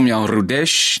en Damian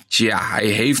Rudesh, hij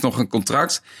heeft nog een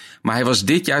contract, maar hij was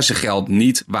dit jaar zijn geld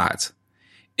niet waard.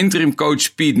 Interim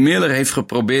coach Pete Miller heeft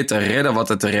geprobeerd te redden wat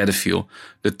er te redden viel.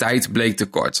 De tijd bleek te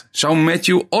kort. Zou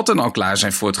Matthew Otten al klaar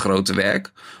zijn voor het grote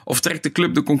werk? Of trekt de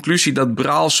club de conclusie dat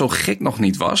Braal zo gek nog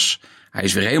niet was? Hij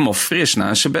is weer helemaal fris na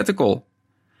een sabbatical.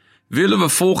 Willen we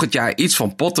volgend jaar iets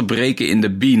van potten breken in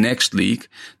de B-Next League,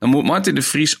 dan moet Martin de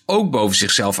Vries ook boven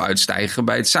zichzelf uitstijgen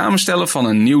bij het samenstellen van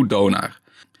een nieuw Donar.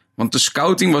 Want de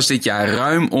scouting was dit jaar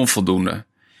ruim onvoldoende.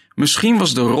 Misschien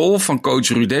was de rol van coach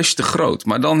Rudesh te groot,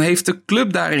 maar dan heeft de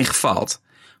club daarin gefaald.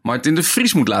 Martin de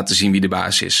Vries moet laten zien wie de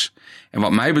baas is. En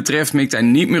wat mij betreft mikt hij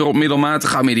niet meer op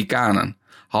middelmatige Amerikanen.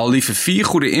 Haal liever 4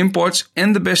 goede imports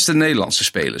en de beste Nederlandse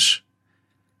spelers.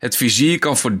 Het vizier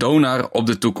kan voor Donar op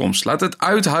de toekomst. Laat het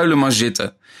uithuilen maar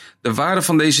zitten. De waarde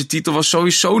van deze titel was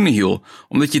sowieso nihil,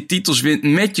 omdat je titels wint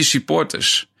met je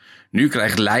supporters. Nu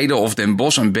krijgt Leiden of Den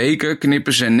Bosch een beker,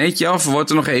 knippen ze een netje af, wordt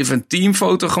er nog even een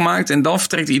teamfoto gemaakt en dan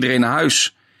vertrekt iedereen naar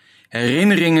huis.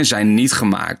 Herinneringen zijn niet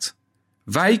gemaakt.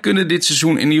 Wij kunnen dit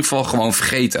seizoen in ieder geval gewoon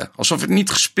vergeten, alsof het niet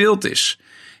gespeeld is.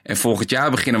 En volgend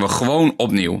jaar beginnen we gewoon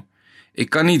opnieuw. Ik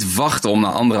kan niet wachten om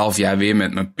na 1,5 jaar weer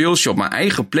met mijn pilsje op mijn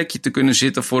eigen plekje te kunnen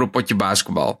zitten voor een potje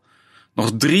basketbal.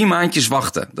 Nog 3 maandjes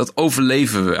wachten. Dat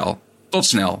overleven we wel. Tot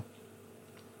snel.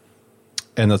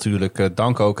 En natuurlijk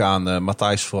dank ook aan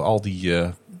Matthijs voor al die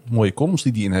mooie columns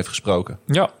die hij in heeft gesproken.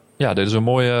 Ja, dit is een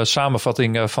mooie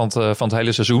samenvatting van het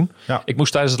hele seizoen. Ja. Ik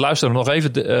moest tijdens het luisteren nog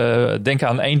even denken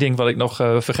aan 1 ding wat ik nog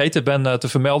vergeten ben te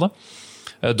vermelden.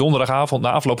 Donderdagavond,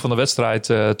 na afloop van de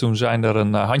wedstrijd, toen zijn er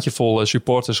een handjevol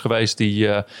supporters geweest die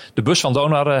de bus van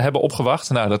Donar hebben opgewacht.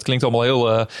 Nou, dat klinkt allemaal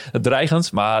heel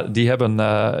dreigend, maar die hebben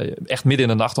echt midden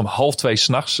in de nacht om 1:30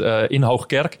 s'nachts in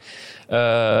Hoogkerk.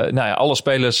 Alle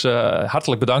spelers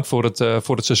hartelijk bedankt voor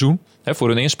het seizoen. Hè, voor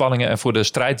hun inspanningen en voor de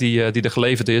strijd die er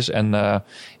geleverd is. En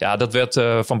dat werd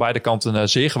van beide kanten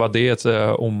zeer gewaardeerd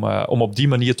om op die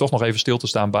manier toch nog even stil te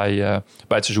staan bij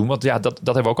het seizoen. Want ja, dat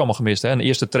hebben we ook allemaal gemist. Hè? Een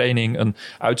eerste training, een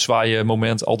uitzwaaien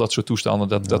moment, al dat soort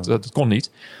toestanden. Dat kon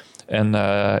niet. En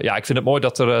ik vind het mooi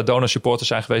dat er Donar supporters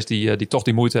zijn geweest die toch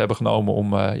die moeite hebben genomen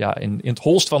om in het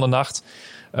holst van de nacht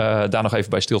daar nog even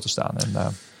bij stil te staan.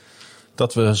 En,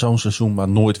 dat we zo'n seizoen maar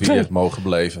nooit weer mogen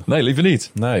beleven. Nee, liever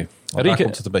niet. Nee, daar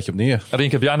komt het een beetje op neer.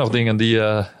 Rink, heb jij nog dingen die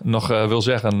je nog wil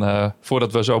zeggen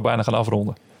voordat we zo bijna gaan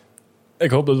afronden?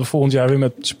 Ik hoop dat we volgend jaar weer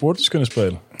met supporters kunnen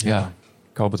spelen. Ja,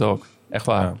 ik hoop het ook. Echt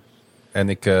waar. Ja. En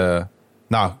ik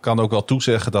kan ook wel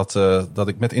toezeggen dat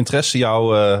ik met interesse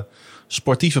jouw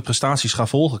sportieve prestaties ga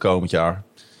volgen komend jaar.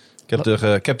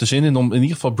 Ik heb er zin in om in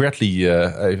ieder geval Bradley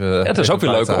even... Het is ook weer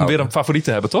leuk om weer een favoriet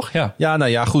te hebben, toch?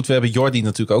 Ja, goed. We hebben Jordi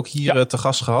natuurlijk ook hier te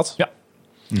gast gehad. Ja.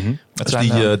 Mm-hmm. Dus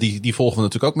die volgen we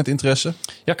natuurlijk ook met interesse.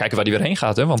 Ja, kijken waar die weer heen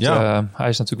gaat. Hè? Want hij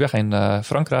is natuurlijk weg in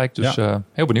Frankrijk. Dus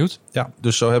heel benieuwd. Ja,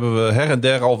 dus zo hebben we her en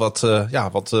der al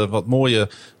wat mooie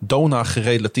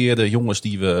Donar-gerelateerde jongens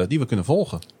die we kunnen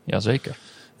volgen. Jazeker.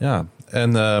 Ja,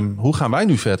 en hoe gaan wij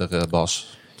nu verder,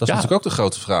 Bas? Dat is natuurlijk ook de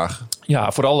grote vraag.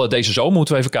 Ja, vooral deze zomer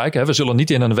moeten we even kijken. Hè. We zullen niet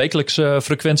in een wekelijkse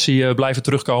frequentie blijven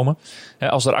terugkomen.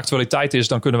 Als er actualiteit is,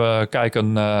 dan kunnen we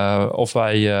kijken of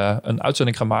wij een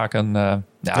uitzending gaan maken.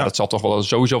 Dat zal toch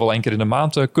sowieso wel 1 keer in de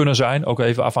maand kunnen zijn. Ook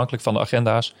even afhankelijk van de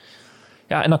agenda's.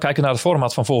 Ja, en dan kijken naar het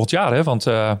format van volgend jaar. Hè? Want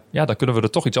dan kunnen we er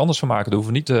toch iets anders van maken. Dan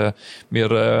hoeven we niet meer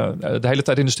de hele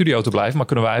tijd in de studio te blijven. Maar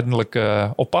kunnen we eindelijk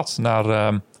op pad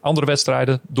naar andere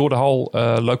wedstrijden. Door de hal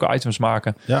leuke items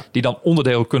maken. Ja. Die dan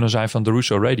onderdeel kunnen zijn van de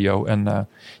Russo Radio. En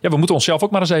we moeten onszelf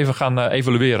ook maar eens even gaan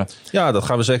evalueren. Ja, dat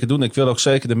gaan we zeker doen. Ik wil ook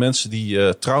zeker de mensen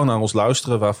die trouw naar ons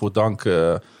luisteren. Waarvoor dank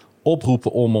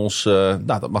oproepen om ons...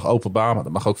 dat mag openbaar, maar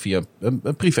dat mag ook via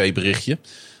een privéberichtje.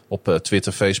 Op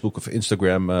Twitter, Facebook of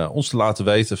Instagram ons te laten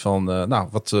weten van...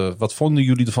 wat vonden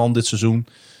jullie ervan dit seizoen?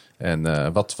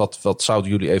 En wat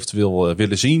zouden jullie eventueel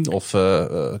willen zien? Of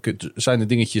zijn er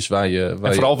dingetjes waar je...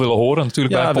 vooral willen horen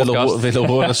natuurlijk bij een podcast. willen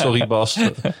horen, sorry Bas.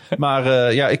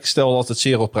 Maar ik stel altijd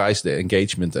zeer op prijs de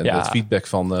engagement en het feedback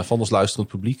van ons luisterend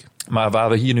publiek. Maar waar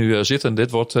we hier nu zitten,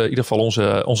 dit wordt in ieder geval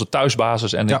onze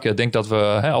thuisbasis. En ik denk dat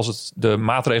we, als het de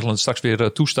maatregelen straks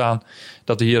weer toestaan...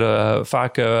 dat we hier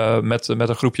vaak met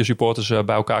een groepje supporters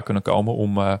bij elkaar kunnen komen...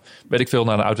 om, weet ik veel,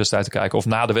 naar een uitwedstrijd te kijken. Of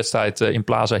na de wedstrijd in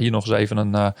Plaza hier nog eens even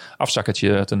een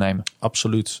afzakkertje te nemen.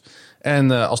 Absoluut.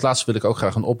 En als laatste wil ik ook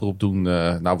graag een oproep doen...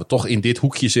 we toch in dit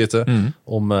hoekje zitten...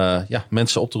 om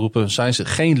mensen op te roepen. Zijn ze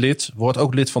geen lid? Word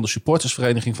ook lid van de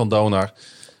supportersvereniging van Donar...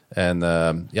 En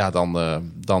dan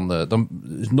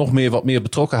nog wat meer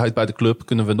betrokkenheid bij de club.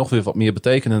 Kunnen we nog weer wat meer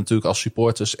betekenen natuurlijk als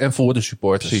supporters en voor de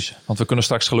supporters. Precies, want we kunnen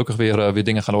straks gelukkig weer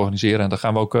dingen gaan organiseren. En daar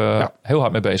gaan we ook heel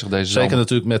hard mee bezig deze zomer. Zeker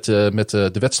natuurlijk met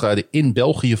de wedstrijden in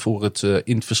België voor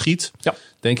in het verschiet. Ja.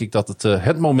 Denk ik dat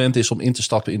het moment is om in te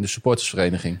stappen in de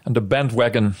supportersvereniging. En de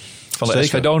bandwagon van de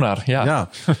SV Donar. Ja.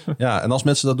 En als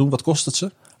mensen dat doen, wat kost het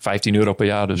ze? €15 per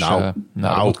jaar, dus dat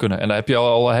moet kunnen. En dan heb je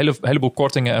al een heleboel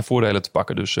kortingen en voordelen te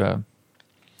pakken. Dus,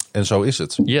 en zo is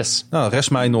het. Yes. Nou,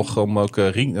 rest mij nog om ook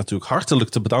Rink natuurlijk hartelijk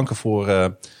te bedanken voor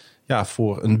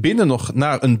een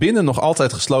binnen nog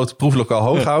altijd gesloten proeflokaal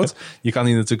Hooghout. Je kan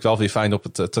hier natuurlijk wel weer fijn op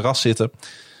het terras zitten.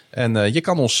 En je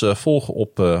kan ons volgen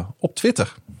op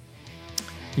Twitter.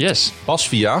 Yes. Pas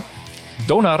via...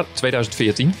 Donar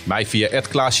 2014. Mij via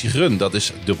 @KlaasjeGrun. Dat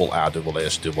is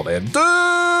 @ASSN.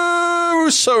 De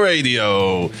Russo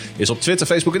Radio is op Twitter,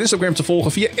 Facebook en Instagram te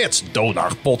volgen via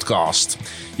 @DonarPodcast.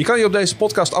 Je kan je op deze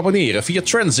podcast abonneren via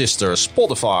Transistor,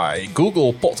 Spotify,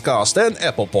 Google Podcast en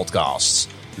Apple Podcasts.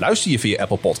 Luister je via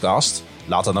Apple Podcast?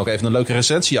 Laat dan ook even een leuke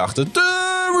recensie achter.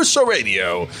 De Russo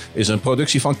Radio is een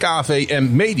productie van KVM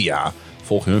Media.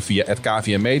 Volg hun via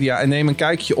 @KVM Media en neem een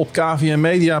kijkje op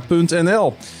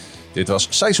kvmmedia.nl. Dit was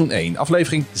seizoen 1,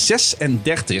 aflevering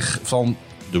 36 van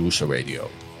de Russo Radio.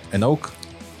 En ook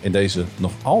in deze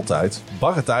nog altijd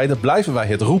barre tijden blijven wij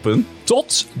het roepen.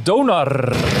 Tot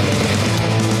Donar!